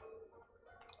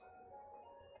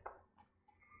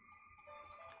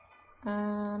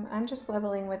 I'm just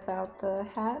leveling without the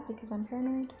hat because I'm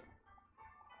paranoid.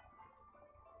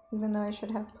 Even though I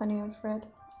should have plenty of red.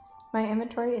 My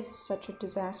inventory is such a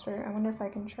disaster. I wonder if I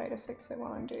can try to fix it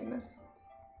while I'm doing this.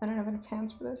 I don't have enough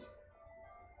hands for this.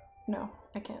 No,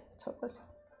 I can't. It's hopeless.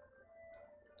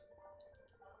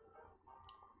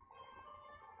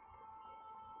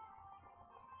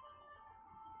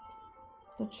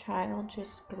 The child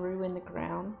just grew in the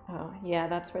ground. Oh, yeah,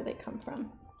 that's where they come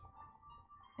from.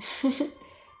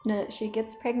 No, she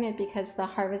gets pregnant because the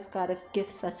harvest goddess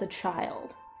gifts us a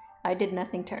child. I did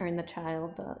nothing to earn the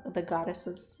child. The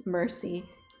goddess's mercy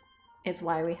is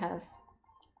why we have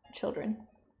children.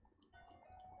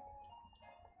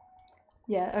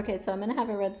 Yeah, okay, so I'm gonna have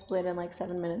a red split in like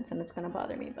 7 minutes and it's gonna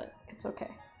bother me, but it's okay.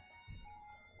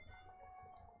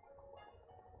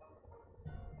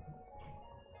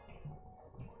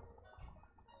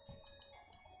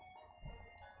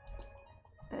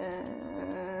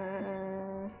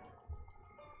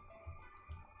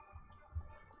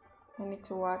 need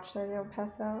to watch or you'll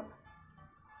pass out.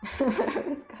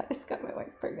 I got my wife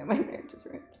pregnant, my marriage is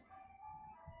ruined.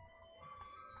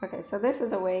 Okay, so this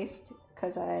is a waste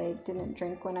because I didn't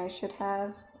drink when I should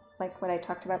have, like what I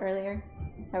talked about earlier.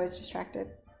 I was distracted.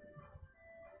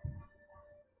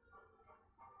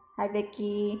 Hi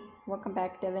Vicky, welcome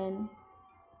back Devin.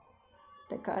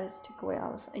 The goddess took away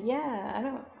all of, yeah, I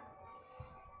don't.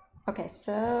 Okay,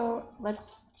 so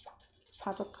let's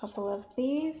pop a couple of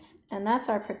these, and that's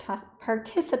our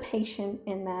participation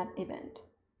in that event.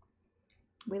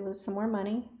 We lose some more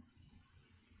money.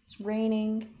 It's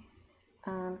raining.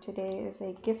 Today is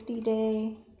a gifty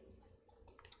day.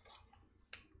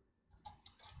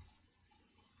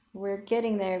 We're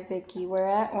getting there, Vicky. We're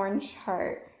at Orange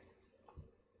Heart.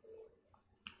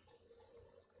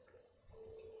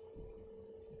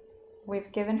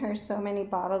 We've given her so many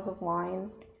bottles of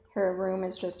wine. Her room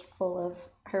is just full of,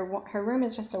 her room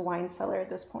is just a wine cellar at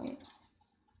this point.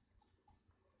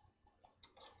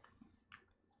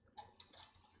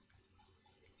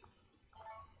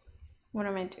 What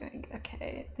am I doing?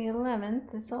 Okay, the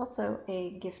 11th is also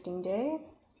a gifting day.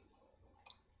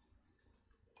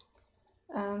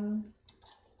 I'm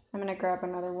gonna grab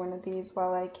another one of these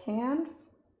while I can.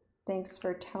 Thanks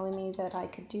for telling me that I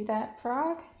could do that,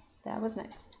 Frog. That was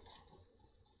nice.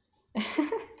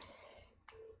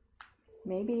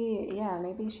 Maybe, yeah,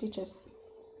 maybe she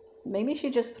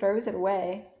just throws it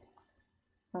away.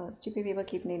 Oh, stupid people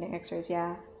keep needing x-rays,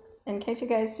 yeah. In case you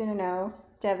guys didn't know,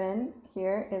 Devin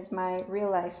here is my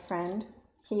real life friend.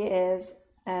 He is,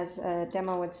 as a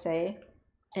demo would say,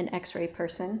 an x-ray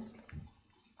person.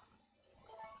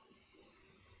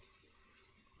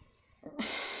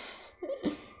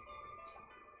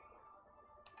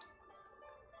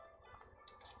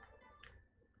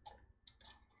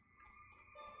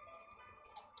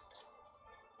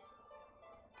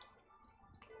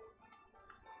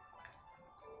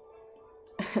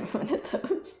 One of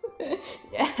those.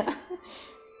 Yeah.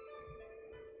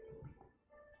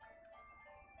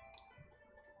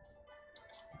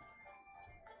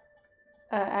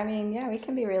 I mean, yeah, we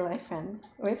can be real life friends.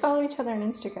 We follow each other on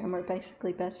Instagram. We're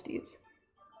basically besties.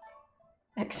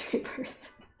 X-ray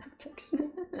person.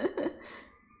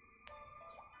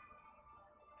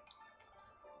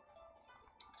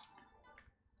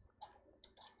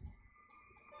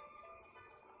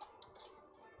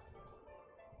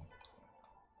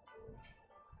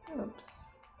 Oops.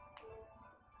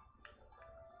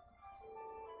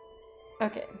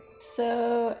 Okay,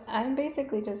 so I'm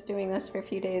basically just doing this for a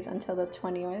few days until the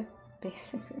 20th.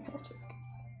 Basically magic.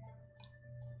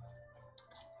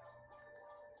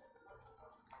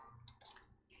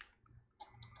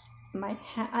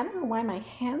 I don't know why my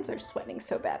hands are sweating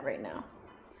so bad right now.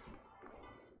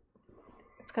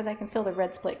 It's because I can feel the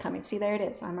red split coming. See, there it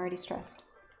is. I'm already stressed.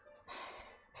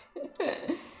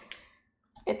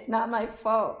 It's not my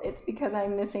fault. It's because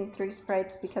I'm missing 3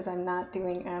 sprites because I'm not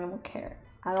doing animal care.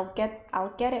 I'll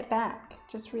get it back.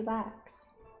 Just relax.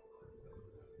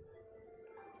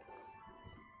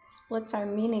 Splits are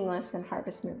meaningless in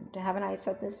Harvest Moon. Haven't I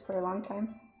said this for a long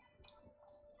time?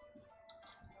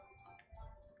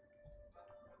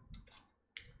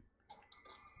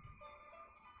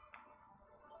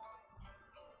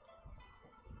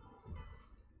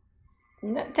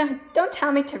 No, don't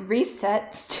tell me to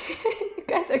reset. You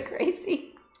guys are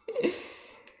crazy.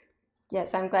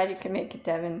 Yes, I'm glad you can make it,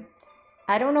 Devin.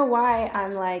 I don't know why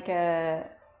I'm like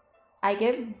I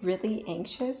get really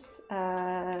anxious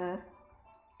and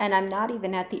I'm not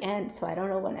even at the end, so I don't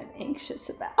know what I'm anxious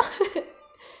about.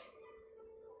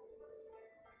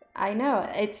 I know,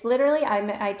 it's literally,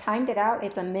 I timed it out,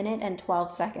 it's 1 minute and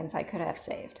 12 seconds I could have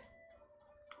saved.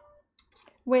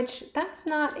 Which, that's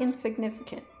not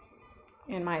insignificant,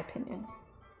 in my opinion.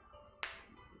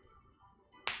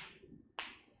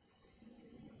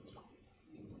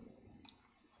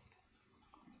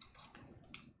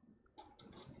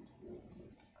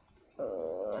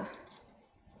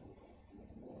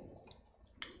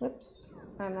 Whoops,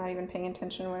 I'm not even paying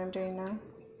attention to what I'm doing now.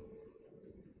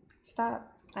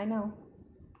 Stop, I know.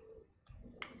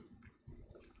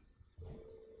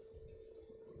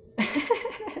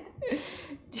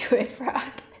 Do it, Frog.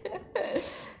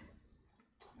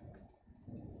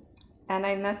 And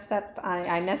I messed up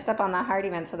on the heart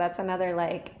event, so that's another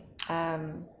like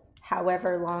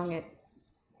however long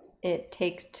it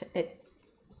takes to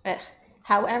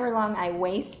however long I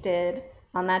wasted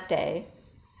on that day.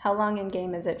 How long in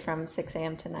game is it from 6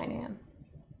 a.m. to 9 a.m.?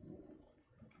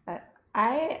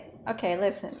 Okay,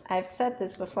 listen, I've said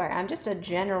this before. I'm just a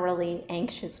generally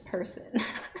anxious person.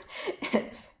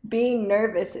 Being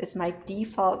nervous is my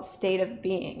default state of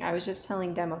being. I was just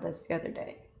telling Demo this the other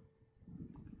day.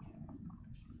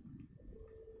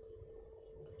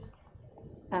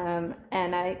 And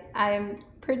I'm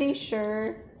pretty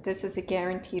sure this is a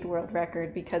guaranteed world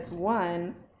record because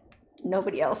one,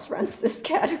 nobody else runs this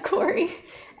category,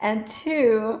 and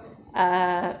two,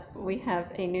 we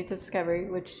have a new discovery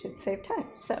which should save time.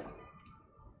 So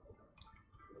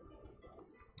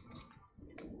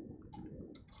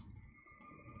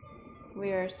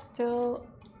we are still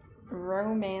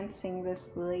romancing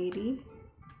this lady.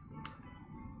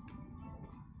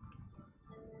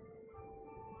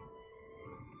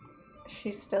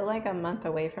 She's still like a month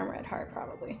away from Red Heart,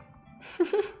 probably.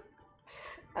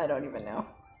 I don't even know.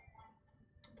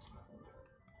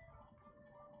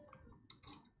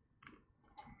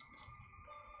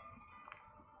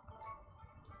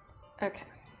 Okay.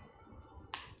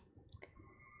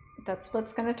 That's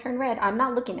what's gonna turn red. I'm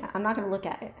not gonna look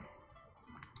at it.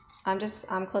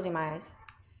 I'm closing my eyes.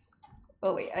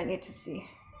 Oh wait, I need to see.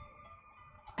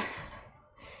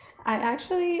 I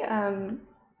actually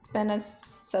spent a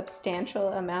substantial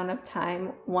amount of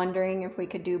time wondering if we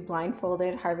could do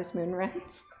blindfolded Harvest Moon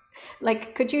runs.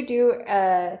 Like, could you do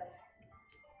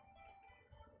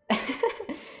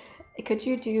could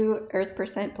you do Earth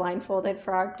percent blindfolded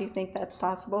frog? Do you think that's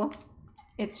possible?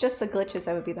 It's just the glitches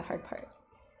that would be the hard part.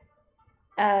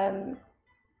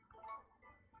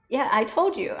 Yeah, I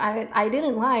told you. I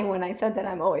didn't lie when I said that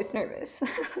I'm always nervous.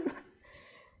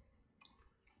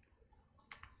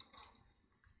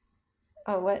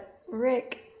 Oh, what?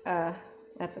 Rick.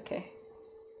 That's okay.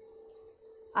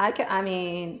 I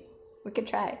mean, we could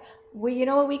try. You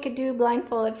know what we could do,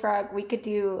 blindfolded frog? We could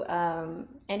do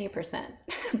any percent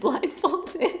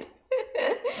blindfolded.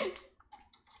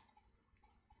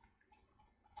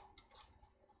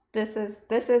 This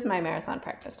is my marathon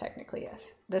practice, technically, yes.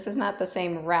 This is not the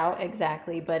same route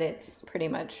exactly, but it's pretty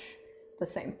much the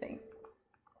same thing.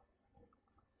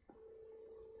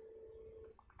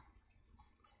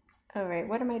 All right,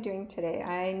 what am I doing today?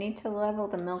 I need to level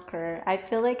the milker. I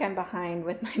feel like I'm behind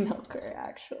with my milker,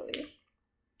 actually.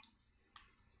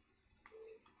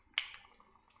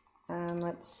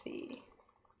 Let's see.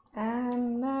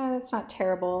 No, that's not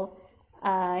terrible.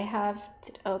 I have,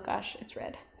 oh gosh, it's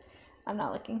red. I'm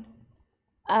not looking.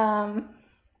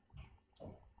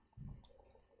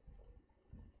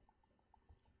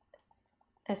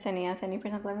 SNES, any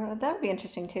percent level? That would be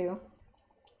interesting too.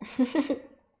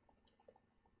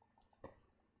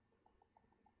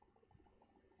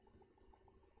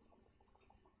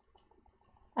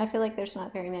 I feel like there's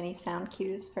not very many sound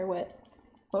cues for what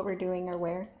we're doing or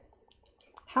where.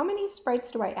 How many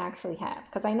sprites do I actually have?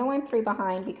 Because I know I'm 3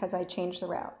 behind because I changed the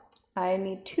route. I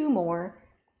need 2 more.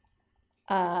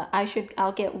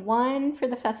 I'll get 1 for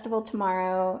the festival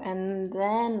tomorrow, and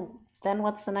then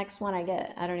what's the next one I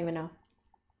get? I don't even know.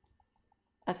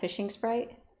 A fishing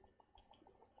sprite?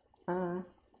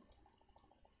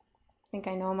 Think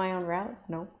I know my own route?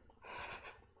 No.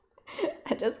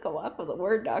 I just go off of the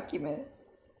Word document.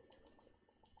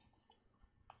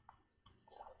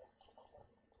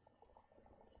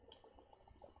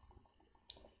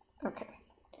 Okay.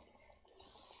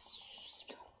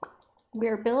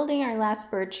 We're building our last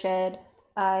bird shed.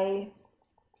 I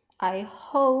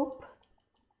hope,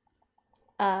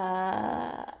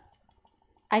 I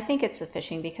think it's the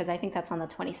fishing because I think that's on the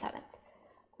 27th.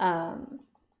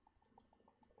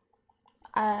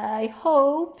 I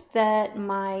hope that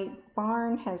my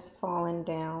barn has fallen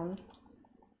down.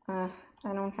 I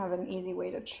don't have an easy way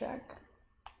to check.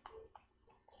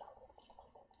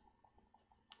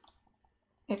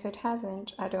 If it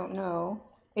hasn't, I don't know.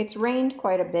 It's rained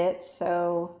quite a bit,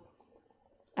 so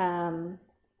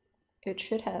it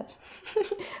should have.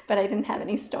 But I didn't have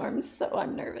any storms, so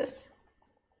I'm nervous.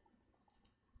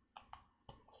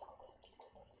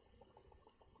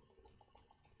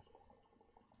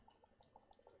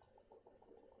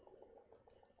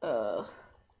 Ugh.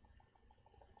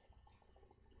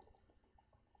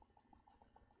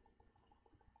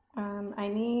 I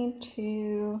need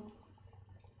to,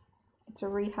 it's a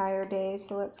rehire day,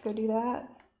 so let's go do that.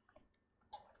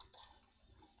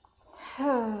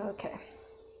 Okay.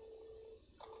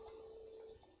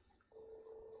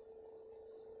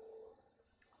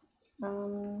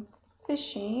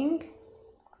 Fishing.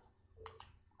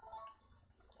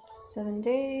 7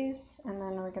 days, and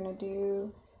then we're gonna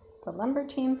do the lumber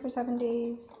team for 7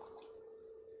 days.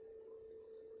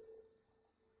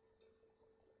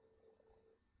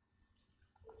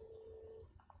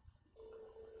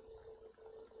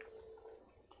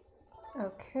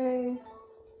 Okay.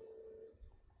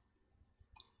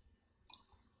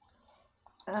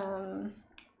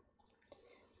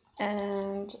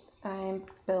 And I'm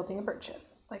building a bird ship,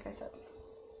 like I said.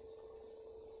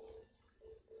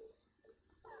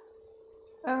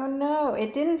 Oh no,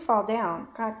 it didn't fall down.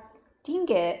 God dang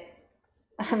it.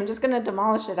 I'm just gonna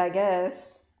demolish it, I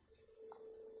guess.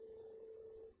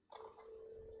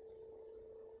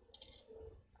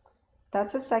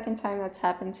 That's the second time that's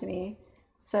happened to me.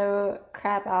 So,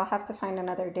 crap, I'll have to find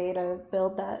another day to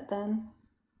build that then.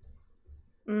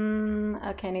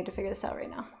 Okay, I need to figure this out right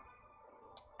now.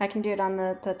 I can do it on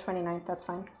the 29th, that's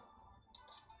fine.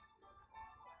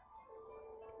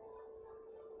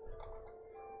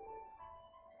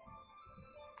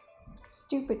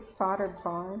 Stupid fodder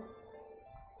barn.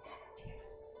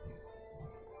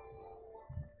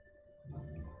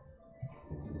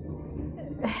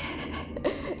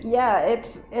 Yeah,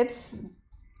 it's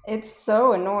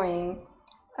so annoying.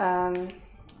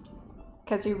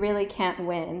 Because you really can't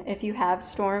win. If you have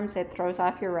storms, it throws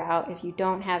off your route. If you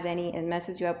don't have any, it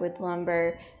messes you up with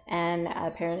lumber and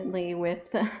apparently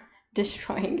with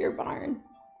destroying your barn.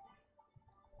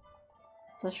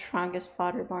 The strongest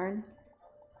fodder barn.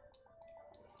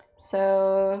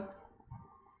 So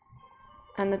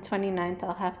on the 29th,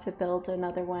 I'll have to build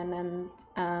another one,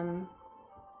 and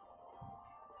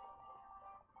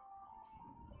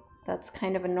that's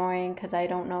kind of annoying because I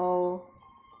don't know.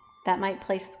 That might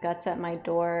place guts at my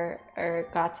door, or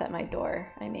gots at my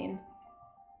door, I mean,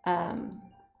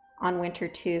 on winter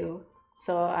 2.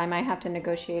 So I might have to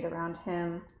negotiate around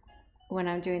him when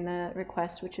I'm doing the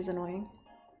request, which is annoying.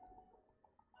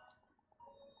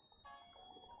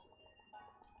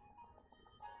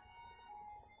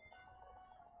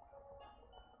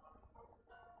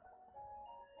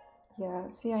 Yeah,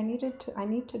 see, I need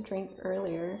to drink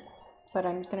earlier, but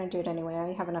I'm gonna do it anyway.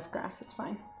 I have enough grass, it's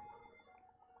fine.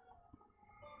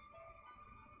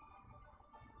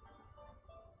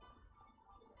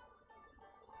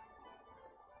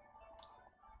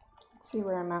 Let's see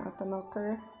where I'm at with the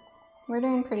milker. We're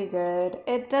doing pretty good.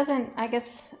 It doesn't, I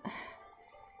guess,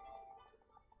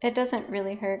 it doesn't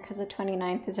really hurt because the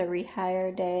 29th is a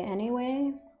rehire day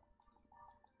anyway.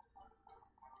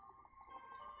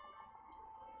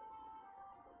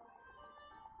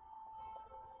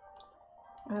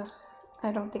 Ugh,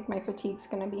 I don't think my fatigue's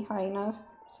gonna be high enough.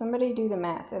 Somebody do the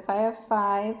math. If I have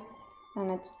 5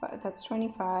 and that's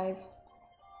 25.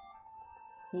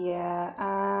 Yeah,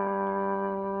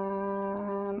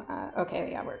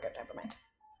 okay, yeah, we're good, never mind.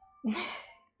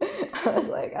 I was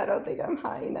like, I don't think I'm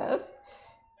high enough.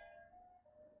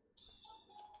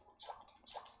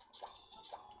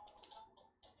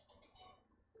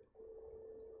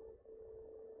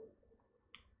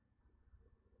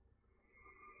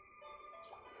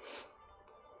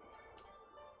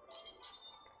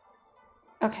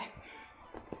 Okay.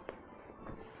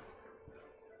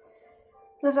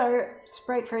 This is our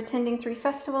sprite for attending 3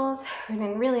 festivals. We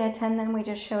didn't really attend them, we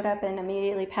just showed up and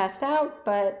immediately passed out,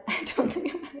 but I don't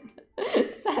think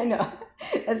I know.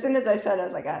 As soon as I said it, I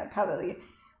was like, probably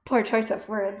poor choice of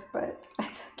words, but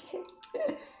that's okay.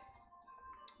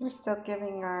 We're still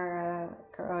giving our,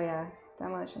 oh yeah,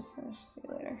 demolition's finished, see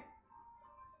you later.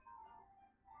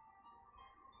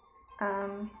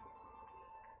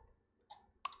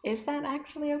 Is that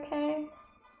actually okay?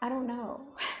 I don't know.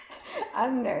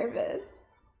 I'm nervous.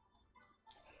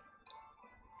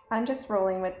 I'm just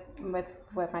rolling with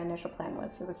what my initial plan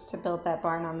was. It was to build that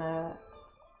barn on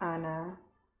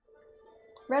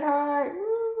Red Heart.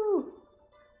 Woo!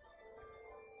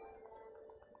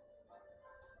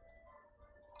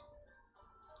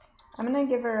 I'm gonna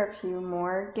give her a few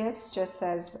more gifts just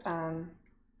as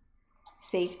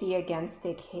safety against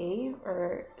decay,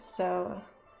 or so.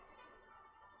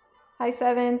 Hi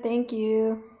 7, thank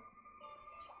you.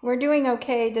 We're doing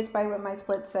okay despite what my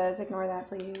split says. Ignore that,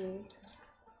 please.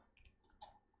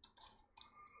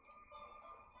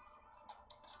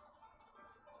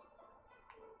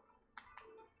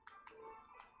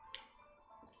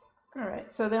 All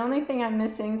right, so the only thing I'm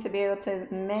missing to be able to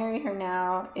marry her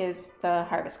now is the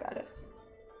Harvest Goddess.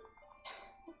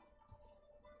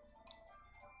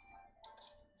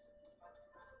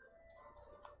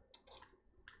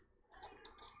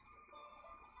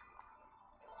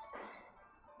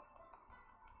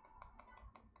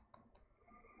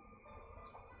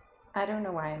 I don't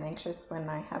know why I'm anxious when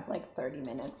I have like 30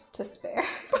 minutes to spare,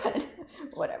 but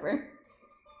whatever.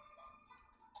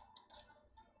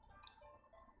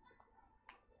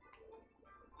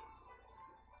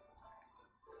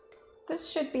 This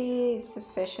should be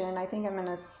sufficient. I think I'm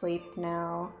gonna sleep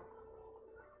now.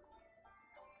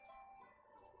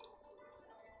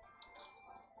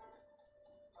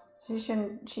 She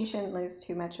shouldn't lose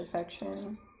too much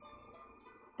affection.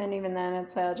 And even then,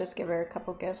 I'll just give her a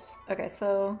couple gifts. Okay,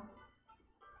 so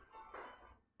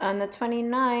on the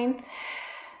 29th,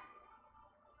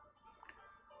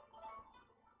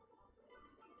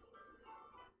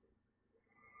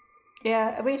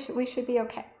 Yeah, we should be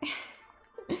okay.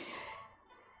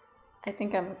 I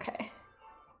think I'm okay.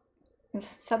 It's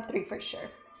sub 3 for sure.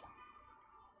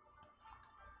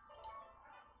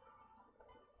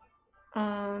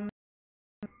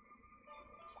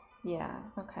 Yeah,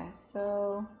 okay,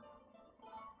 so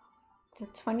the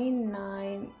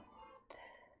 29th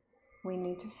we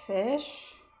need to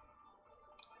fish,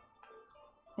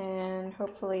 and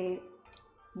hopefully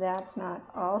that's not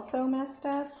also messed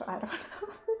up. I don't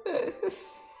know.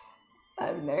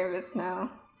 I'm nervous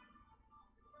now.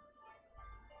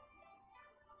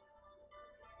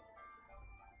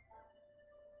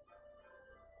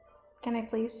 Can I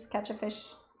please catch a fish?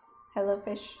 Hello,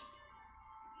 fish.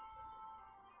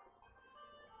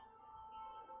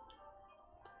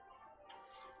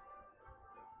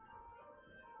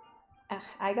 Ugh,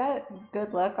 I got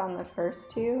good luck on the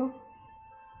first two.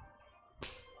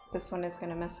 This one is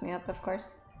gonna mess me up, of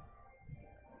course.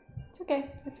 It's okay,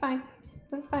 it's fine.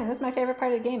 This is fine. This is my favorite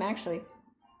part of the game, actually.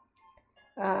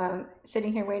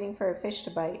 Sitting here waiting for a fish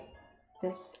to bite.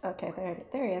 This, okay,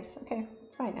 there he is. Okay,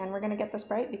 it's fine. And we're gonna get the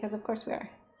sprite because of course we are.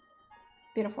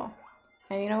 Beautiful.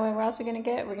 And you know what we're also gonna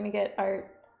get? We're gonna get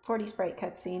our 40 sprite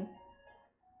cutscene.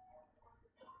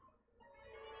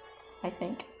 I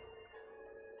think.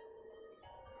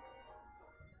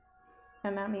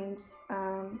 And that means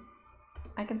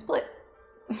I can split.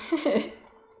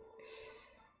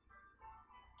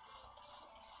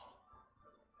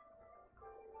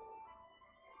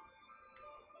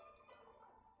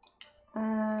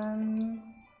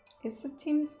 Is the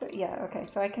team still? Yeah, okay,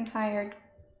 so I can hire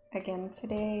again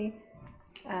today.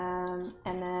 And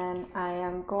then I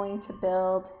am going to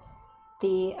build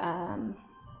the,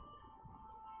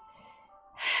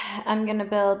 I'm gonna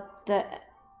build the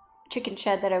chicken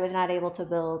shed that I was not able to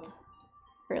build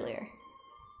earlier.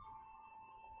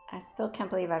 I still can't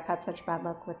believe I've had such bad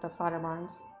luck with the fodder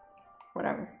barns.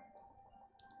 Whatever.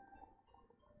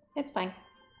 It's fine.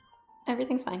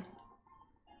 Everything's fine.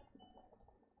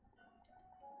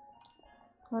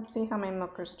 Let's see how my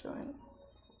milker's doing.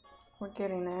 We're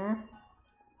getting there.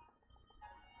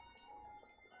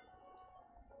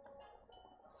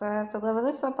 So I have to level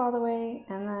this up all the way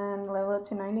and then level it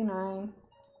to 99.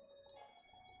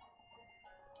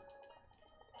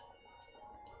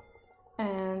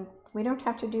 And we don't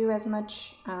have to do as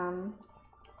much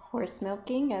horse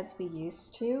milking as we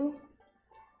used to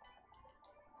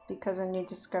because of new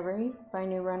discovery by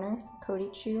new runner Cody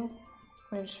Chu,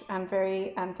 which I'm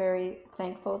very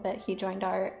thankful that he joined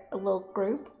our little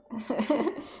group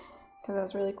because that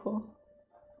was really cool.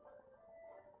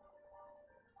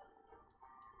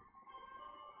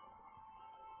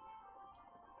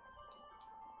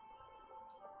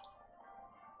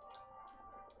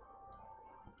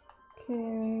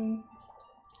 Okay.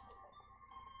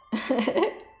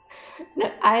 No,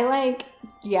 I like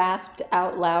gasped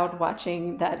out loud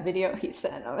watching that video he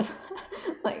sent. I was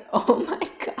like, oh my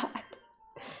god.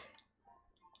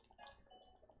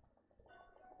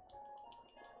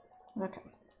 Okay,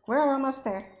 we're almost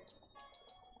there.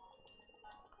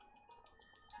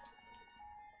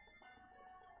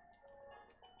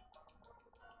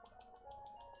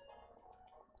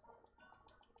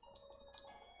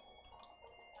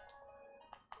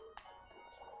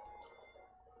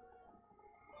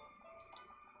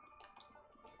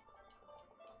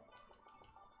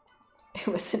 It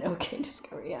was an okay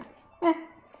discovery, yeah.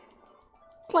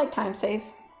 Slight time save.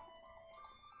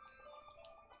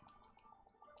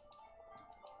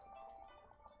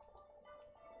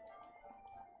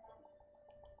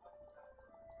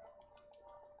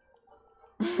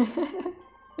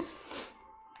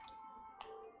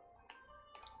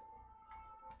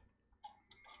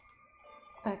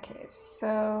 Okay,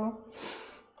 so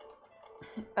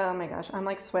oh my gosh, I'm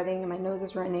like sweating and my nose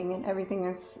is running and everything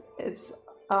is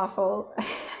awful.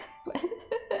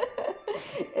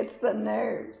 It's the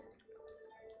nerves.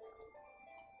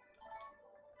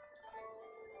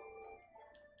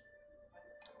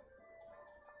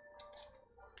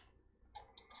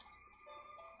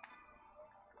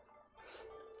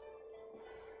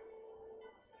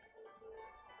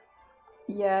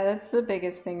 Yeah, that's the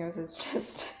biggest thing is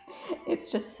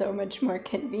it's just so much more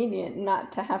convenient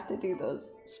not to have to do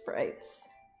those sprites.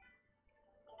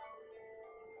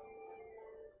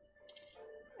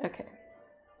 Okay.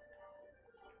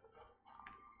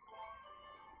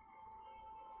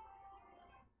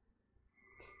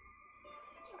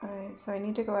 Alright, so I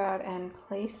need to go out and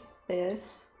place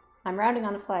this. I'm rounding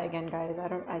on the fly again, guys.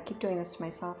 I keep doing this to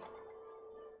myself.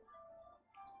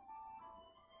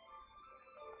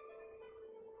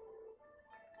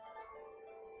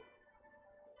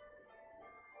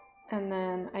 And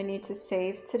then I need to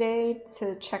save today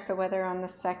to check the weather on the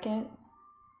 2nd.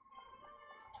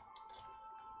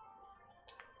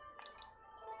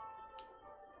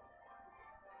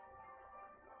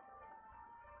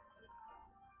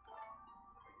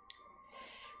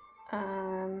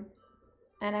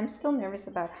 And I'm still nervous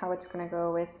about how it's going to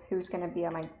go with who's going to be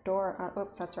at my door.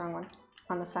 Oops, that's the wrong one.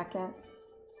 On the 2nd.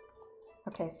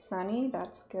 Okay, sunny,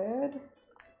 that's good.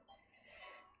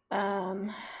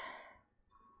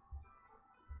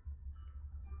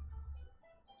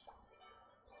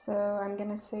 So I'm going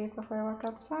to save before I walk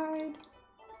outside.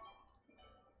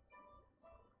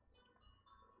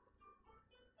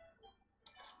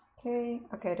 Okay,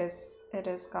 it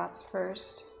is Scott's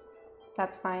first.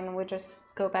 That's fine, we'll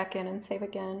just go back in and save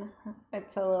again.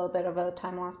 It's a little bit of a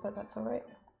time loss, but that's all right.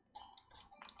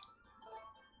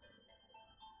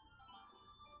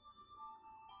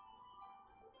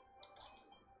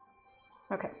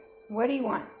 Okay, what do you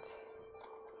want?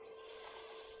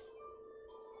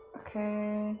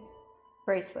 Okay,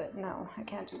 bracelet, no, I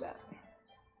can't do that.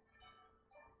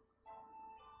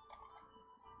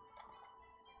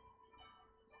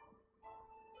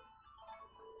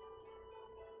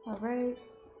 All right.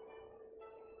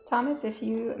 Thomas, if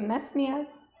you mess me up,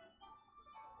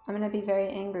 I'm gonna be very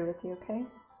angry with you, okay?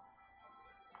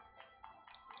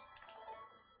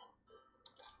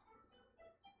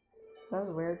 That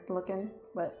was weird looking,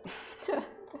 but...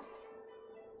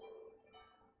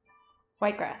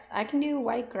 White grass. I can do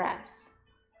white grass.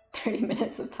 30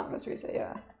 minutes of Thomas Reset,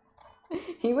 yeah.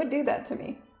 He would do that to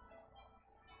me.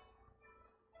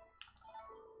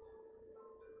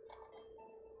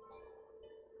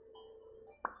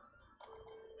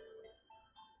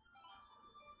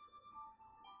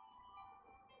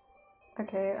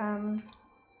 Okay,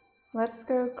 let's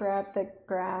go grab the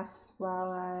grass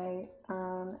while I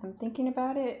am thinking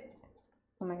about it.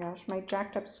 Oh my gosh, my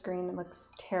jacked up screen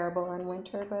looks terrible in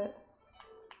winter, but...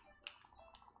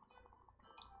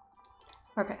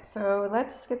 Okay, so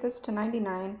let's get this to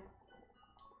 99.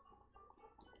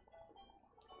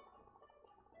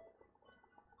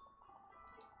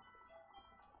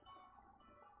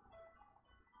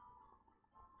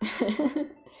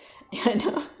 Yeah, I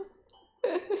know.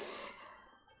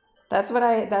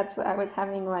 I was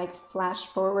having like flash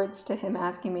forwards to him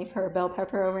asking me for a bell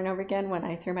pepper over and over again when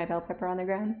I threw my bell pepper on the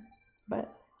ground.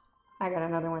 But I got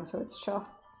another one, so it's chill.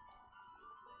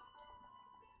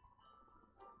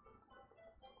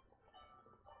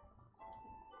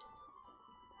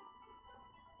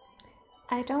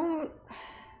 I don't...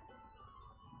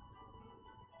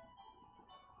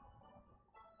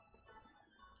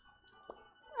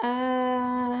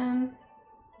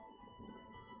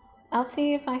 I'll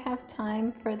see if I have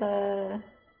time for the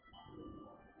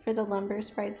lumber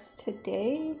sprites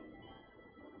today,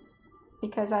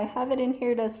 because I have it in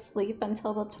here to sleep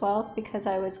until the 12th because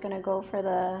I was gonna go for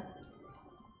the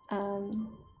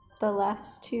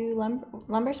last two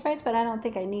lumber sprites, but I don't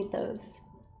think I need those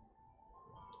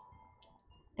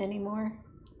anymore.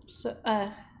 So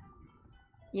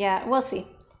yeah, we'll see.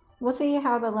 We'll see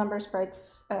how the lumber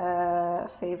sprites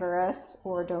favor us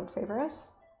or don't favor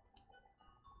us.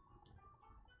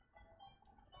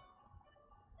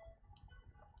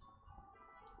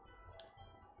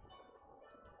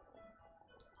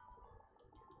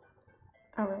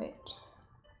 All right,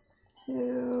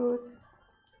 so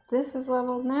this is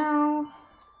leveled now.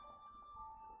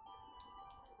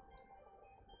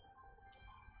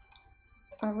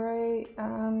 All right,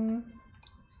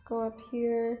 let's go up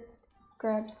here,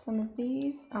 grab some of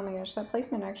these. Oh my gosh, that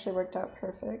placement actually worked out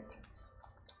perfect.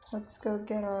 Let's go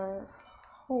get our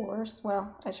horse.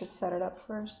 Well, I should set it up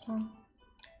first, huh?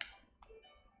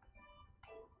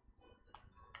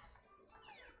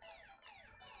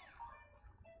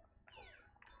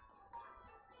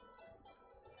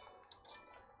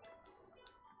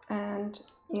 And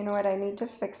you know what, I need to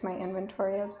fix my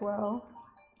inventory as well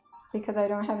because I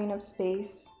don't have enough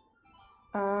space.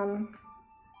 Crud,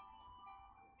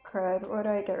 what do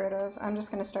I get rid of? I'm just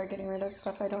gonna start getting rid of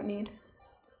stuff I don't need.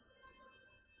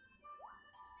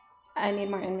 I need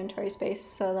more inventory space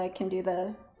so that I can do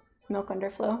the milk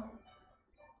underflow.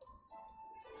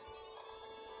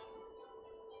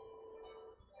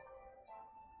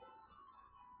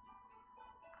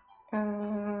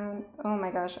 Oh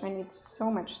my gosh, I need so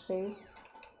much space.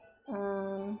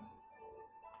 I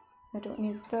don't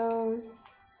need those.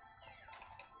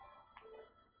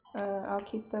 I'll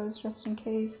keep those just in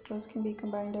case. Those can be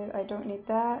combined. I don't need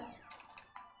that.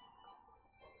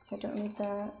 I don't need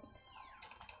that.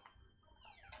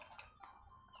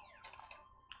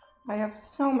 I have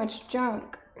so much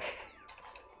junk.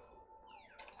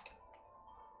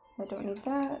 I don't need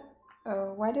that.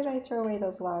 Oh, why did I throw away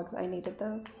those logs? I needed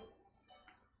those.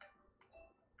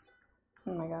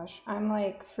 Oh my gosh, I'm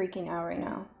like freaking out right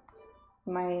now.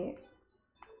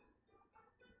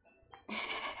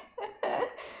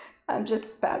 I'm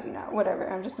just spazzing out. Whatever,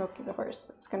 I'm just milking the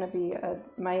horse. It's gonna be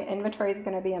my inventory is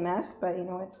gonna be a mess, but you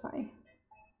know, it's fine.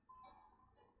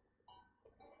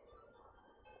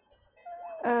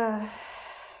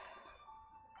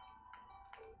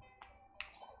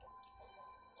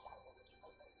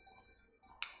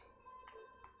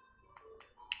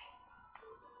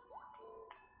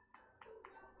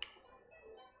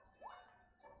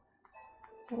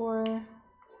 Four,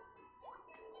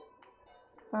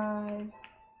 5,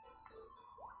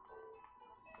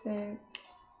 6.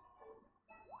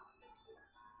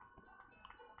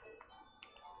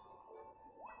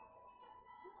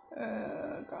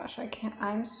 Gosh, I can't.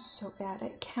 I'm so bad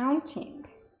at counting.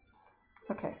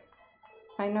 Okay,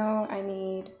 I know I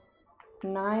need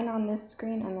 9 on this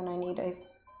screen, and then I need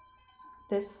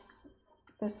this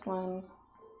one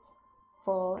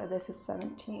full. This is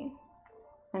 17,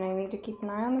 and I need to keep an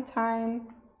eye on the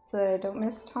time so that I don't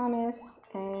miss Thomas.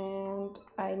 And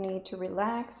I need to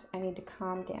relax. I need to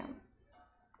calm down.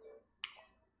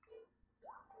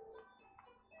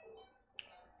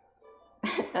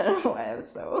 I don't know why I'm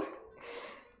so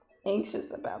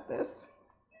anxious about this.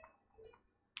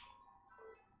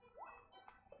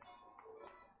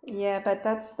 Yeah, but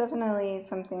that's definitely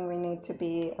something we need to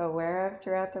be aware of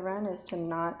throughout the run, is to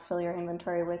not fill your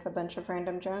inventory with a bunch of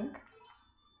random junk.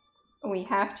 We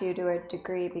have to a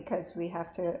degree because we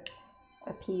have to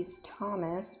appease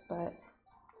Thomas, but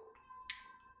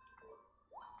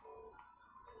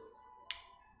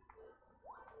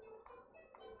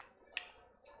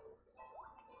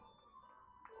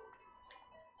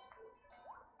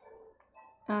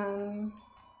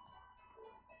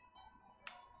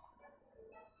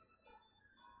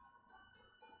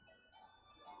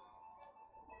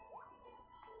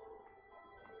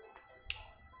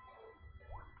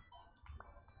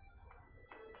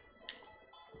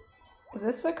is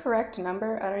this the correct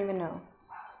number? I don't even know.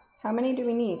 How many do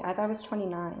we need? I thought it was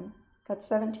 29. That's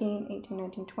 17, 18,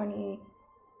 19, 20,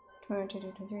 22,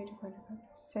 23, 24,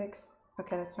 26.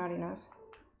 Okay, that's not enough.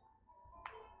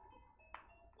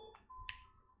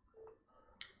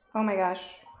 Oh my gosh.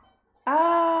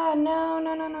 Ah, no,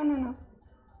 no, no, no, no, no.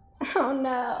 Oh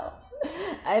no.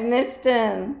 I missed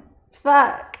him.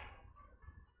 Fuck.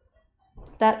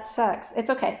 That sucks. It's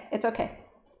okay. It's okay.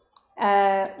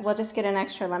 We'll just get an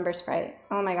extra lumber sprite.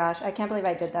 Oh my gosh, I can't believe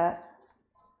I did that.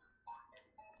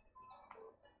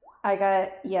 I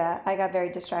got very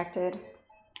distracted.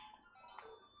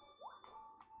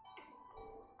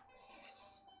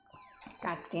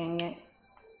 God dang it.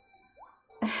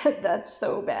 That's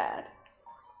so bad.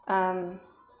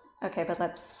 Okay, but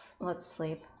let's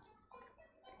sleep.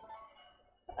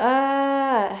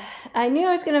 I knew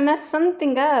I was gonna mess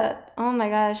something up. Oh my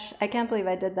gosh, I can't believe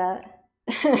I did that.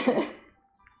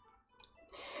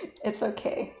 It's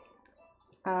okay.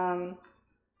 I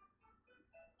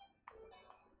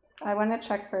want to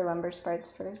check for lumber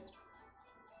sprites first.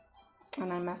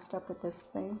 And I messed up with this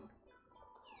thing.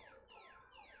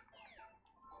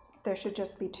 There should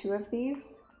just be 2 of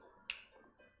these.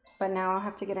 But now I'll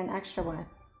have to get an extra one.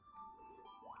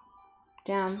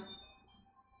 Damn.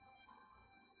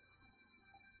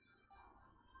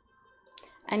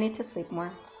 I need to sleep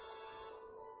more.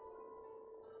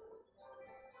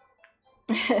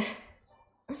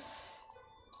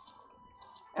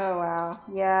 Oh wow.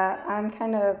 Yeah, I'm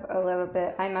kind of a little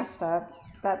bit, I messed up.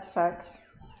 That sucks.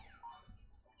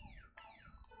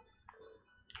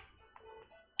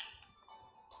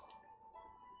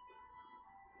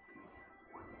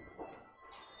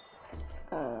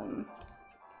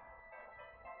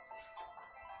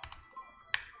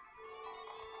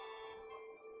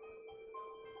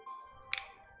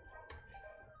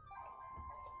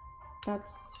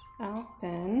 That's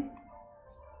Alvin.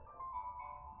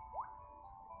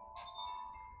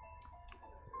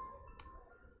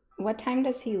 What time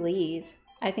does he leave?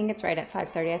 I think it's right at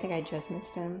 5:30. I think I just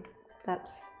missed him.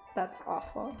 That's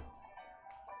awful.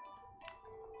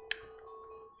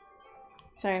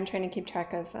 Sorry, I'm trying to keep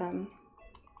track of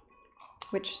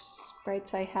which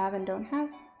sprites I have and don't have.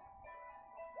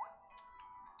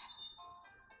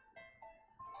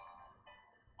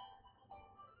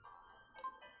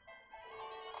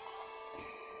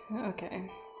 Okay.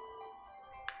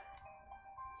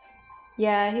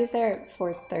 Yeah, he's there at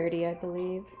 4:30, I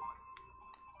believe.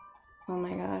 Oh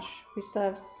my gosh, we still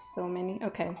have so many.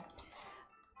 Okay.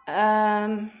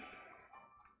 I'm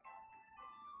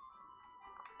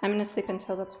gonna sleep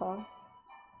until the 12.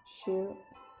 Shoot.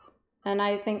 And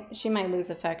I think she might lose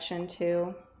affection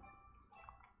too.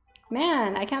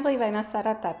 Man, I can't believe I messed that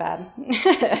up that bad.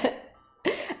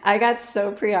 I got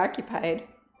so preoccupied.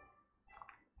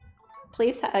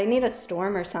 Please, I need a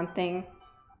storm or something.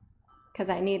 Because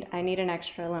I need an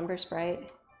extra lumber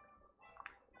sprite.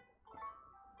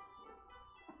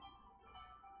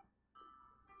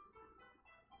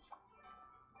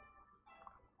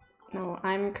 No,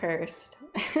 I'm cursed.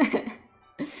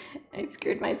 I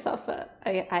screwed myself up.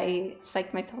 I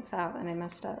psyched myself out and I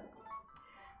messed up.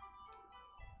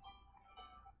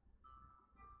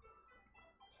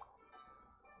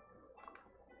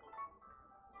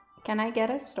 Can I get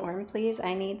a storm, please?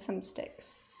 I need some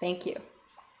sticks. Thank you.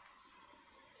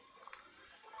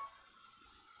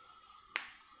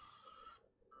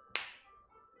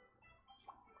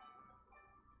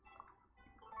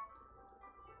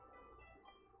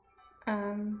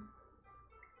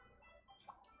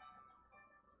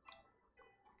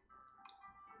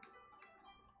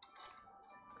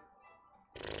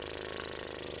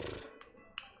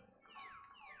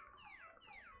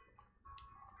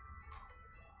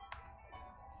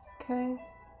 Okay.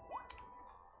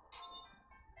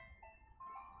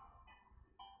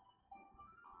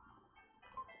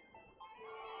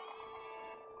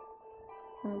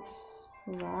 That's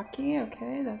rocky.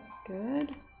 Okay, that's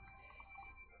good.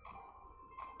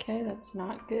 Okay, that's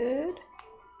not good.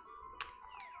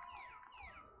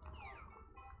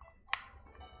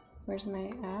 Where's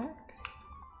my axe?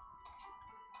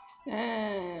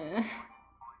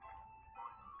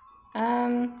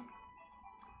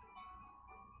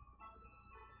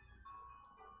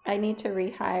 I need to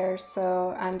rehire,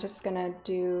 so I'm just gonna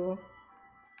do...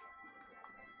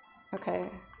 Okay.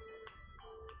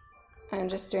 I'm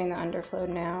just doing the underflow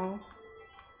now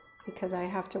because I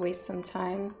have to waste some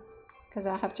time because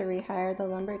I'll have to rehire the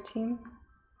lumber team.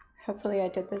 Hopefully I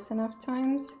did this enough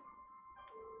times.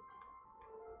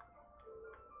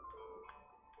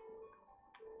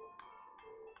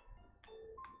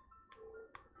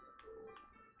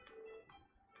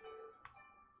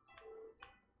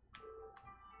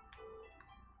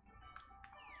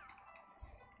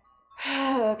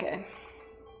 Okay.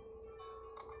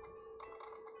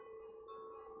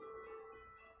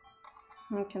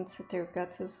 I can sit through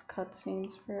Guts'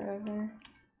 cutscenes forever.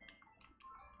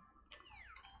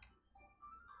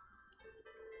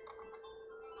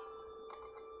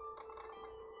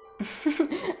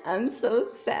 I'm so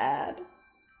sad.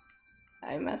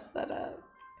 I messed that up.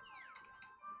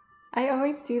 I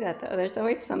always do that though. There's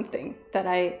always something that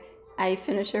I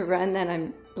finish a run that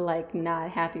I'm like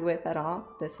not happy with at all.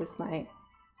 This is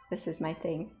my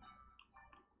thing.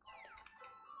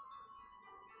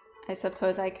 I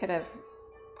suppose I could have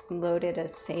loaded a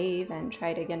save and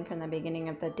tried again from the beginning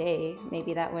of the day.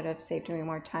 Maybe that would have saved me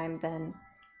more time than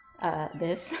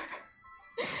this.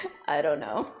 I don't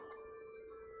know.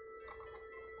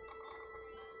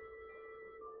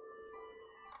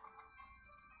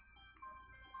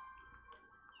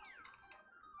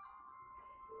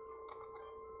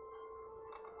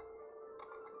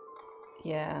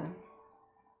 Yeah.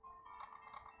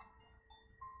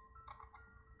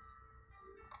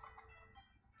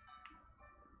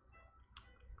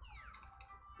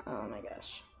 Oh my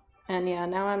gosh. And yeah,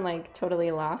 now I'm like totally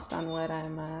lost on what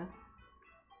I'm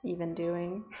even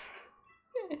doing.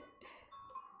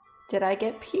 Did I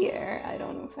get Pierre? I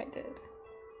don't know if I did.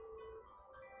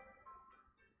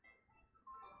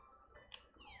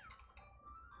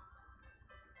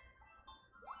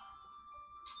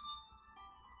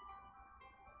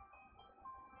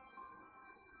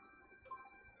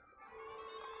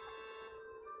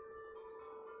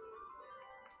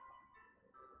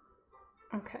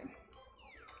 Okay.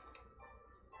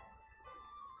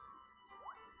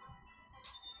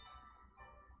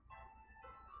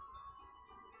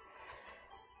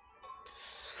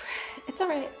 It's all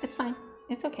right. It's fine.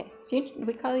 It's okay.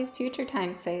 We call these future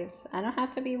time saves. I don't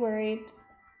have to be worried.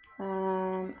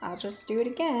 I'll just do it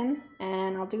again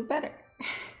and I'll do better.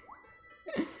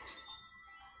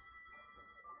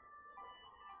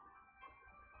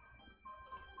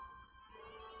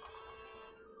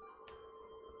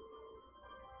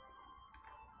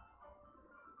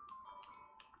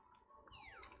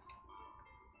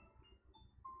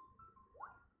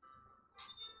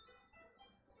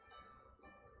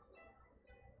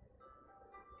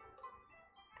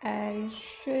 I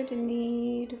should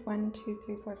need 1, 2,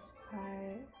 3, 4, 5.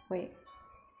 Wait.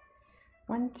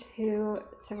 1, 2,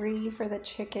 3 for the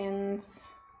chickens.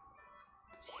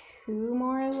 2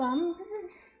 more lumber?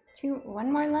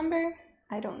 1 more lumber?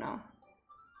 I don't know.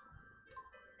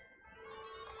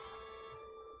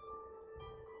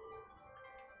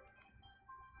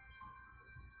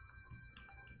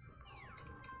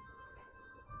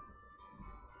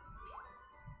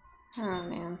 Oh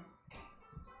man.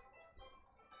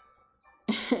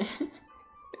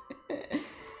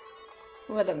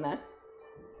 What a mess.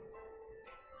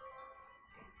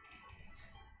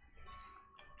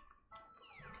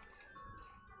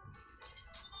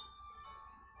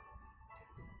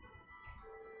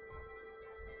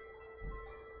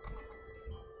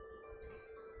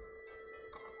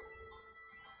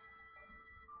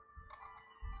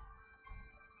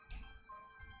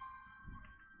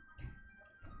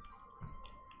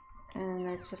 And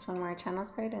there's just one more channel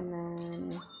sprite, and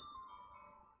then...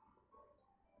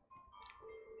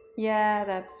 Yeah,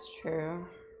 that's true.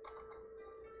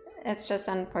 It's just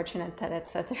unfortunate that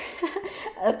it's a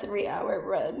 3-hour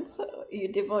run, so you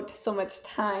devote so much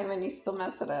time and you still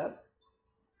mess it up.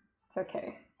 It's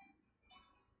okay.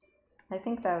 I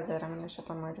think that was it. I'm gonna ship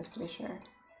one more just to be sure.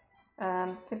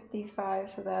 55,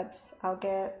 so that's, I'll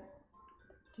get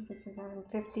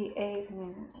 58,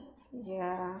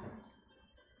 yeah.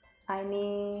 I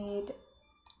need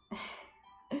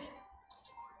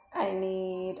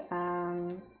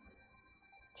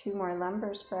 2 more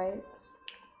lumber sprites.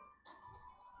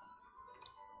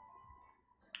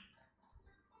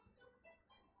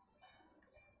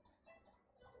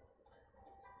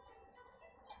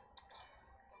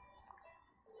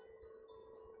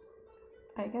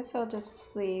 I guess I'll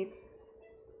just sleep.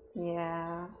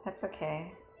 Yeah, that's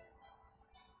okay.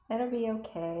 It'll be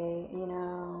okay, you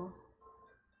know.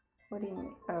 What do you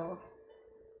mean? Oh.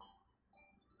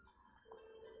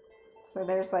 So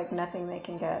there's like nothing they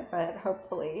can get, but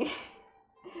hopefully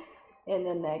in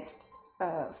the next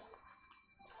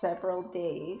several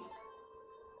days.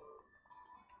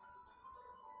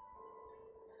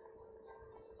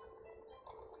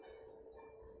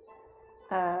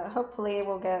 Hopefully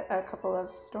we'll get a couple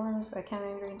of storms. I can't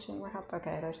reach any more help.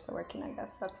 Okay, they're still working, I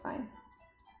guess. That's fine.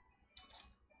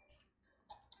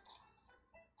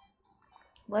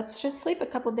 Let's just sleep a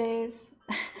couple days.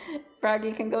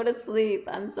 Froggy can go to sleep.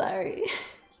 I'm sorry.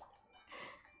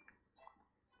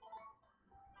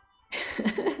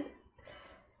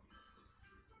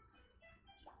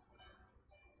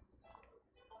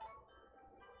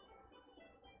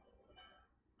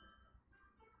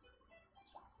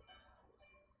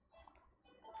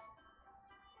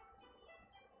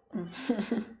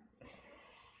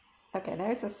 Okay,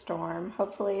 there's a storm.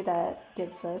 Hopefully that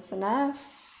gives us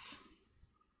enough.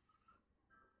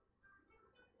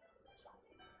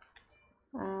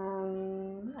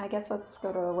 I guess let's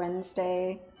go to a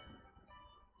Wednesday.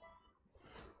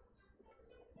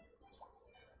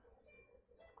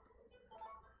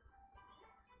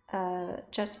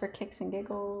 Just for kicks and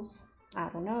giggles. I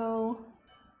don't know.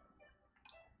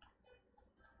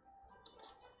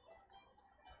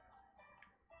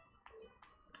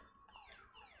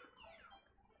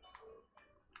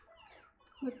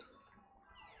 Oops.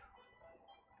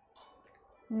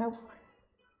 Nope.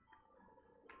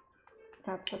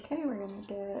 That's okay. We're gonna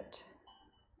get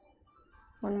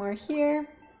one more here.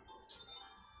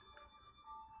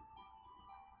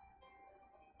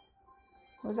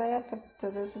 Was I at,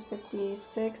 this is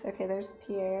 56. Okay, there's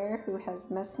Pierre, who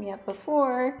has messed me up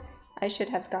before. I should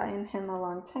have gotten him a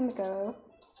long time ago.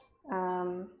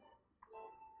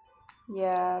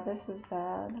 Yeah, this is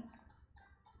bad.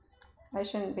 I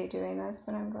shouldn't be doing this,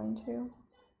 but I'm going to.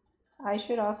 I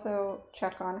should also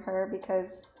check on her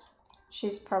because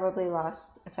she's probably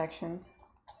lost affection.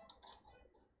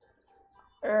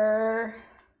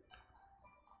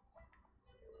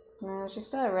 No, she's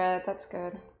still a red. That's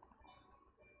good.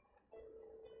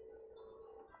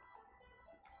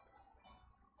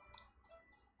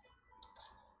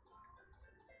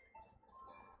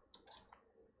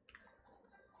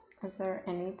 Is there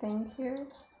anything here?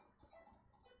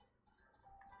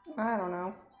 I don't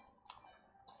know.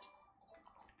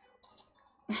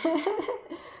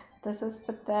 This is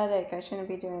pathetic. I shouldn't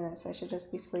be doing this. I should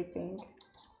just be sleeping.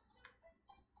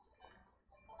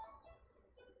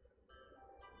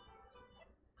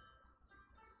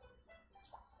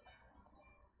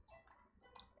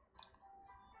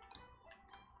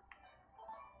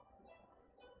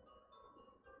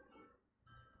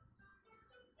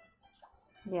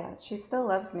 Yeah, she still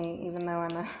loves me, even though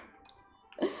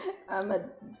I'm a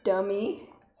dummy.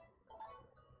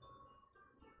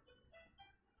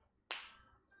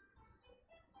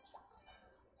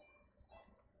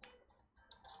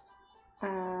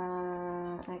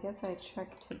 I guess I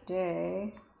checked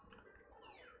today.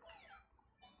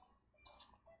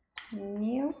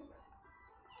 Nope.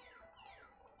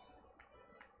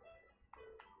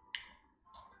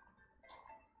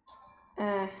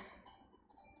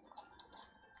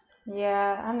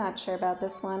 Yeah, I'm not sure about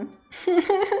this one.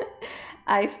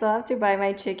 I still have to buy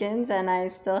my chickens, and I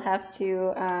still have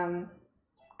to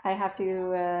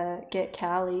get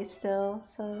Callie still,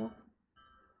 so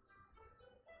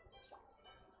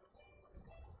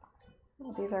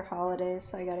these are holidays,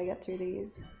 so I gotta get through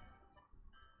these.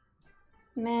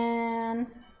 Man,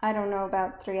 I don't know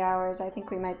about 3 hours. I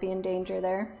think we might be in danger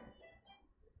there.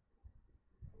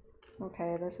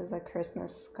 Okay, this is a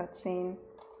Christmas cutscene.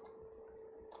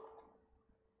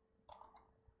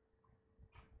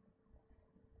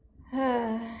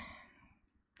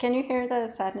 Can you hear the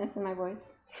sadness in my voice?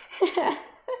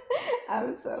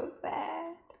 I'm so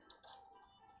sad.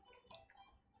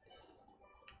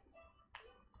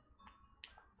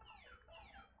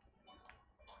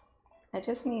 I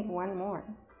just need one more.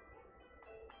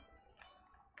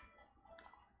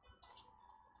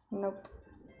 Nope.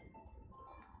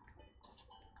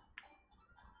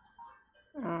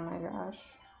 Oh my gosh.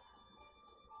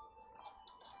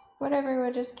 Whatever,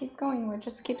 we'll just keep going. We'll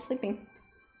just keep sleeping.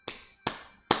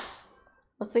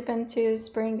 We'll sleep into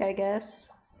spring, I guess.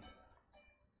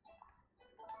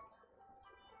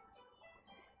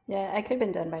 Yeah, I could have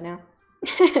been done by now.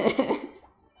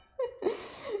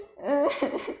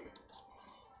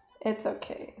 It's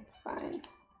okay, it's fine.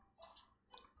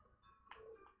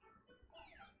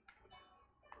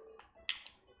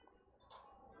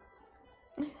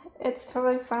 It's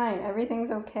totally fine. Everything's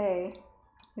okay.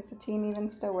 Is the team even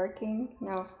still working?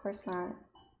 No, of course not.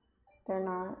 They're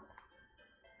not.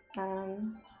 I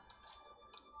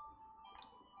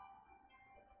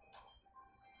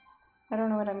don't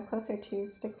know what I'm closer to,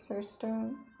 sticks or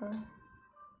stone, or...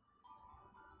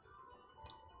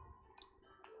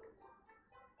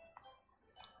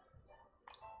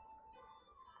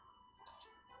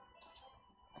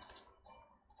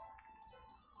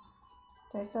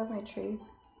 Do I still have my tree?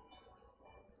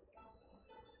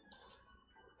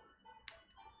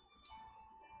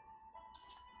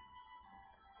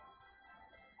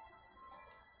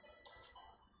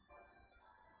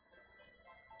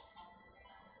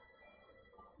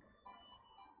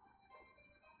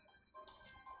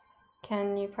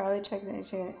 Can you probably check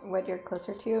what you're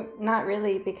closer to? Not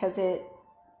really, because it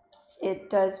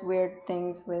does weird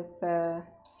things with oh,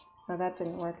 that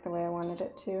didn't work the way I wanted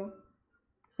it to.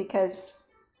 Because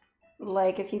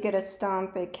like if you get a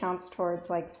stump, it counts towards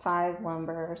like 5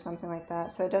 lumber or something like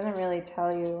that. So it doesn't really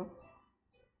tell you.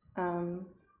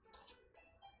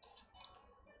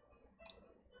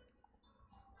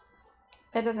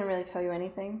 It doesn't really tell you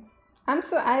anything. I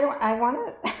want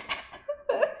to.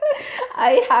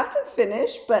 I have to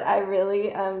finish, but I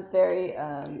really am very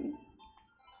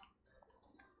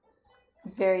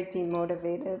very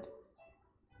demotivated.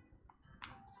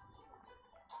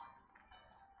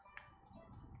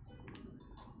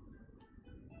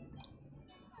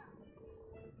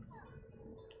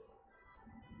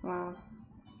 Wow.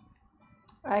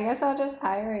 I guess I'll just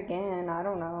hire again. I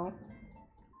don't know.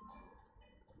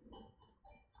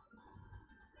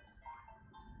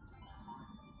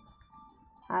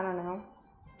 I don't know.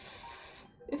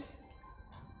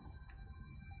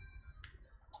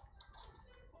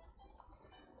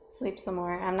 Sleep some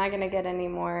more. I'm not gonna get any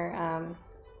more,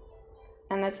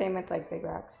 and the same with like big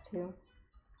rocks too.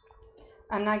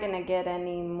 I'm not gonna get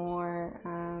any more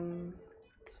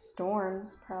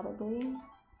storms probably.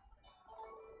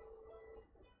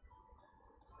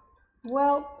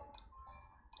 Well,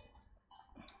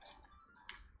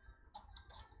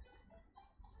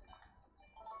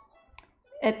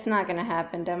 it's not gonna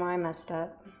happen, Demo. I messed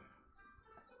up.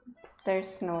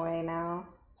 There's no way now.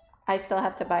 I still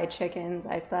have to buy chickens.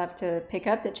 I still have to pick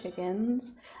up the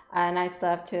chickens. And I still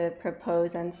have to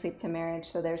propose and sleep to marriage,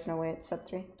 so there's no way it's sub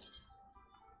 3.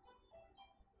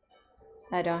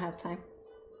 I don't have time.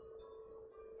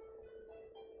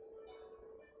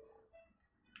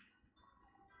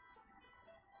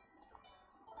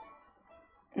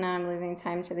 Now I'm losing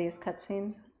time to these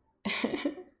cutscenes.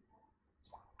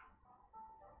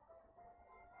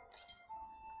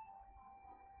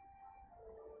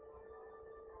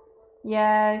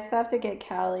 Yeah, I still have to get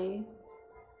Callie.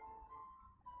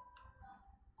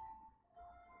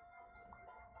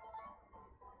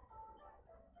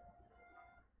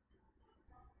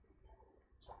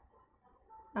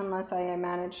 Unless I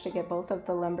manage to get both of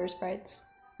the lumber sprites,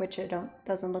 which it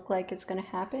doesn't look like it's gonna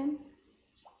happen.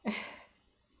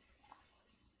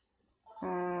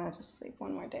 Just sleep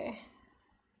one more day.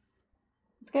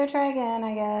 Let's go try again,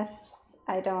 I guess.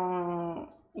 I don't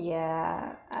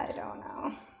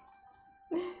know.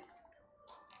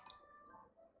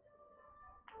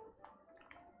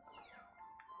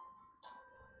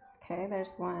 Okay,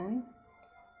 there's one.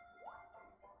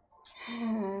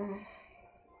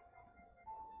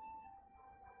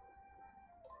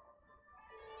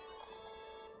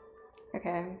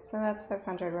 Okay, so that's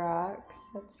 500 rocks.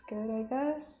 That's good, I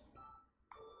guess.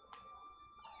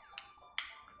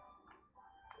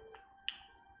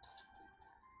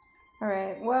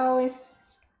 Alright, well,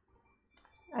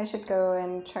 I should go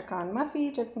and check on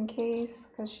Muffy just in case,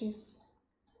 because she's...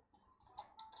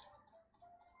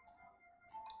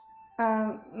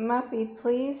 Muffy,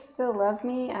 please still love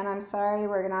me, and I'm sorry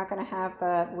we're not going to have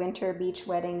the winter beach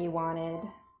wedding you wanted,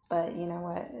 but you know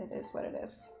what? It is what it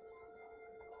is.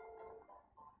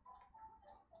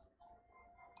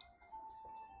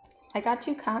 I got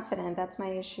too confident, that's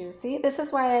my issue. See, this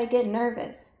is why I get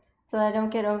nervous, so that I don't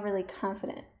get overly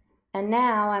confident. And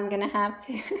now I'm gonna have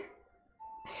to,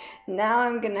 now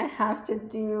I'm gonna have to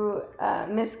do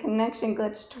misconnection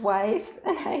glitch twice,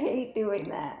 and I hate doing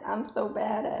that. I'm so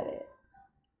bad at it.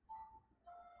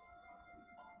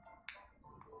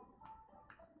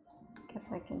 Guess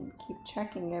I can keep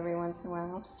checking every once in a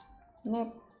while.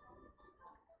 Nope.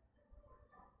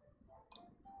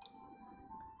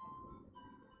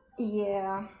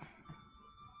 Yeah.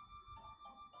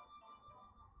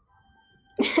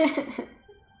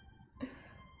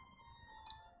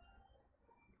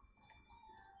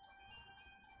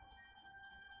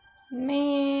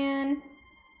 Man,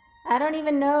 I don't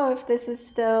even know if this is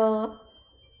still,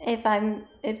 if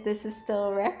this is still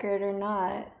a record or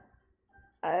not.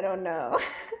 I don't know.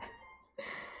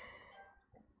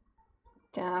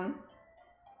 Damn.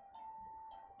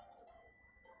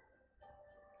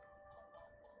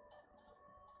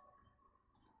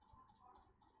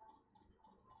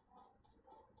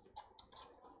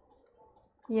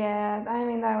 Yeah, I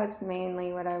mean, that was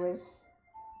mainly what I was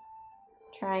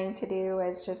trying to do,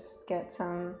 was just get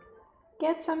some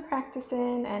practice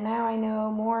in, and now I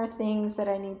know more things that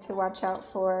I need to watch out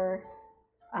for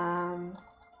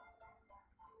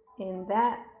in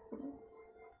that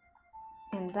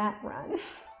run.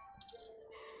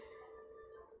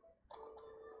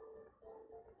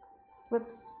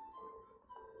 Whoops.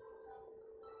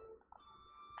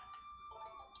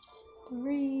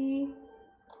 3.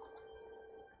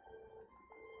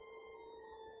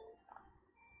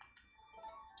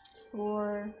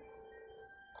 4.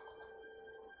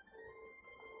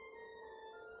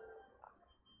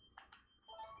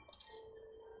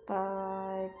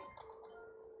 5.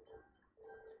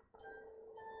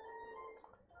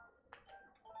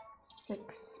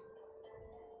 6.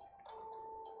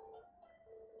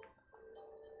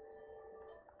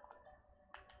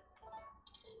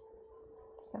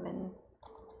 7.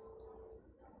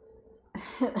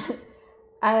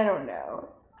 I don't know.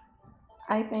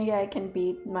 I think I can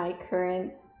beat my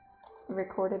current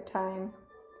recorded time.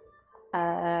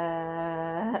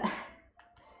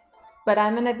 But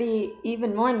I'm gonna be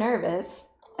even more nervous.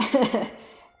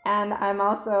 And I'm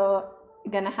also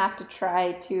gonna have to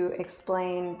try to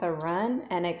explain the run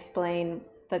and explain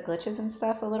the glitches and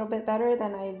stuff a little bit better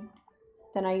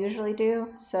than I usually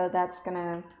do. So that's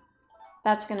gonna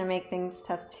make things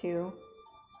tough too.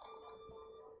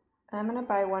 I'm gonna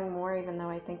buy one more even though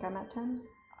I think I'm at 10.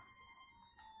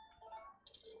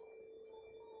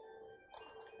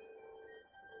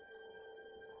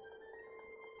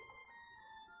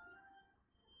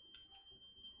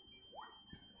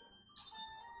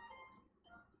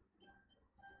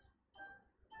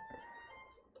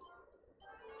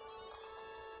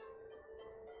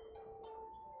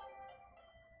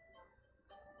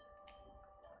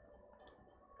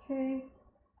 Okay.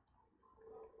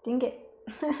 Dang it.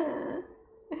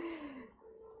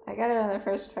 I got it on the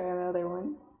first try on the other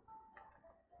one.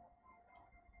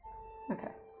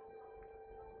 Okay.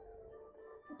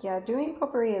 Yeah, doing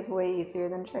potpourri is way easier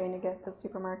than trying to get the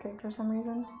supermarket for some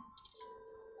reason.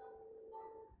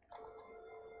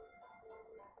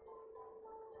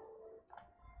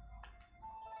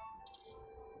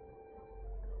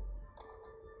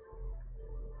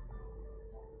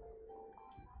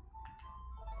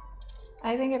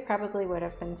 I think it probably would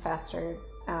have been faster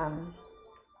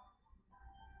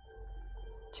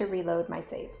to reload my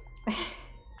save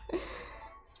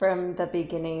from the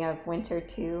beginning of Winter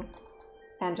 2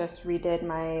 and just redid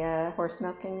my horse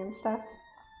milking and stuff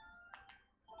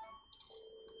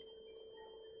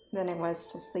than it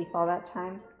was to sleep all that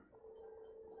time.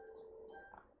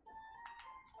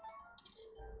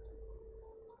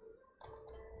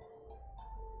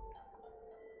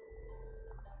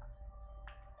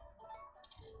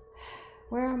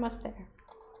 We're almost there.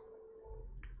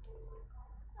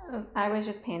 I was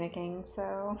just panicking,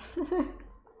 so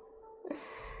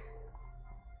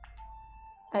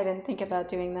I didn't think about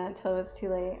doing that until it was too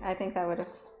late. I think that would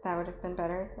have been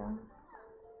better though.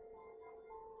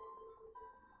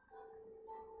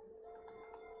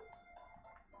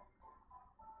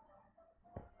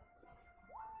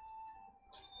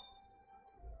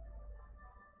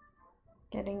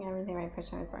 Getting everything right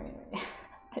first time is bargain.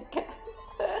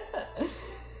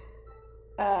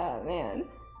 Oh man.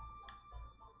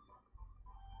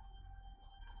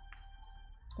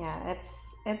 Yeah,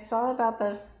 it's all about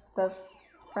the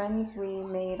friends we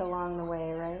made along the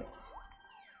way, right?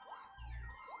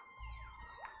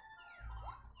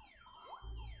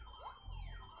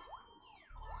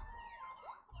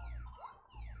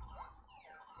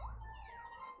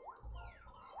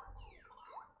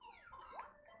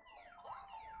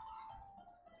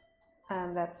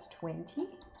 That's 20.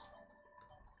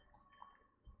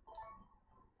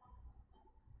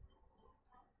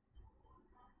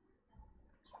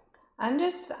 I'm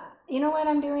just, you know what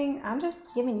I'm doing? I'm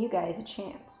just giving you guys a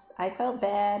chance. I felt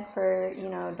bad for, you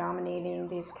know, dominating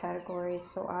these categories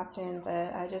so often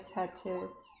that I just had to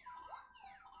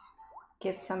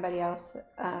give somebody else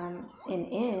an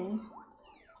in.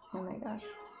 Oh my gosh.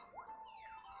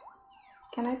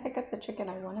 Can I pick up the chicken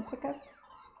I want to pick up?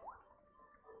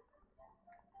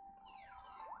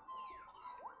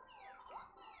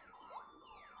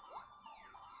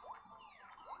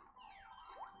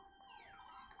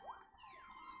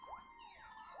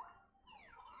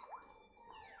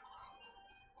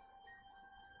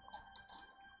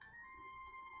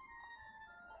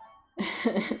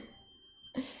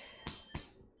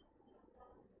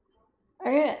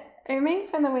 Are you making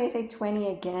fun of the way I say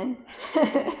 20 again?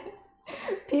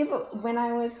 People, when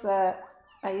I was, I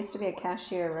used to be a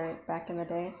cashier, right, back in the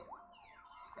day.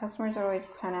 Customers always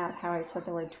point out how I said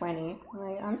the word 20. I'm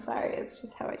like, I'm sorry, it's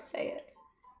just how I say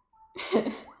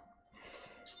it.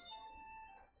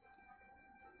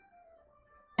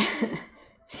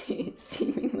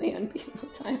 Seemingly unbeatable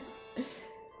times.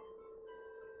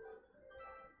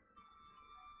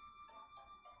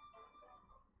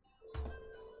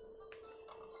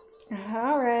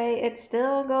 Alright, it's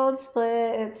still gold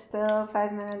split, it's still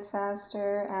 5 minutes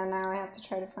faster, and now I have to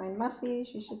try to find Muffy.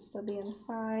 She should still be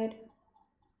inside.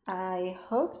 I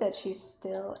hope that she's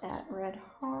still at Red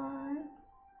Heart.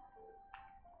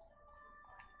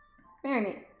 Marry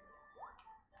me.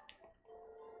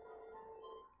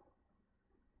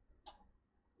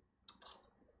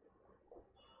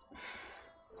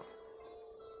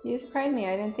 You surprised me.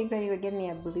 I didn't think that you would give me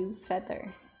a blue feather.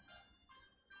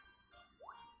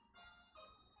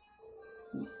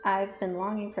 I've been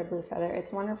longing for a blue feather.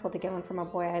 It's wonderful to get one from a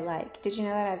boy I like. Did you know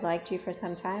that I've liked you for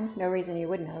some time? No reason you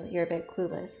would know. You're a bit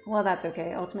clueless. Well, that's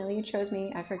okay. Ultimately, you chose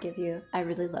me. I forgive you. I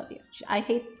really love you. I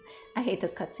hate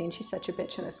this cutscene. She's such a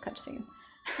bitch in this cutscene.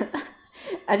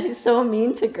 And she's so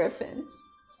mean to Griffin.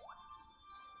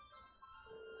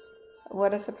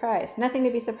 What a surprise. Nothing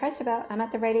to be surprised about. I'm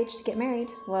at the right age to get married.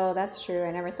 Well, that's true.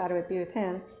 I never thought it would be with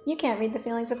him. You can't read the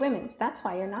feelings of women. That's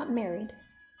why you're not married.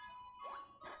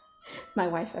 My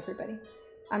wife, everybody.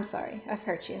 I'm sorry, I've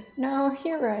hurt you. No,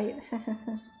 you're right.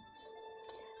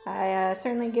 I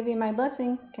certainly give you my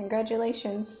blessing.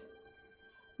 Congratulations.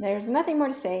 There's nothing more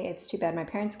to say. It's too bad my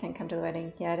parents can't come to the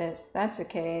wedding. Yeah, it is. That's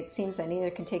okay. It seems that neither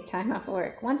can take time off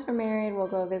work. Once we're married, we'll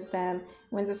go visit them.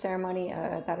 When's the ceremony?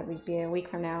 I thought it would be a week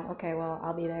from now. Okay, well,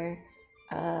 I'll be there.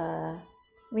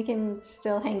 We can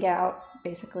still hang out,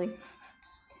 basically.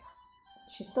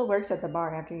 She still works at the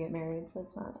bar after you get married, so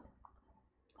it's not...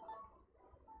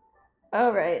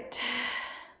 All right.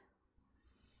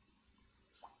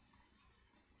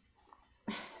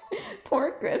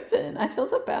 Poor Griffin. I feel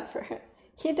so bad for him.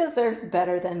 He deserves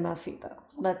better than Muffy, though.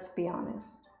 Let's be honest.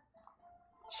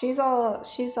 She's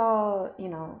all, you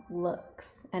know,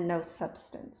 looks and no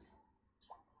substance.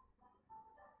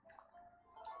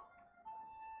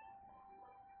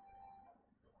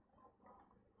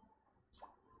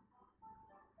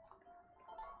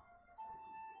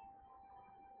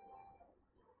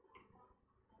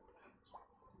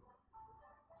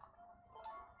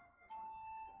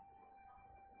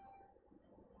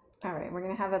 All right, we're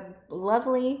gonna have a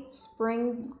lovely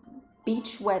spring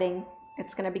beach wedding.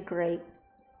 It's gonna be great.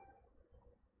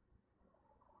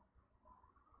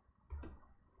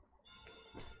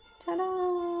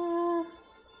 Ta-da!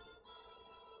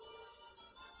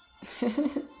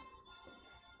 It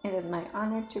is my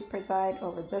honor to preside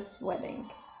over this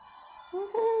wedding.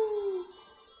 Woohoo!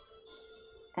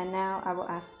 And now I will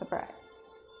ask the bride.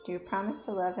 Do you promise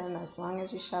to love him as long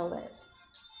as you shall live?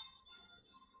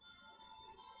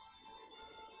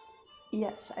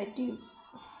 Yes, I do.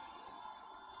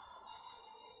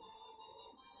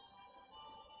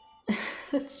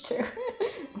 That's true.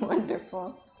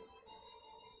 Wonderful.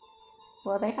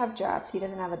 Well, they have jobs. He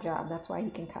doesn't have a job. That's why he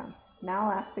can come. Now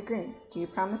I'll ask the groom. Do you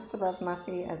promise to love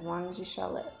Muffy as long as you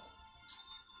shall live?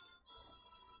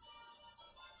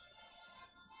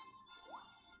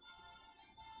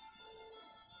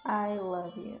 I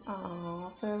love you. Oh. Oh,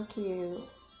 so cute.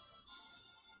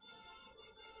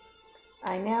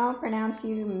 I now pronounce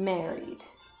you married.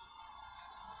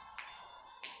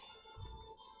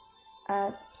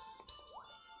 Psst, psst, psst.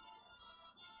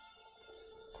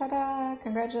 Ta-da!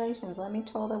 Congratulations. Let me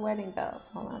toll the wedding bells.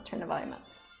 Hold on, I'll turn the volume up.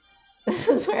 This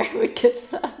is where I would give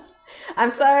subs.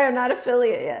 I'm sorry, I'm not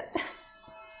affiliate yet.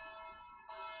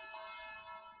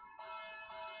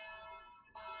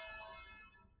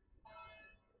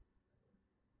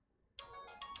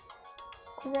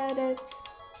 Credits.